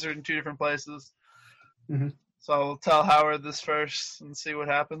you guys are in 2 different places. Mm-hmm. So I'll tell Howard this first and see what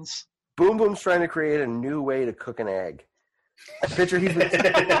happens. Boom Boom's trying to create a new way to cook an egg. I picture he's been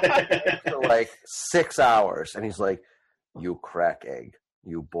for like 6 hours, and he's like, you crack egg,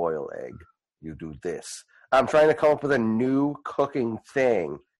 you boil egg, you do this. I'm trying to come up with a new cooking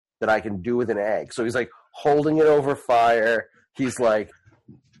thing that I can do with an egg. So he's like holding it over fire. He's like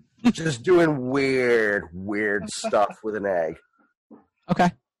just doing weird stuff with an egg.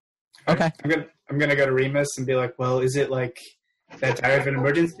 Okay. I'm gonna go to Remus and be like, well, is it like that dire of an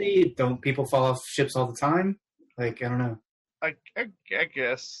emergency? Don't people fall off ships all the time? Like, I don't know. I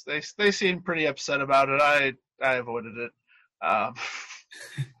guess they seem pretty upset about it. I avoided it.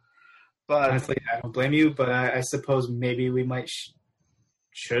 But Honestly, I don't blame you, but I suppose maybe we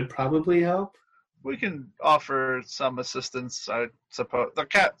should probably help. we can offer some assistance, I suppose.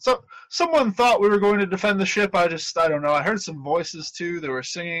 So someone thought we were going to defend the ship. I don't know. I heard some voices too. They were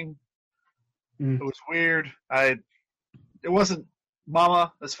singing. It was weird. It wasn't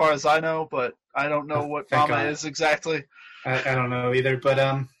Mama, as far as I know, but I don't know what Thank Mama God. is exactly. I don't know either,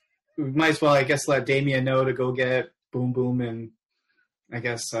 but we might as well, I guess, let Damien know to go get Boom Boom and I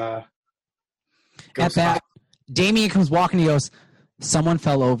guess go At that, Damien comes walking. He goes, "Someone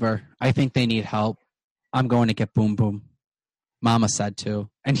fell over. I think they need help. I'm going to get Boom Boom." Mama said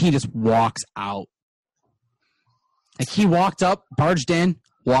to, and he just walks out. Like he walked up, barged in,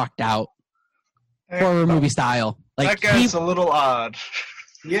 walked out, horror movie style. Like That guy's a little odd.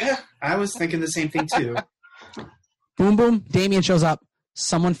 Yeah, I was thinking the same thing too. Boom Boom. Damien shows up.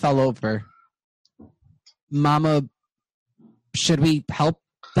 Someone fell over. Mama, should we help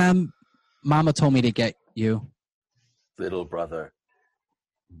them? Mama told me to get you. Little brother,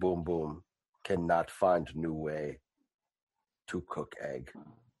 Boom Boom cannot find new way to cook egg.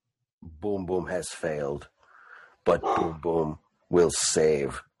 Boom Boom has failed, but Boom Boom will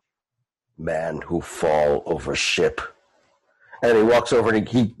save man who fall over ship. And he walks over and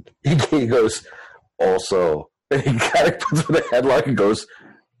he goes, also, and he kind of puts with a headlock and goes,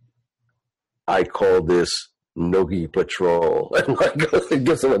 I call this Noogie Patrol. And like goes and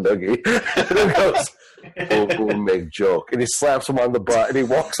gives him a noogie. And then goes, Boom Boom make joke. And he slaps him on the butt and he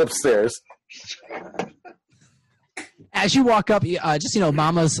walks upstairs. As you walk up,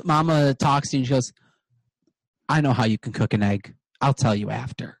 Mama talks to you and she goes, I know how you can cook an egg. I'll tell you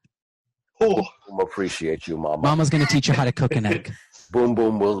after. Oh, Boom appreciate you, Mama. Mama's going to teach you how to cook an egg. Boom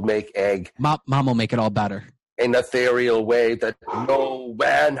Boom will make egg Mom will make it all better. in an ethereal way that no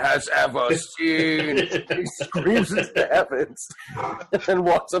man has ever seen. He screams into the heavens and then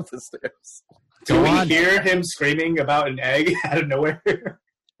walks up the stairs. Do Go we on. hear him screaming about an egg out of nowhere?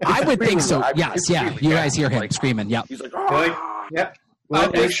 I would think so. I- Yes, yeah. You guys hear him screaming. Yep. He's like, Like, yep. I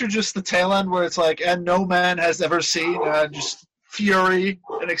Well, picture just the tail end where it's like, and no man has ever seen just fury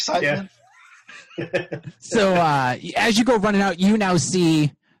and excitement. So as you go running out, you now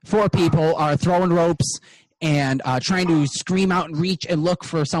see 4 people are throwing ropes and trying to scream out and reach and look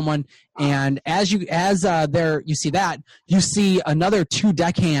for someone. And as you see that, you see another 2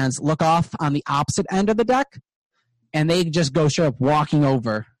 deckhands look off on the opposite end of the deck, and they just go straight up walking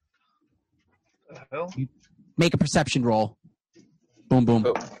over. The hell? Make a perception roll. Boom, boom.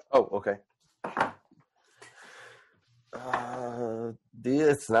 Oh, okay.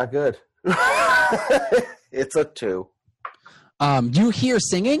 It's not good. It's a 2. You hear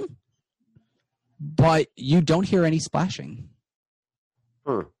singing, but you don't hear any splashing.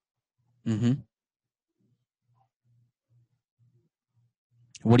 Mm-hmm.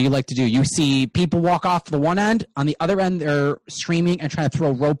 What do you like to do? You see people walk off the one end. On the other end, they're streaming and trying to throw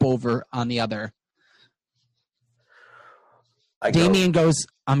a rope over on the other. Damien goes,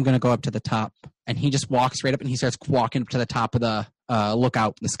 I'm going to go up to the top. And he just walks right up and he starts walking up to the top of the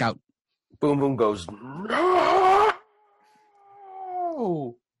lookout, the scout. Boom Boom goes, no!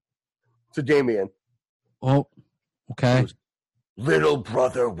 To Damien. Oh, okay. Goes, little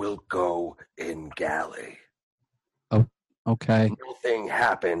brother will go in galley. Oh, okay. Nothing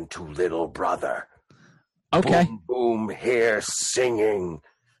happened to little brother. Okay. Boom Boom hear singing,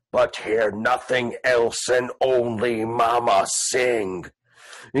 but hear nothing else and only mama sing.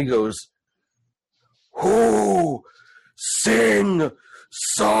 He goes, who sing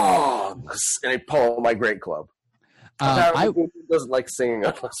songs? And I pull my great club. I doesn't like singing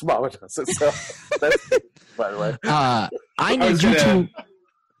unless mama does it. So that's by the way. I need you to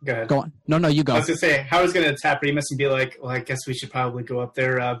go ahead. go on. No, you go. I was gonna say, I was gonna tap Remus and be like, "Well, I guess we should probably go up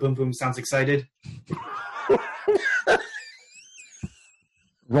there." Boom Boom sounds excited.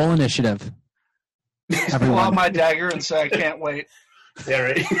 Roll initiative. Pull Everyone. out my dagger and say, I can't wait. Yeah,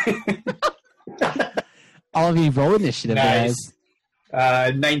 right. All of you roll initiative, Nice.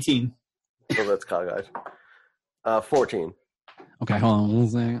 guys. 19. So that's cockeyed. 14. Okay, hold on one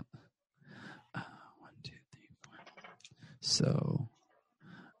second. 1, 2, 3, 4. So,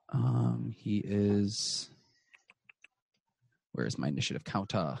 he is. Where's my initiative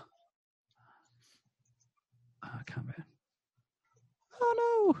counter? Combat.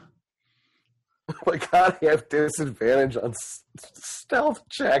 Oh no! Oh my god, I have disadvantage on stealth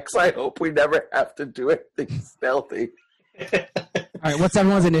checks. I hope we never have to do anything stealthy. All right, what's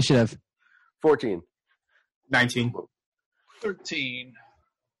everyone's initiative? 14. 19. 13.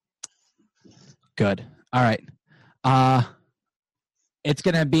 Good. All right. It's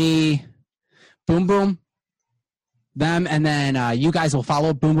gonna be Boom Boom, them, and then you guys will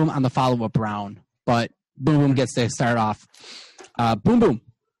follow Boom Boom on the follow-up round. But Boom Boom gets to start off. Boom Boom,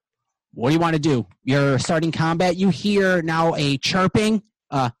 what do you want to do? You're starting combat. You hear now a chirping,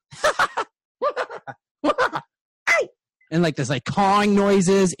 and like this like cawing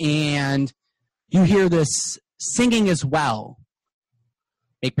noises, and you hear this singing as well.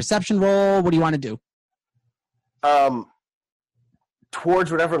 Make perception roll. What do you want to do?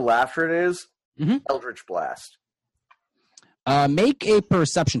 Towards whatever laughter it is, Eldritch Blast. Make a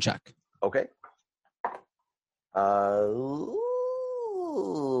perception check. Okay.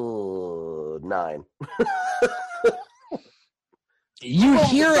 9. You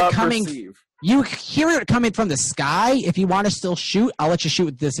hear it coming. Perceive. You hear it coming from the sky. If you want to still shoot, I'll let you shoot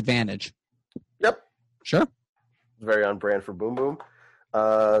with disadvantage. Yep. Sure. Very on brand for Boom Boom.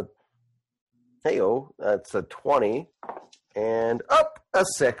 Hey-oh, that's a 20. And up a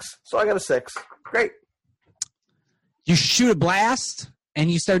 6. So I got a 6. Great. You shoot a blast,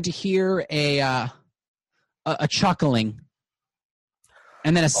 and you start to hear a chuckling,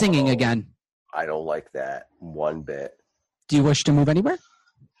 and then a singing again. I don't like that one bit. Do you wish to move anywhere?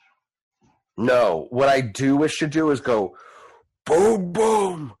 No. What I do wish to do is go, Boom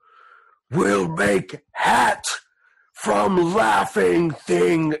Boom will make hat from laughing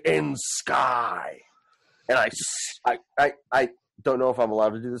thing in sky. And I don't know if I'm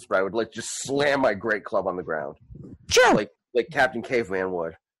allowed to do this, but I would like just slam my great club on the ground. Sure. Like Captain Caveman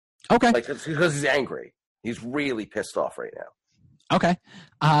would. Okay. Like, because he's angry. He's really pissed off right now. Okay.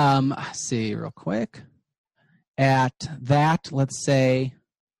 Let's see real quick. At that, let's say,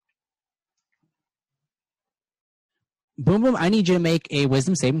 Boom Boom, I need you to make a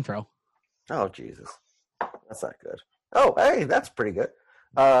wisdom saving throw. Oh, Jesus. That's not good. Oh, hey, that's pretty good.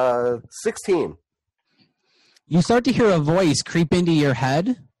 16. You start to hear a voice creep into your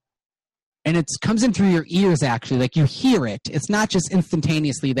head, and it comes in through your ears, actually. Like, you hear it. It's not just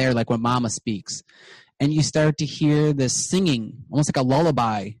instantaneously there like when Mama speaks. And you start to hear this singing, almost like a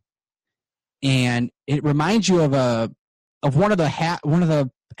lullaby. And it reminds you of one of the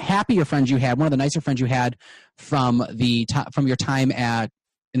happier friends you had, one of the nicer friends you had from your time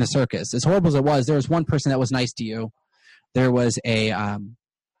in the circus. As horrible as it was, there was one person that was nice to you. There was an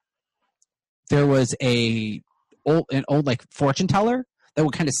old like fortune teller that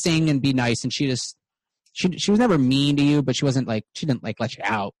would kind of sing and be nice, and she was never mean to you, but she didn't let you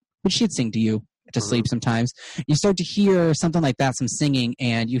out, but she'd sing to you to sleep sometimes. You start to hear something like that, some singing,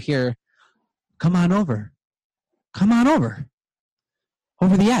 and you hear, come on over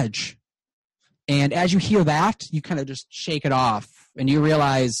the edge. And as you hear that, you kind of just shake it off, and you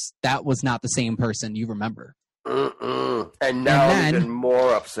realize that was not the same person you remember. And now And then- I'm even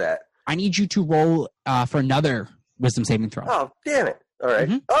more upset. I need you to roll for another wisdom saving throw. Oh, damn it. All right.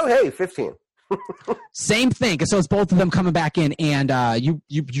 Mhm. Oh, hey, 15. Same thing. So it's both of them coming back in, and you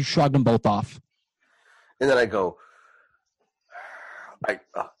shrug them both off. And then I go,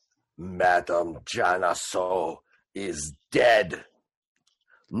 Madame Janaso is dead.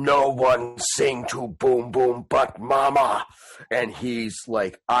 No one sing to Boom Boom but Mama. And he's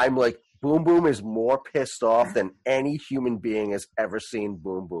like, I'm like, Boom Boom is more pissed off than any human being has ever seen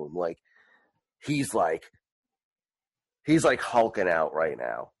Boom Boom. Like, he's like hulking out right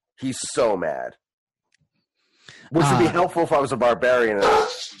now. He's so mad. Which would be helpful if I was a barbarian.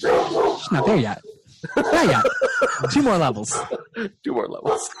 Not there yet. Not yet. 2 more levels. 2 more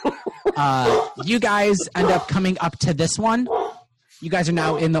levels. You guys end up coming up to this one. You guys are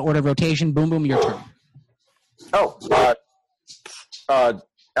now in the order of rotation. Boom Boom, your turn.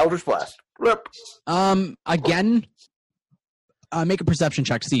 Eldritch Blast. Rip. Again, make a perception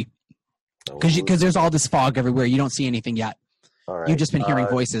check to see. Because there's all this fog everywhere. You don't see anything yet. All right. You've just been hearing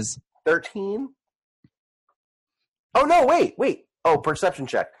voices. 13? Oh, no, wait. Oh, perception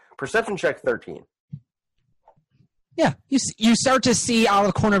check. Perception check 13. Yeah. You start to see out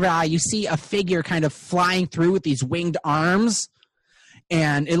of the corner of your eye, you see a figure kind of flying through with these winged arms.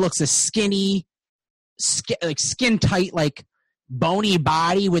 And it looks a skinny, skin tight, like bony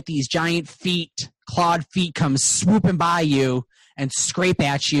body with these giant feet, clawed feet come swooping by you and scrape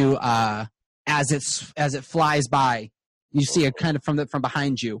at you as it flies by. You see it kind of from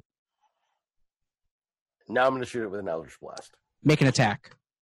behind you. Now I'm going to shoot it with an Eldritch Blast. Make an attack.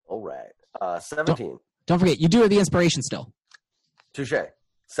 All right. 17. Don't forget, you do have the inspiration still. Touche.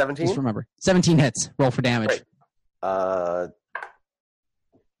 17? Just remember. 17 hits. Roll for damage. Great.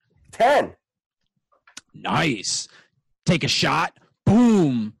 10. Nice. Take a shot.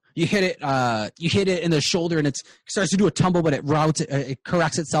 Boom. You hit it. You hit it in the shoulder, and it starts to do a tumble, but it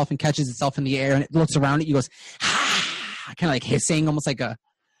corrects itself and catches itself in the air, and it looks around it. You goes, kind of like hissing, almost like a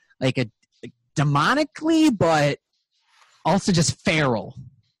demonically, but also just feral.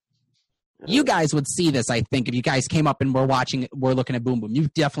 You guys would see this, I think, if you guys came up and were looking at Boom Boom. You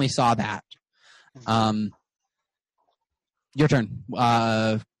definitely saw that. Your turn.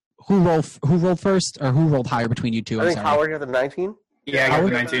 Who rolled first, or who rolled higher between you two? I think Howard got the 19. Yeah, I got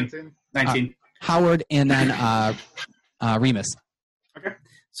the 19. 19. Howard and then Remus. Okay.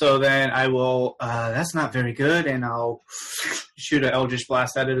 So then I will, that's not very good, and I'll shoot an Eldritch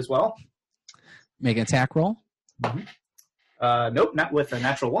Blast at it as well. Make an attack roll. Mm-hmm. Nope, not with a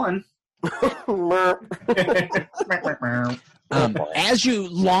natural 1. As you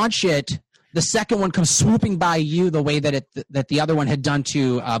launch it, the second one comes swooping by you the way that the other one had done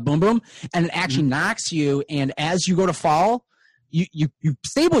to Boom Boom, and it actually knocks you. And as you go to fall, you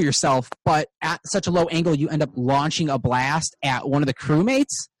stable yourself, but at such a low angle, you end up launching a blast at one of the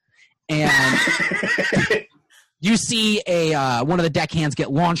crewmates, and you see one of the deckhands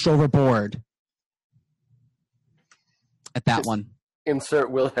get launched overboard. At that one. Insert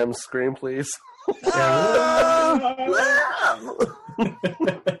Wilhelm's scream, please.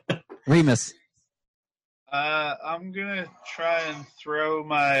 Remus. I'm gonna try and throw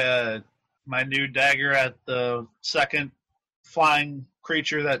my my new dagger at the second flying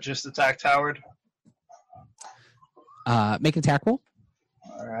creature that just attacked Howard. Make an attack roll.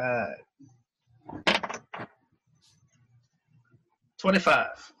 All right.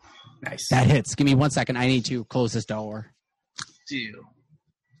 25. Nice. That hits. Give me 1 second. I need to close this door. Deal.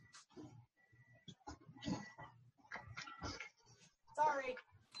 Sorry.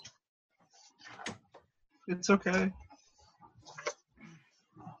 It's okay.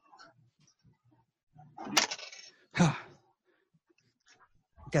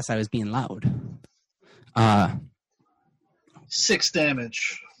 Guess I was being loud. 6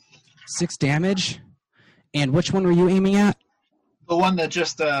 damage. 6 damage. And which one were you aiming at? The one that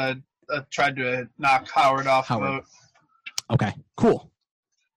just tried to knock Howard off the boat. Okay, cool.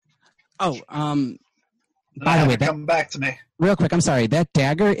 Oh, by the way, come back to me. Real quick, I'm sorry. That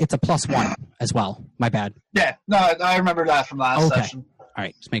dagger, it's a +1 as well. My bad. Yeah, no, I remember that from last session. All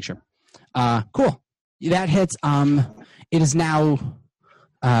right, just make sure. Cool. That hits. It is now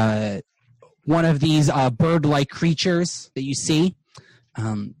one of these bird-like creatures that you see.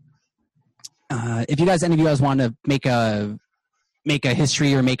 If any of you guys want to make a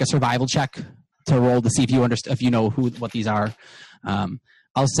history or make a survival check to roll to see if you know what these are.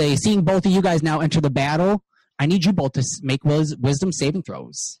 I'll say, seeing both of you guys now enter the battle, I need you both to make wisdom saving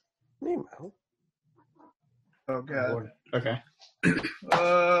throws. Oh god. Okay.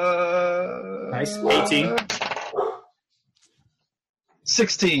 Nice. 18.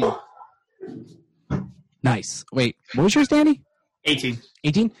 16. Nice. Wait, what was yours, Danny? 18.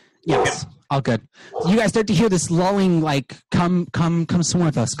 18? Yes. All good. You guys start to hear this lulling, like, come swim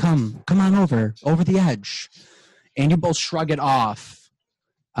with us. Come on over the edge. And you both shrug it off.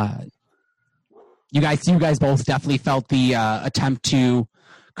 You guys both definitely felt the attempt to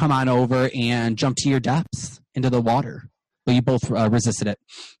come on over and jump to your depths into the water. But you both resisted it.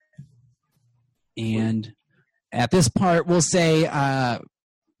 And at this part, we'll say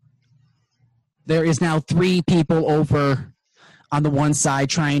there is now 3 people over on the one side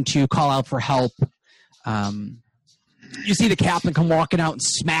trying to call out for help. You see the captain come walking out and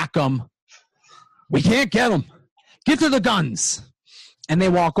smack them. We can't get them. Get to the guns. And they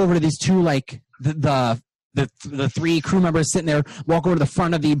walk over to these 2, like, the 3 crew members sitting there, walk over to the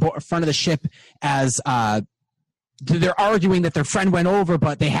front of the ship as they're arguing that their friend went over,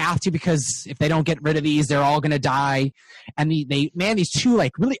 but they have to because if they don't get rid of these, they're all going to die. And these 2,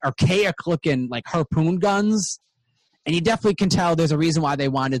 like, really archaic looking, like, harpoon guns. And you definitely can tell there's a reason why they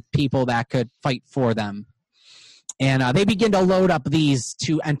wanted people that could fight for them. And they begin to load up these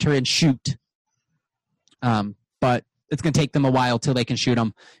to enter and shoot. But it's going to take them a while till they can shoot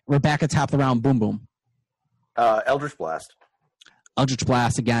them. We're back at top of the round. Boom, boom. Eldritch Blast. Eldritch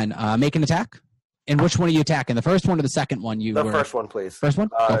Blast again. Make an attack. And which one are you attacking? The first one or the second one? First one, please. First one?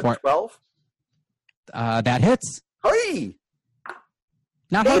 Go for 12. It. That hits. Hey!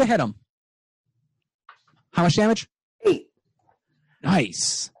 Not hard to hit him. How much damage? 8.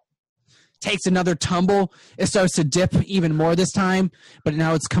 Nice. Takes another tumble. It starts to dip even more this time, but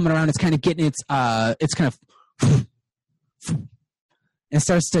now it's coming around. It's kind of getting it's kind of and it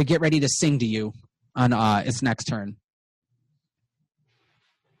starts to get ready to sing to you on its next turn.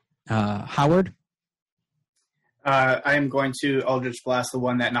 Howard? I am going to Eldritch Blast the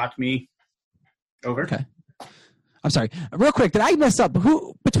one that knocked me over. Okay. I'm sorry. Real quick, did I mess up?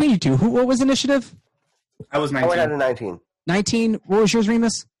 Who between you two? What was initiative? I was 19. I had a 19. 19. What was yours,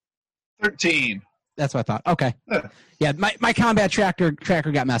 Remus? 13. That's what I thought. Okay. Yeah, my combat tracker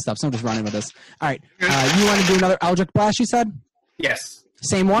got messed up, so I'm just running with this. All right. You want to do another Eldritch Blast, you said? Yes.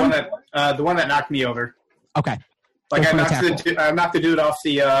 Same one? The one that knocked me over. Okay. Like I knocked the dude off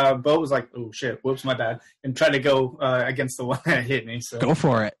the boat. Was like, oh shit, whoops, my bad, and tried to go against the one that hit me. So go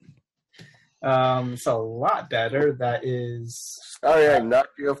for it. It's a lot better. That is. Oh yeah,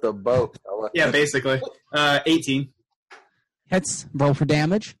 knocked you off the boat. Yeah, basically. 18. Hits. Roll for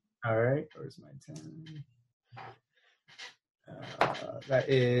damage. All right. Where's my 10? That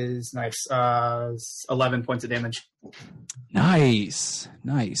is nice. 11 points of damage. Nice.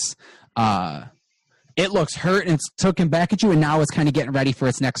 It looks hurt, and it's looking back at you, and now it's kind of getting ready for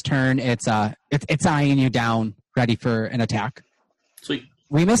its next turn. It's eyeing you down, ready for an attack. Sweet.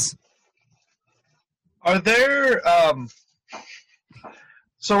 Remus? Are there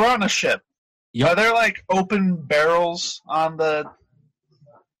so we're on a ship. Yep. Are there like open barrels on the?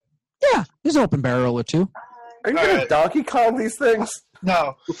 Yeah, there's an open barrel or two. Are you going to Donkey Kong these things?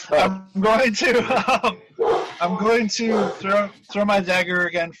 No, I'm going to throw my dagger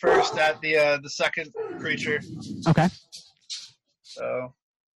again first at the second creature. Okay. So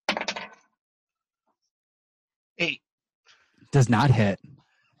 8 does not hit.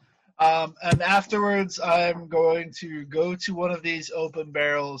 And afterwards, I'm going to go to one of these open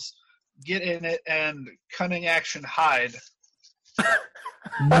barrels, get in it, and cunning action hide.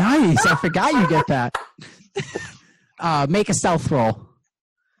 Nice. I forgot you get that. Make a stealth roll. All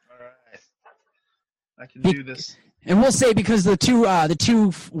right. I can do this. And we'll say because the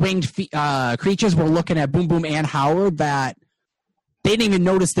two winged creatures were looking at Boom Boom and Howard that they didn't even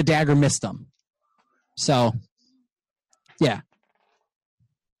notice the dagger missed them. So, yeah.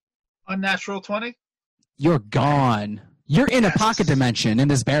 Unnatural 20? You're gone. You're in a pocket dimension in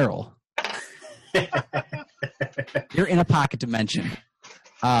this barrel. You're in a pocket dimension.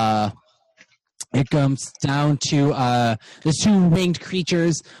 It comes down to the two winged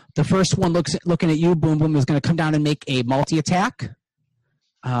creatures. The first one looking at you, Boom Boom, is going to come down and make a multi-attack.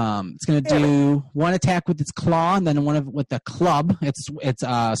 It's going to do one attack with its claw and then one with the club it's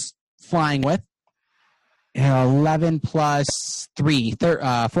flying with. 11 plus 3,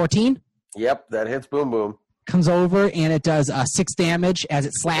 14? Yep, that hits Boom Boom. Comes over and it does 6 damage as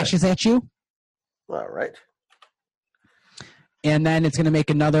it slashes at you. All right. And then it's going to make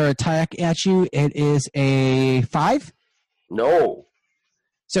another attack at you. It is a 5? No.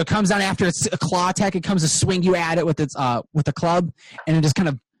 So it comes down after its claw attack. It comes to swing you at it with its with the club, and it just kind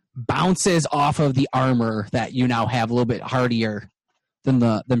of bounces off of the armor that you now have a little bit hardier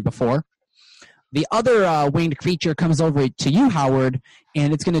than before. The other winged creature comes over to you, Howard,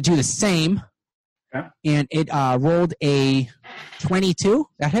 and it's going to do the same. Okay. And it rolled a 22.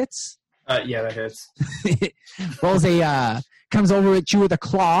 That hits. Yeah, that hits. Rolls a comes over at you with a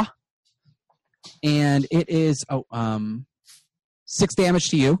claw, and it is 6 damage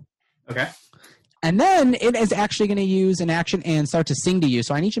to you. Okay. And then it is actually going to use an action and start to sing to you.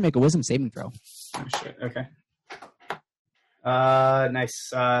 So I need you to make a wisdom saving throw. Oh shit. Okay.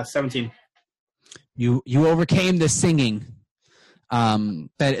 Nice. 17. You overcame the singing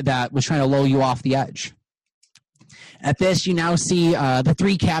that was trying to lull you off the edge. At this, you now see the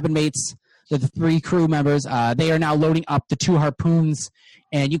 3 cabin mates, the 3 crew members. They are now loading up the 2 harpoons,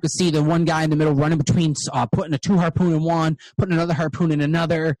 and you can see the one guy in the middle running between, putting a 2 harpoon in one, putting another harpoon in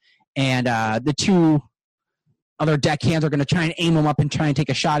another, and the 2 other deckhands are going to try and aim them up and try and take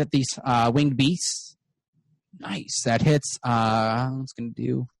a shot at these winged beasts. Nice. That hits. It's going to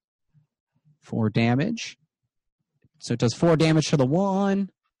do 4 damage. So it does 4 damage to the one. And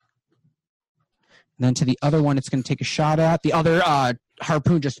then to the other one, it's going to take a shot at. The other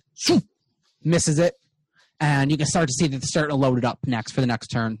harpoon just misses it. And you can start to see that they're starting to load it up next for the next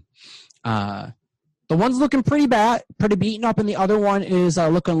turn. The one's looking pretty bad, pretty beaten up, and the other one is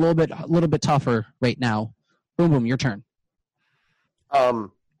looking a little bit tougher right now. Boom, boom, your turn.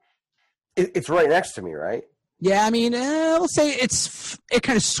 It's right next to me, right? Yeah, I mean, we'll say it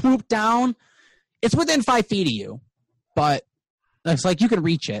kind of swooped down. It's within 5 feet of you, but it's like you can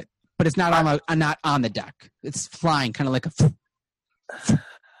reach it, but it's not on the deck. It's flying, kind of like a.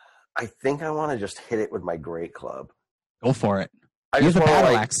 I think I want to just hit it with my great club. Go for it. I Use just the want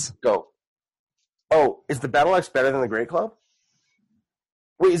battle to axe. go. Oh, is the battle axe better than the great club?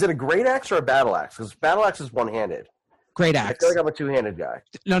 Wait, is it a great axe or a battle axe? Because battle axe is one-handed. Great I axe. feel like I'm a two-handed guy.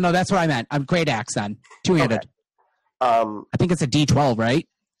 No, that's what I meant. I'm great axe then. 2-handed. Okay. I think it's a D12, right?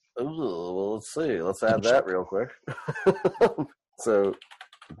 Ooh, well, let's see. Let's add that real quick. So,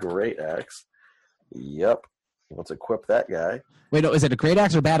 great axe. Yep. Let's equip that guy. Wait, no, is it a great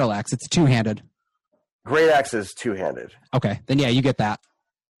axe or battle axe? It's 2-handed. Great axe is two-handed. Okay, then yeah, you get that.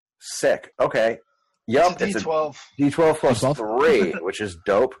 Sick. Okay. Yep. It's a D12. D12 plus D12? 3, which is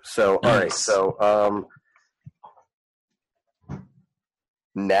dope. So, all right. Nice. So,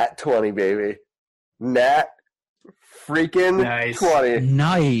 nat 20, baby. Nat freaking Nice. 20.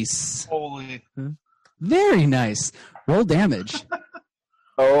 Nice. Holy. Very nice. Roll damage.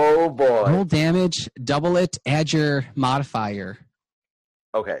 Oh, boy. Roll damage, double it, add your modifier.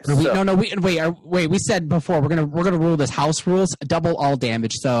 Okay. Or we, So, wait. We said before we're gonna rule this house rules, double all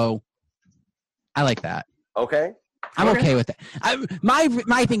damage. So I like that. okay. I'm okay with that.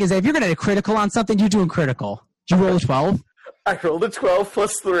 My thing is that if you're gonna critical on something, you're doing critical. Did you roll a 12? I rolled a 12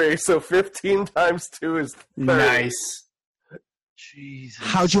 plus 3, so 15 times 2 is 30. Nice. Jesus.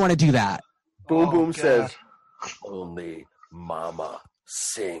 How'd you want to do that? Boom Oh, Boom God. says, only mama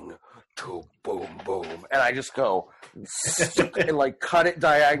sing to Boom Boom. And I just go and like cut it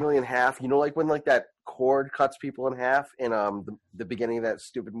diagonally in half. You know, like when like that cord cuts people in half in the beginning of that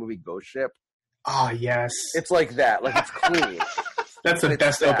stupid movie Ghost Ship? Oh, yes. It's like that. Like it's clean. That's the it's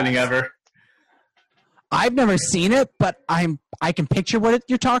best fast. opening ever. I've never seen it, but I can picture what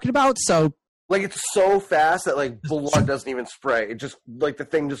you're talking about. So Like it's so fast that like blood doesn't even spray. It just like the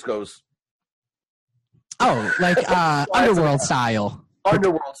thing just goes like Underworld style.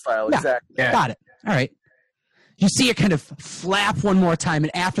 Underworld style, Yeah. exactly. Yeah. Got it. All right. You see it kind of flap one more time,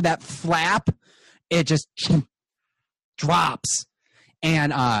 and after that flap, it just drops.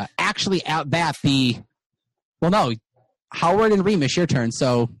 And actually, at that, Howard and Remus, your turn.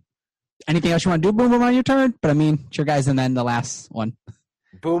 So, anything else you want to do, Boom Boom, on your turn? But I mean, it's your guys, and then the last one.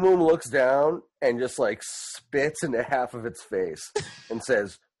 Boom Boom looks down and just like spits into half of its face and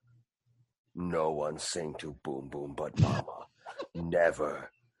says, "No one sing to Boom Boom but Mama.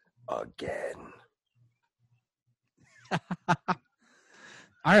 Never again."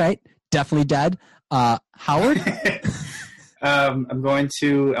 All right, definitely dead. Howard, I'm going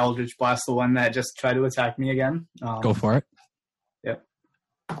to Eldritch Blast the one that just tried to attack me again. go for it. Yep.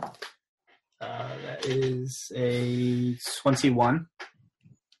 That is a 21.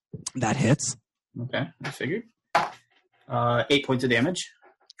 That hits. Okay, I figured. 8 points of damage.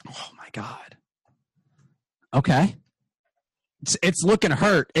 Oh my god. Okay. It's looking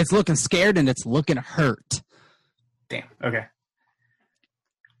hurt. It's looking scared, and it's looking hurt. Damn. Okay.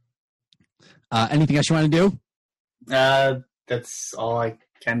 Anything else you want to do? That's all I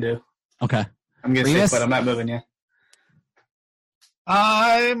can do. Okay. I'm gonna Remus? stay put. I'm not moving yet.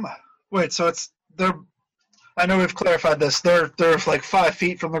 Wait, so they're. I know we've clarified this. They're like 5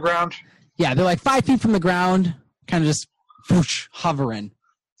 feet from the ground. Yeah, they're like 5 feet from the ground, kind of just whoosh, hovering.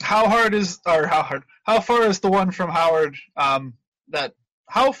 How far is the one from Howard that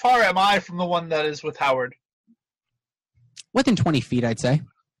How far am I from the one that is with Howard? Within 20 feet, I'd say.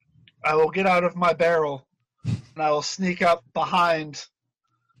 I will get out of my barrel, and I will sneak up behind,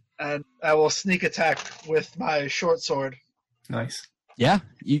 and I will sneak attack with my short sword. Nice. Yeah,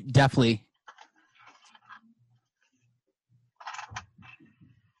 you definitely.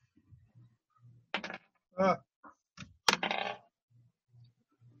 Uh,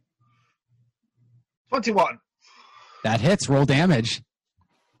 21. That hits. Roll damage.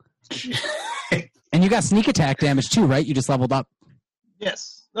 And you got sneak attack damage too, right? You just leveled up.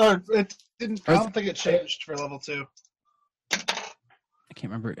 Yes. No, it didn't. I don't think it changed for level 2. I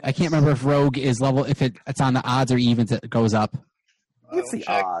can't remember if rogue is level, if it's on the odds or evens, it goes up. It's the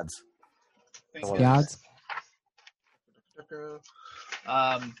odds. The odds.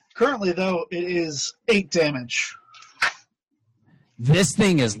 Currently, though, it is 8 damage. This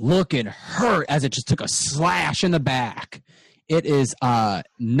thing is looking hurt as it just took a slash in the back. It is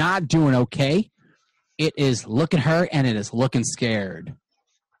not doing okay. It is looking hurt and it is looking scared.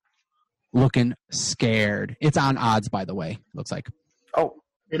 Looking scared. It's on odds, by the way. Looks like. Oh,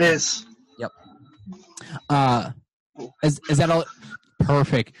 it is. Yep. Is that all?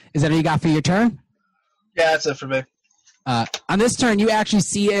 Perfect. Is that all you got for your turn? Yeah, that's it for me. On this turn, you actually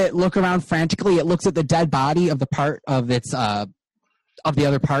see it look around frantically. It looks at the dead body of the part of its of the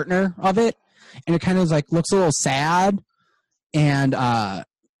other partner of it, and it kind of like looks a little sad, and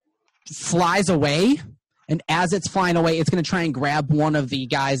flies away. And as it's flying away, it's going to try and grab one of the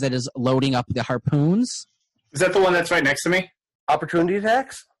guys that is loading up the harpoons. Is that the one that's right next to me? opportunity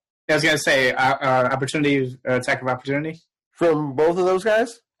attacks I was going to say opportunity, attack of opportunity. from both of those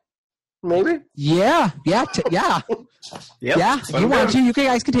guys? Maybe? Yeah. Yep, Yeah. If you want to, you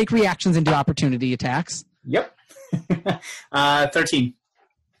guys can take reactions and do opportunity attacks. Yep. 13.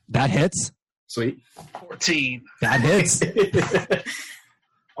 That hits. Sweet. 14. That hits.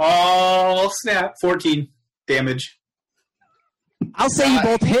 Oh, snap. 14 damage. I'll say you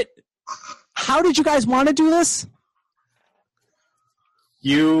both hit. How did you guys want to do this?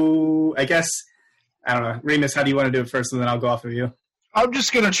 I guess, I don't know. Remus, how do you want to do it first, and then I'll go off of you? I'm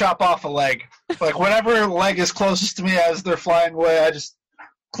just going to chop off a leg. Like, whatever leg is closest to me as they're flying away, I just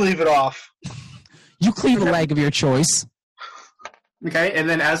cleave it off. You cleave a leg of your choice. Okay, and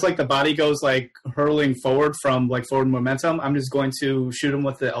then as, like, the body goes, like, hurling forward from, like, forward momentum, I'm just going to shoot him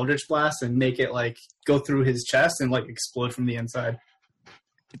with the Eldritch Blast and make it, like, go through his chest and, like, explode from the inside.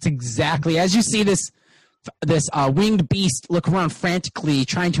 It's exactly as you see this winged beast look around frantically,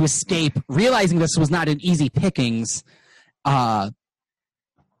 trying to escape, realizing this was not an easy pickings. Try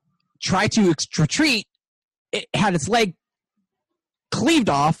to retreat. It had its leg cleaved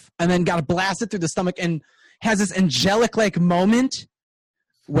off, and then got blasted through the stomach, and has this angelic-like moment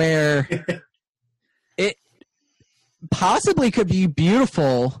where it possibly could be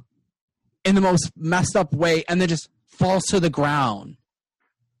beautiful in the most messed up way, and then just falls to the ground.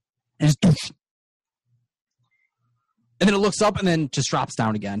 And then it looks up and then just drops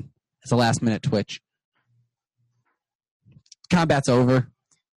down again. It's a last-minute twitch. Combat's over.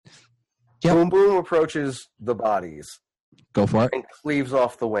 Yep. Boom Boom approaches the bodies Go for it. and cleaves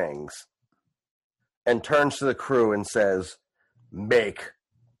off the wings and turns to the crew and says, "Make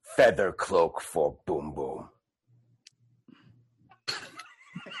feather cloak for Boom Boom."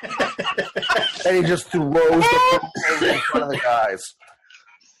 And he just throws the thing in front of the guys.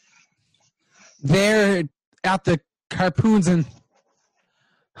 They're at the harpoons, and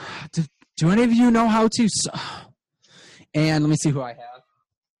do any of you know how to? And let me see who I have.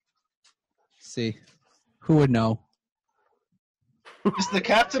 See, who would know? Is the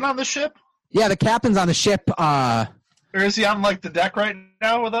captain on the ship? Yeah, the captain's on the ship. Or is he on, like, the deck right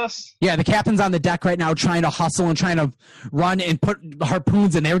now with us? Yeah, the captain's on the deck right now, trying to hustle and trying to run and put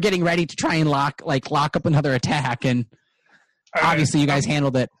harpoons in. They were getting ready to try and lock up another attack, and All right. obviously you guys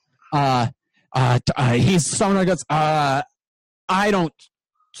handled it. He's someone that goes, I don't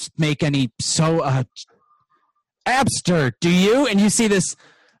make any Abster, do you? And you see this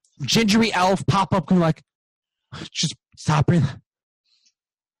gingery elf pop up and like, just stop it.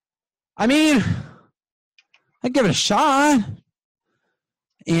 I mean, I'd give it a shot.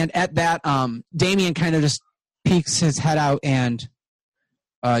 And at that, Damien kind of just peeks his head out, and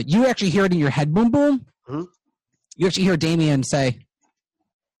you actually hear it in your head, Boom Boom. Hmm? You actually hear Damien say,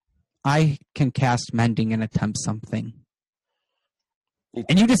 I can cast mending and attempt something.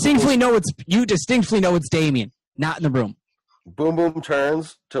 And you distinctly know it's Damien, not in the room. Boom Boom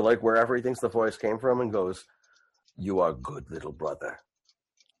turns to like wherever he thinks the voice came from and goes, "You are good, little brother.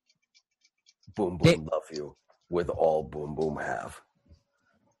 Boom Boom love you with all Boom Boom have."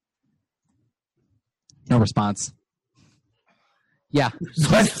 No response. Yeah.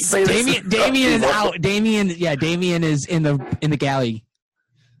 Say this Damien is out. Damien is in the galley.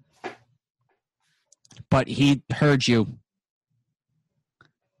 But he heard you.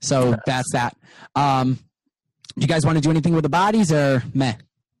 So that's that. Do you guys want to do anything with the bodies or meh?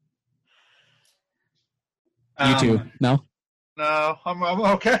 You two? No? No, I'm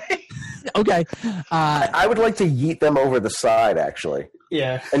okay. Okay. I would like to yeet them over the side, actually,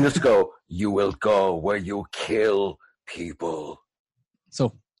 Yeah. and just go, you will go where you kill people.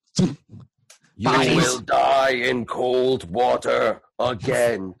 So You Bodies. will die in cold water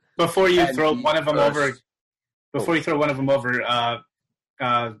again. Before you And throw eat one of them first.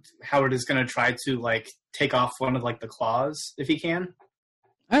 over, Howard is going to try to like take off one of like the claws if he can,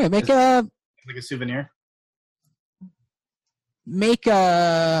 all right, make a souvenir.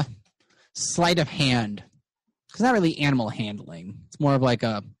 sleight of hand. It's not really animal handling. It's more of like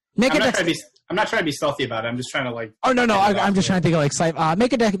a I'm not trying to be stealthy about it. I'm just trying to like. Oh no! hand it I'm off just to trying to think of like sleight.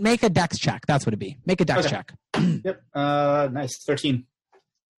 Make a dex check. That's what it'd be. Make a dex Okay. check. Yep. Nice. 13.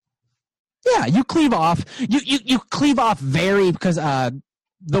 Yeah, you cleave off. You cleave off because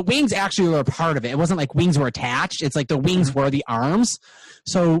the wings actually were a part of it. It wasn't like wings were attached. It's like the wings were the arms.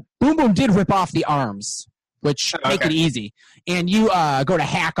 So Boom Boom did rip off the arms, which make it Okay. easy. And you go to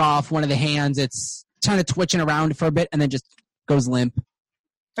hack off one of the hands. It's kind of twitching around for a bit, and then just goes limp.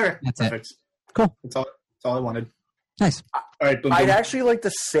 Okay. That's it. Perfect. Cool. That's all I wanted. Nice. All right. Boom. I'd boom. actually like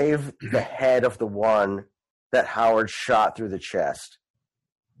to save the head of the one that Howard shot through the chest.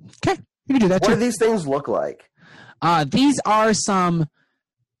 Okay, you can do that What do too. these things look like? These are some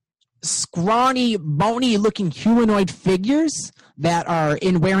scrawny, bony-looking humanoid figures that are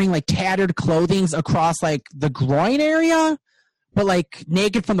wearing like tattered clothing across like the groin area, but like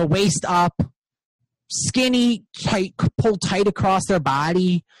naked from the waist up, skinny, tight, pulled tight across their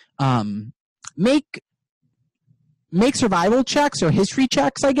body. Make survival checks or history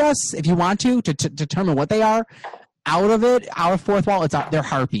checks, I guess, if you want to determine what they are. Out of fourth wall, they're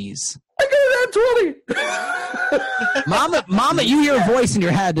harpies. I got that 20. Mama, you hear a voice in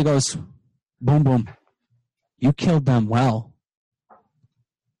your head that goes, Boom Boom, you killed them well.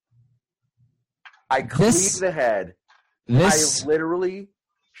 I cleave This- the head. This I literally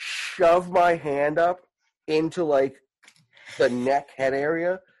shove my hand up into like the neck head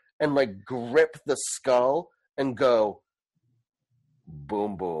area and like grip the skull and go,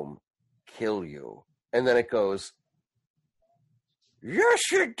 Boom Boom, kill you. And then it goes, yes,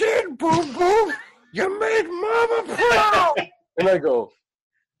 you did, Boom Boom. You made Mama proud. And I go,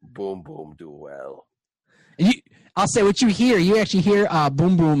 Boom Boom, do well. I'll say what you hear. You actually hear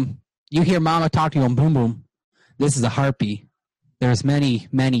Boom Boom. You hear Mama talk to you on Boom Boom. This is a harpy. There's many,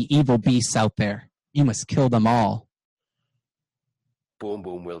 many evil beasts out there. You must kill them all. Boom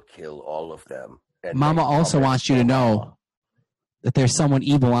Boom will kill all of them. And Mama make also Mama wants you to know Mama. that there's someone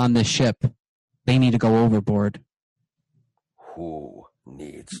evil on this ship. They need to go overboard. Who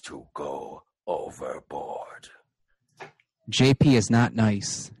needs to go overboard? JP is not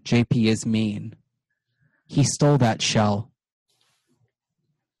nice. JP is mean. He stole that shell.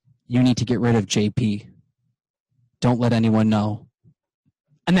 You need to get rid of JP. Don't let anyone know.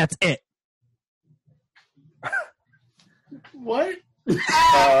 And that's it. What?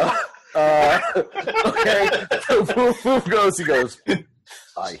 Okay. So Boom Boom goes, he goes,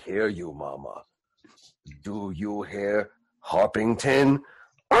 I hear you, Mama. Do you hear Harpington?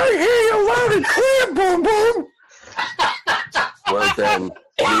 I hear you loud and clear, Boom Boom. Well then,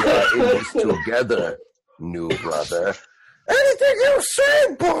 we are in this together, new brother. Anything you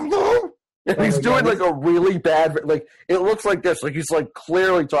say, Boom Boom. And he's doing like a really bad, like it looks like this, like he's like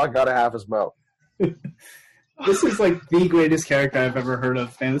clearly talking out of half his mouth. This is like the greatest character I've ever heard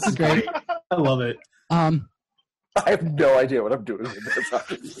of, man. This is great. I love it. I have no idea what I'm doing with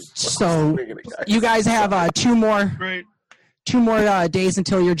this. So you guys have two more Great. days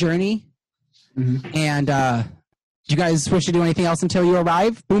until your journey. Mhm. And do you guys wish to do anything else until you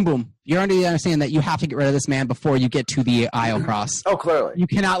arrive? Boom Boom. You're under the understanding that you have to get rid of this man before you get to the Isle Cross. Oh, clearly. You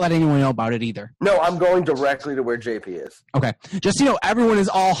cannot let anyone know about it either. No, I'm going directly to where JP is. Okay. Just so you know, everyone is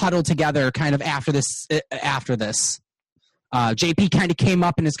all huddled together kind of after this. JP kind of came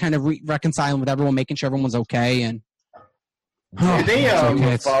up and is kind of reconciling with everyone, making sure everyone's okay. And Did they, it's We okay. will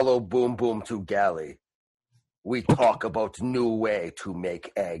It's- follow Boom Boom to galley. We talk about new way to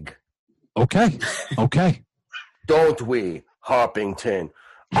make egg. okay. Okay. Don't we, Harpington?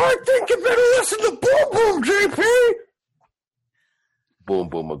 I think you better listen to Boom Boom, JP. Boom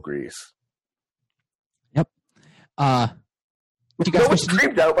Boom agrees. What you guys No wish one's to do?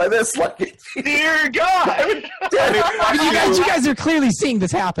 creeped out by this. Like, Dear God! I mean, you guys are clearly seeing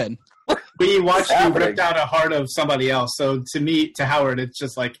this happen. We watched you happening? ripped out a heart of somebody else. So to Howard, it's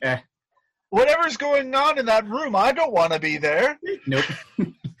just like, Whatever's going on in that room, I don't want to be there. nope.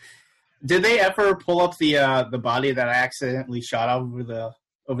 Did they ever pull up the body that I accidentally shot over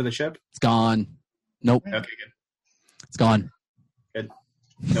the ship? It's gone. Nope. Okay, good. It's gone.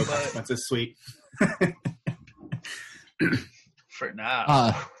 No consequences. Sweet. For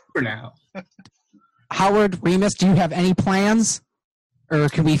now. For now. Howard, Remus, do you have any plans? Or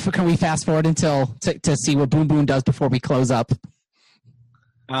can we fast forward until to see what Boom Boom does before we close up?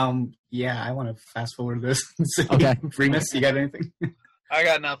 Yeah, I want to fast forward this. Okay. Remus, you got anything? I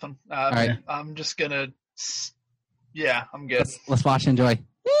got nothing. right. I'm just gonna. Yeah, I'm good. Let's watch and enjoy.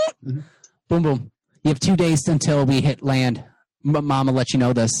 Mhm. Boom Boom. You have 2 days until we hit land. Mama let you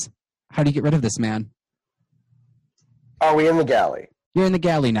know this. How do you get rid of this man? Are we in the galley? You're in the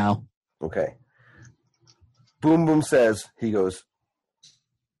galley now. Okay. Boom Boom says, he goes,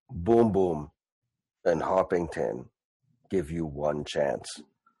 Boom Boom and Harpington give you one chance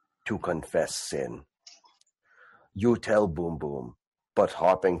to confess sin. You tell Boom Boom, but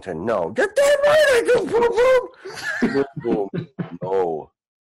Harpington, no. Get that right, I do, Boom Boom. Boom Boom, no.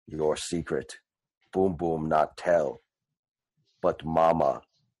 Your secret. Boom Boom not tell. But Mama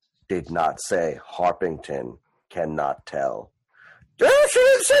did not say Harpington cannot tell. You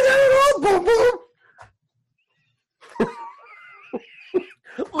shouldn't say that at all, Boom Boom.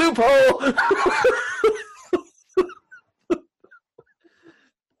 Loophole.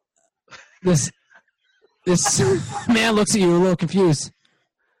 This man looks at you a little confused.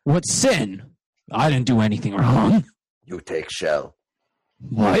 What sin? I didn't do anything wrong. You take shell.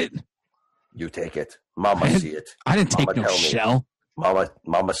 What? You take it. Mama see it. I didn't take Mama no tell me. shell.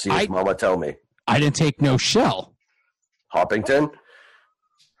 Mama see it. Mama tell me. I didn't take no shell. Hoppington?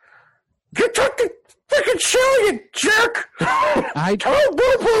 You took the freaking shell, you jerk! I Tell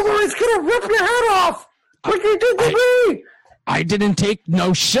Boom Boom or he's gonna rip your head off! Like you did to me! I didn't take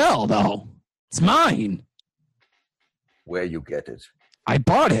no shell though. It's mine. Where you get it? I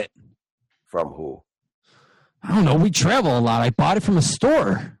bought it. From who? I don't know. We travel a lot. I bought it from a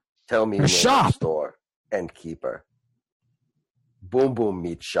store. Tell me Or name shop. of store and keeper. Boom Boom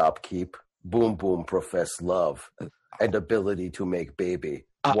meet shopkeep. Boom Boom profess love and ability to make baby.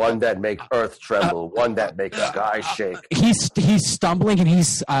 One that make earth tremble. One that make sky shake. He's stumbling and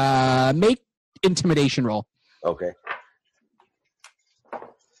he's make intimidation roll. Okay.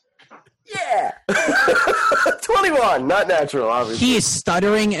 Yeah. 21, not natural, obviously. He is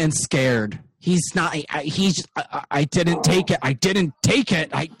stuttering and scared. He's not. I didn't take it. I didn't take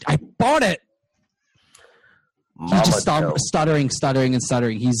it. I bought it. He just stuttering, and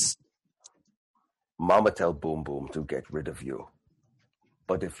stuttering. He's. Mama tell Boom Boom to get rid of you.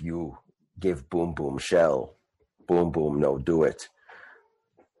 But if you give Boom Boom shell, Boom Boom no do it.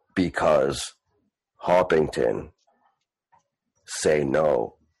 Because Harpington say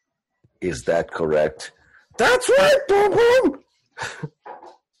no. Is that correct? That's right, Boom Boom!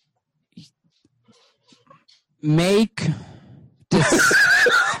 Make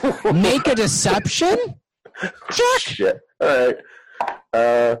a deception check. Shit. All right.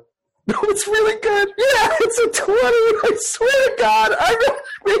 No, it's really good. Yeah, it's a 20. I swear to God, I'm not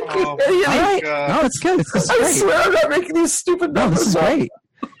making Oh, any of All these. right. God. No, it's good. It's I great. swear I'm not making these stupid No, numbers this is up. great.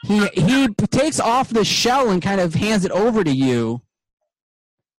 He takes off the shell and kind of hands it over to you.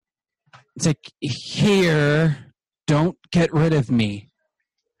 It's like, here, don't get rid of me.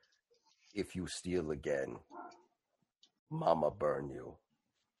 If you steal again, Mama burn you.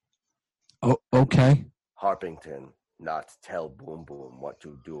 Oh, okay. Harpington not tell Boom Boom what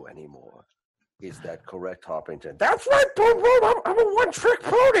to do anymore. Is that correct, Harpington? That's right, Boom Boom. I'm a one-trick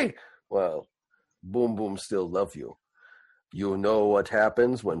pony. Well, Boom Boom still love you. You know what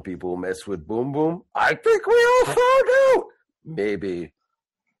happens when people mess with Boom Boom? I think we all found out. Maybe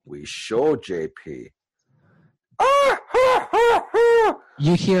we show JP. Ah, ha, ha, ha.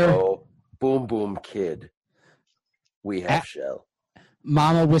 You hear Oh, Boom Boom kid. We have shell.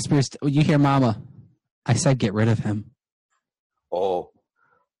 Mama whispers. You hear Mama. I said get rid of him. Oh,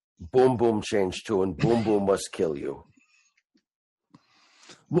 Boom Boom changed tune. Boom Boom must kill you.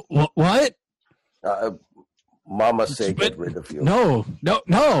 What? Mama say get rid of you. No.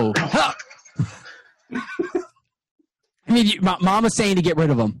 I mean, Mama's saying to get rid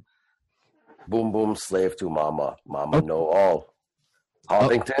of him. Boom Boom slave to Mama. Mama know all.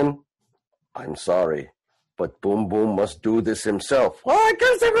 Harpington, I'm sorry, but Boom Boom must do this himself. Well, I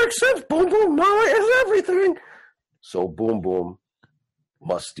guess that makes sense. Boom Boom Mama is everything. So Boom Boom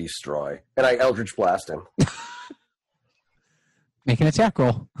must destroy. And I Eldritch Blast him. Make an attack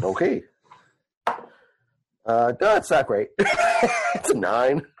roll. Okay. No, it's not great. It's a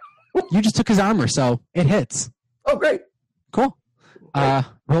 9. You just took his armor, so it hits. Oh, great. Cool.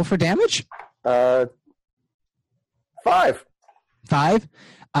 Roll for damage. 5. 5.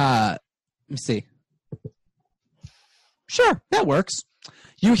 Let me see. Sure, that works.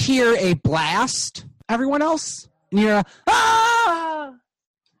 You hear a blast, everyone else, and you're a, ah!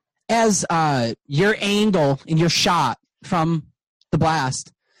 As your angle and your shot from the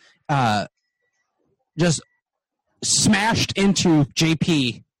blast just smashed into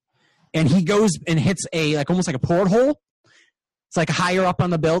JP, and he goes and hits almost like a porthole. It's like higher up on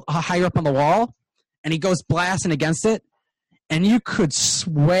the wall, and he goes blasting against it, and you could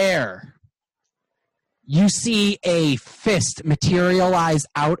swear you see a fist materialize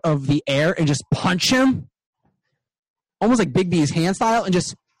out of the air and just punch him, almost like Big B's hand style, and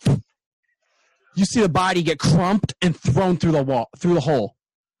just you see the body get crumped and thrown through the hole.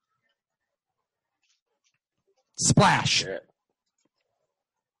 Splash. Shit.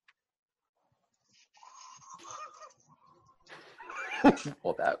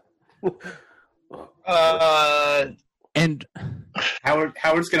 Well, that. And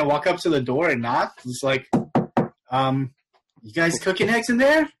Howard's gonna walk up to the door and knock. He's like, you guys cooking eggs in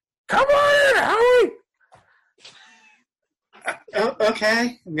there? Come on in, Howie!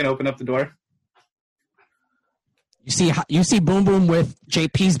 Okay. I'm gonna open up the door. you see Boom Boom with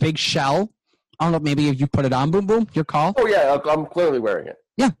JP's big shell. I don't know, maybe if you put it on, Boom Boom, your call. Oh, yeah, I'm clearly wearing it.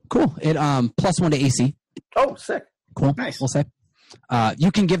 Yeah, cool. It +1 to AC. Oh, sick. Cool. Nice. We'll say.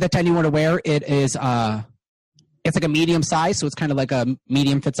 You can give that to anyone to wear. It is it's like a medium size, so it's kind of like a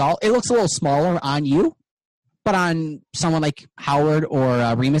medium fits all. It looks a little smaller on you, but on someone like Howard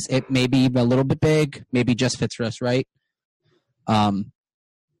or Remus, it may be a little bit big. Maybe just fits us, right? Yeah.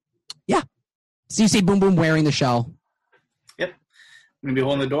 So you see Boom Boom wearing the shell. Yep. I'm gonna be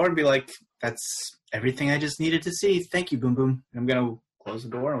holding the door and be like, "That's everything I just needed to see. Thank you, Boom Boom." And I'm gonna close the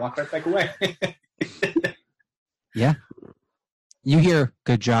door and walk right back away. Yeah. You hear,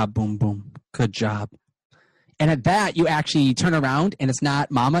 "Good job, Boom Boom. Good job." And at that, you actually turn around, and it's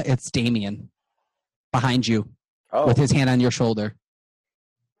not Mama, it's Damien behind you with his hand on your shoulder.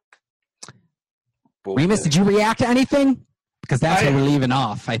 Boom, Remus, boom. did you react to anything? Because that's where we're leaving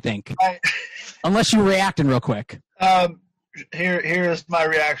off, I think. Unless you were reacting real quick. Here's my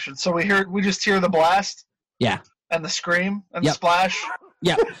reaction. So we just hear the blast. Yeah. And the scream and Yep. splash.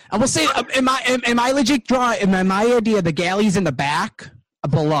 Yeah. And we'll say, in my legit draw, in my idea, the galley's in the back,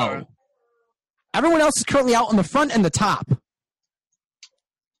 below. Alright. Everyone else is currently out on the front and the top.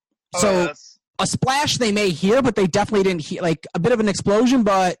 Oh, So yes. a splash they may hear, but they definitely didn't hear, like a bit of an explosion,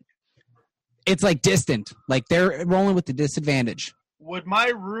 but it's like distant. Like they're rolling with the disadvantage. Would my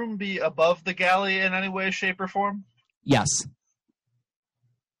room be above the galley in any way, shape, or form? Yes.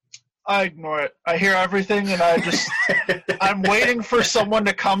 I ignore it. I hear everything, and I'm waiting for someone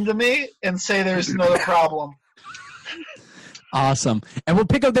to come to me and say there's no problem. Awesome. And we'll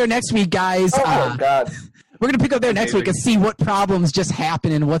pick up there next week, guys. Oh, God. We're going to pick up there next Amazing. week and see what problems just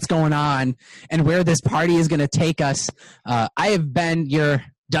happen and what's going on and where this party is going to take us. I have been your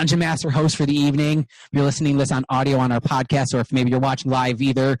Dungeon Master host for the evening. If you're listening to this on audio on our podcast, or if maybe you're watching live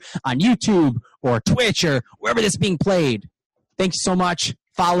either on YouTube or Twitch or wherever this is being played, thank you so much.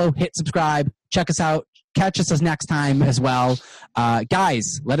 Follow, hit subscribe, check us out. Catch us next time as well.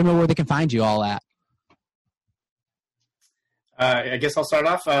 Guys, let them know where they can find you all at. I guess I'll start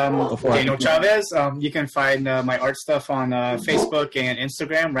off. for it. Daniel Chavez. You can find my art stuff on Facebook and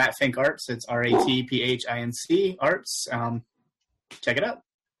Instagram, Ratfink Arts. It's RATPHINC Arts. Check it out.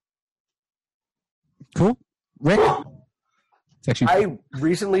 Cool. Rick? It's actually I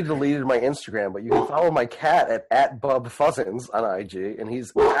recently deleted my Instagram, but you can follow my cat at @BubFuzzins on IG, and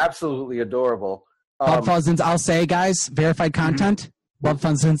he's absolutely adorable. Bob Fuzzins, I'll say, guys, verified content, Bob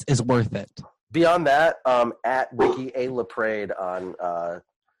Fuzzins is worth it. Beyond that, at Ricky A. Laprade on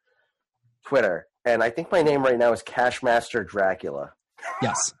Twitter. And I think my name right now is Cashmaster Dracula.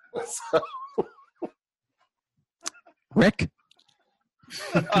 Yes. So, Rick?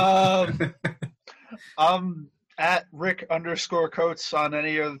 I'm at Rick_Coates on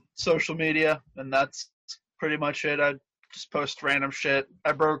any of social media, and that's pretty much it. I just post random shit.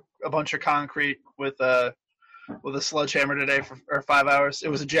 I broke a bunch of concrete with a sledgehammer today for 5 hours. It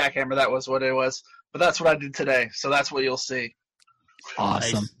was a jackhammer, that was what it was. But that's what I did today, so that's what you'll see.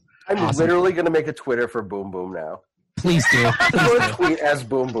 Awesome. I'm Awesome. literally going to make a Twitter for Boom Boom now. Please do. I'm Please going to do. tweet as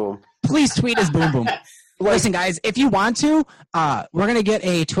Boom Boom. Please tweet us Boom Boom. Listen, guys, if you want to, we're going to get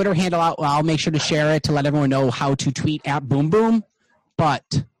a Twitter handle out. I'll make sure to share it to let everyone know how to tweet at Boom Boom.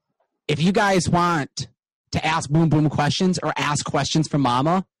 But if you guys want to ask Boom Boom questions or ask questions from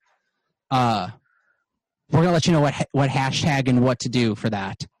Mama, we're going to let you know what hashtag and what to do for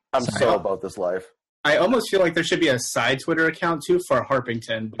that. I'm Sorry. so about this life. I almost feel like there should be a side Twitter account too for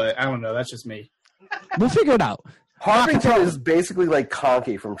Harpington, but I don't know. That's just me. We'll figure it out. Harpington is basically like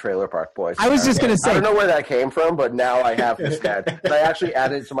Conky from Trailer Park Boys. I was just going to I say, don't know where that came from, but now I have this guy. I actually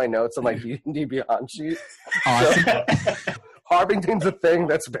added it to my notes on my D&D Beyond sheet. awesome. So, Harpington's a thing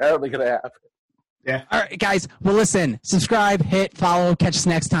that's apparently going to happen. Yeah. All right, guys. Well, listen, subscribe, hit follow, catch us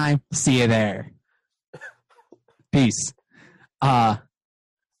next time. See you there. Peace. Yeah,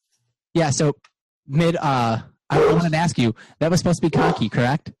 so I wanted to ask you, that was supposed to be Conky,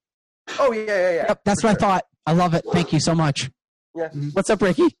 correct? Oh, yeah. Yep, that's For what sure. I thought. I love it. Thank you so much. Yeah. What's up,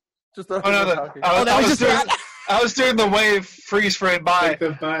 Ricky? Just Oh no, Conky. I was doing the wave freeze frame by.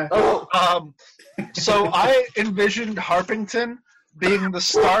 Oh, So I envisioned Harpington being the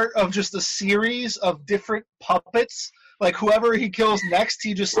start of just a series of different puppets. Like whoever he kills next,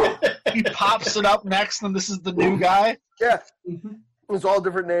 he pops it up next, and this is the new guy. yeah. There's all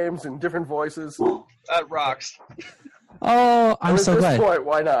different names and different voices. That rocks. Oh, I'm At so this glad. point,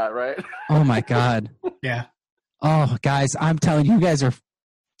 why not, right? Oh my god. Yeah. Oh, guys, I'm telling you, you guys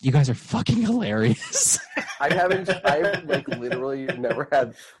are fucking hilarious. I've like literally never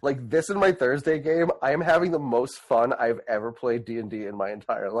had like this in my Thursday game. I am having the most fun I've ever played D&D in my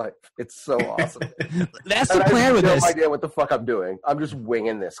entire life. It's so awesome. That's And the I plan have with no this. idea what the fuck I'm doing. I'm just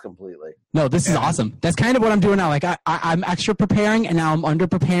winging this completely. No, this is awesome. That's kind of what I'm doing now. Like I'm extra preparing, and now I'm under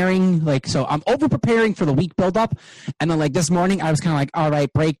preparing. Like, so I'm over preparing for the week build up, and then like this morning I was kind of like, all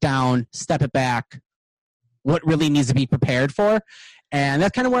right, breakdown, step it back. What really needs to be prepared for, and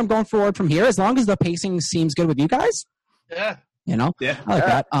that's kind of where I'm going forward from here. As long as the pacing seems good with you guys, Yeah. you know, Yeah. I like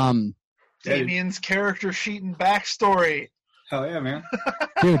Yeah. that. Damien's character sheet and backstory. Hell yeah, man.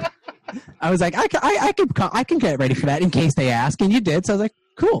 Dude, I was like, I can get ready for that in case they ask, and you did. So I was like,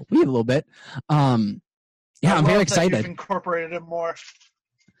 cool, we have a little bit. Yeah, I I'm love very that excited. You've incorporated him more.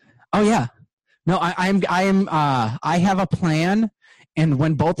 Oh yeah, no, I have a plan, and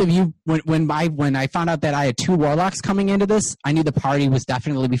when both of you, when I found out that I had 2 warlocks coming into this, I knew the party was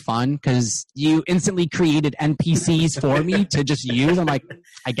definitely be fun because you instantly created NPCs for me to just use. I'm like,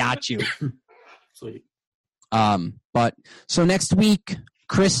 I got you. Sweet. But so next week,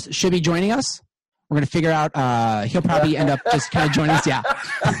 Chris should be joining us. We're gonna figure out. He'll probably end up just kind of joining us. Yeah.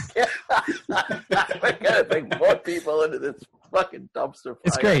 I gotta bring more people into this fucking dumpster fire.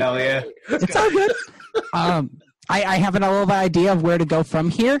 It's great. Hell yeah. It's all good. I have a little idea of where to go from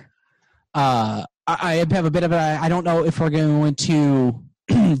here. I have a bit of I don't know if we're going to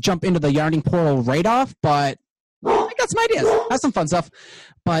jump into the yarning portal right off, but I got some ideas. That's some fun stuff.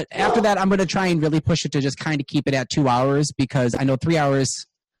 But after that, I'm going to try and really push it to just kind of keep it at 2 hours because I know 3 hours.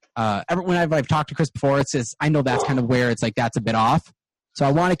 Whenever I've talked to Chris before, it's just, I know that's kind of where it's like that's a bit off. So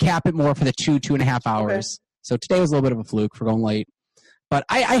I want to cap it more for the 2.5 hours. Okay. So today was a little bit of a fluke for going late. But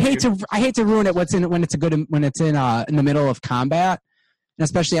I hate to ruin it when it's in the middle of combat, and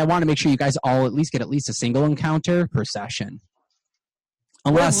especially I want to make sure you guys all at least get a single encounter per session.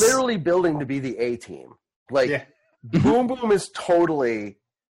 Unless we're literally building to be the A team. Like Boom Boom is totally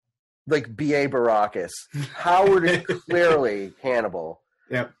like B.A. Baracus. Howard is clearly Hannibal.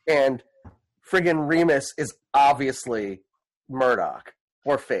 Yep. And friggin' Remus is obviously Murdoch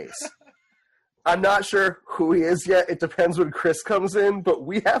or Face. I'm not sure who he is yet. It depends when Chris comes in, but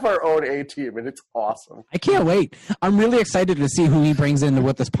we have our own A team, and it's awesome. I can't wait. I'm really excited to see who he brings in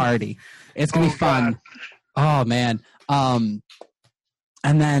with this party. It's gonna be fun. God. Oh man. And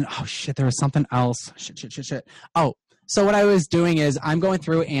then there was something else. Shit. Oh, so what I was doing is I'm going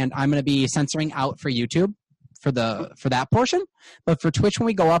through and I'm gonna be censoring out for YouTube for that portion. But for Twitch, when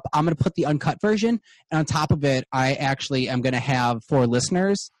we go up, I'm gonna put the uncut version, and on top of it, I actually am gonna have for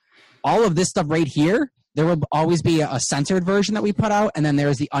listeners. All of this stuff right here, there will always be a censored version that we put out, and then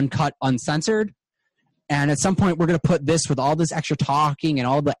there's the uncut, uncensored. And at some point, we're going to put this with all this extra talking and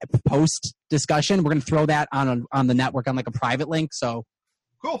all the post discussion. We're going to throw that on the network on like a private link. So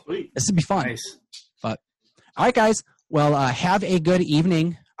cool. This would be fun. Nice. But all right, guys. Well, have a good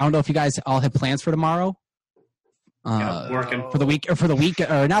evening. I don't know if you guys all have plans for tomorrow. Working for the week,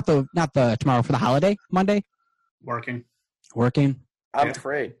 or not the tomorrow for the holiday Monday. Working. I'm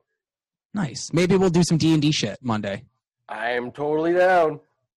afraid. Nice. Maybe we'll do some D&D shit Monday. I'm totally down.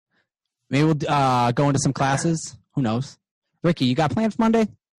 Maybe we'll go into some classes. Who knows? Ricky, you got plans for Monday?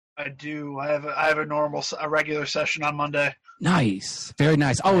 I do. I have a regular session on Monday. Nice. Very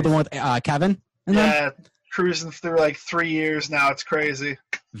nice. Oh, the one with Kevin? Cruising through like 3 years now. It's crazy.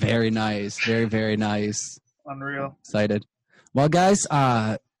 Very nice. Very, very nice. Unreal. Excited. Well, guys,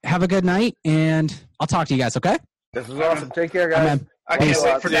 have a good night, and I'll talk to you guys, okay? This was awesome. Take care, guys. I can't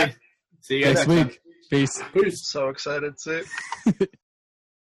wait for that. See you guys next week. Peace. So excited. See.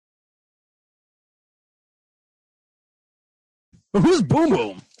 Who's Boom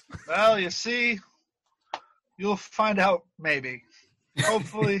Boom? Well, you see, you'll find out maybe.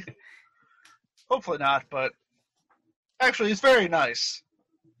 Hopefully, hopefully not. But actually, he's very nice.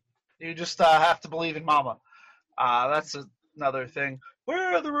 You just have to believe in Mama. That's another thing.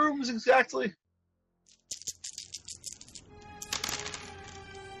 Where are the rooms exactly?